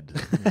Walking Dead.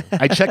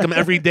 I check him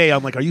every day.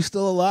 I'm like, are you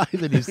still alive?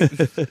 And he's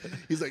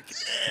He's like,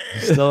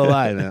 still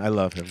alive, man. I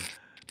love him.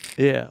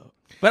 Yeah,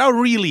 but I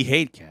really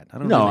hate cat. I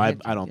don't. No, really I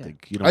hate cat, don't yeah.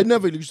 think. You know, I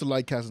never used to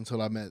like cats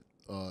until I met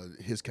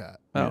his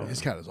cat. Oh.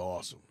 His cat is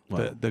awesome.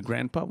 The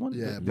grandpa one.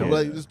 Yeah, but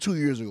like it was 2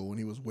 years ago when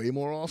he was way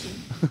more awesome.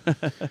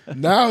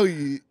 Now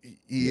he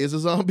is a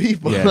zombie.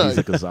 But Yeah, he's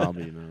like, like a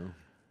zombie, you know.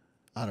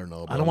 I don't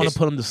know. I don't want to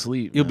put him to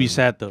sleep. You'll be man.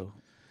 sad though.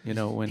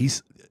 When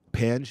He's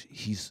Panj,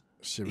 he's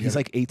Shit, we he's gotta-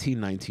 like 18,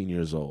 19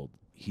 years old.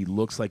 He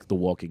looks like the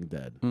Walking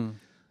Dead. Mm.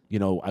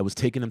 I was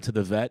taking him to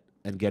the vet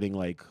and getting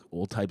like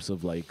all types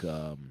of like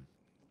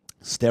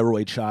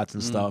steroid shots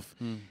and stuff.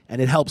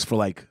 And it helps for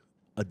like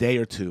a day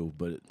or two,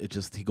 but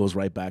he goes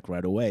right back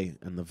right away.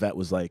 And the vet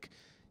was like,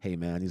 hey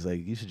man, he's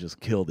like, you should just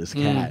kill this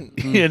cat.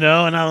 And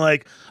I'm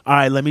like, all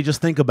right, let me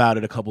just think about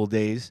it a couple of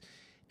days.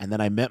 And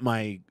then I met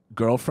my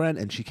girlfriend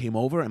and she came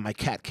over and my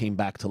cat came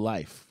back to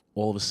life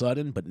all of a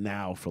sudden. But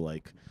now for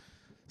like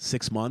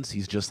 6 months,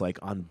 he's just like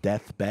on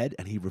deathbed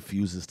and he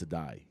refuses to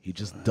die. He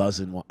just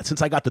doesn't want,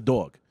 since I got the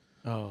dog.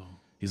 oh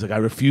He's like, I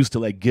refuse to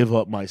like give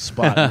up my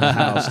spot in the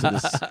house to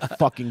this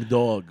fucking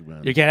dog,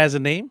 man. Your cat has a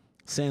name?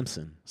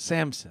 Samson.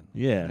 Samson.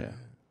 Yeah.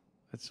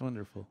 That's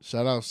wonderful.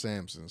 Shout out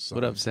Samson. Son.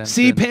 What up, Samson?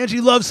 See,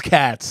 Pandji loves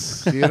cats.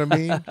 See what I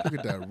mean? Look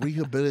at that.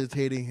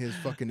 Rehabilitating his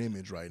fucking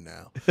image right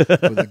now for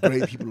the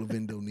great people of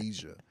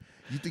Indonesia.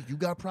 You think you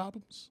got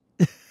problems?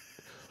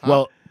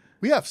 Well,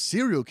 we have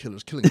serial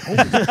killers killing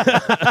homeless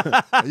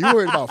people. Are you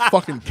worried about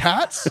fucking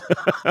cats?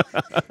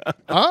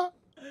 Huh?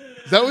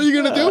 Is that what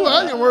you're going to do?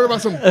 Huh? You're worried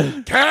about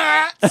some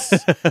cats?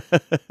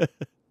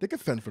 They can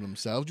fend for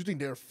themselves. Do you think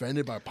they're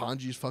offended by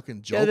Pandji's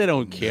fucking joke? Yeah, they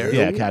don't care.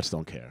 yeah, cats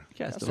don't care.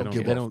 Cats They don't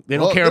don't, care. they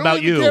don't care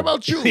about you. Care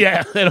about you.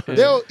 Yeah, they don't.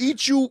 They'll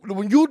eat you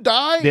when you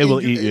die. They will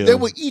eat you. They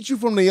will eat you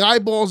from the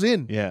eyeballs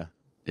in. Yeah.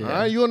 All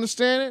right, you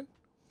understand it?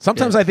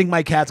 Sometimes I think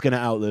my cat's gonna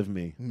outlive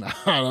me. Nah,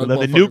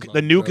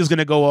 The nuke is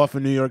gonna go off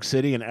in New York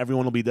City, and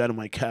everyone will be dead, and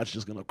my cat's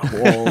just gonna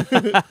crawl.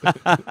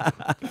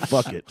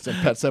 Fuck it, Some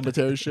Pet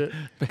Cemetery shit.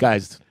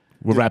 guys.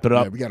 We'll wrap it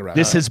up. Yeah, we gotta wrap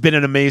This it up. has been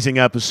an amazing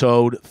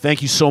episode.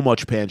 Thank you so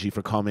much, Pandji,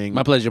 for coming.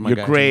 My pleasure, my You're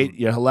guy. great.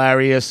 You're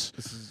hilarious.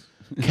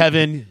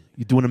 Kevin,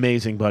 you're doing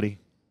amazing, buddy.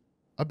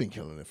 I've been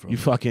killing it for You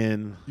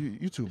fucking.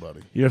 you too,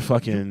 buddy. You're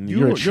fucking. You-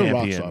 You're a you're a champion,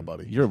 rock star,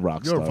 buddy. You're a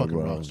rock You're a star. fucking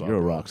bro. rock star, You're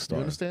a bro. rock star.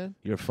 You understand?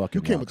 You're a fucking.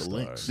 You came rock with the star.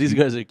 links. These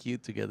guys are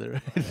cute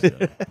together.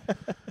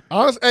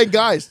 Honest, hey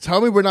guys,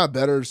 tell me we're not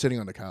better sitting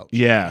on the couch.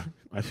 Yeah,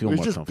 I feel We're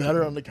more just comfortable.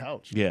 better on the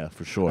couch. Yeah,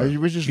 for sure. Are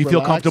you just feel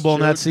relaxed, comfortable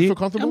in that chill? You seat? feel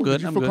comfortable? I'm good,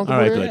 Did you I'm feel good. All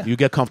comfortable right, there? good. You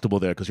get comfortable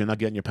there because you're not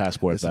getting your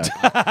passport back.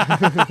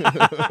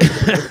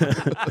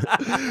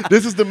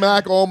 This is the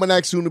Mack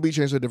Almanac, soon to be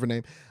changed to a different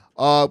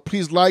name.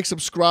 Please like,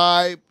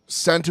 subscribe,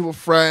 send to a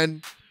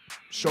friend,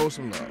 show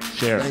some love.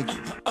 Share. Thank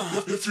you.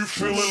 If you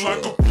feeling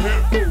like a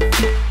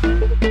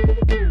pimp,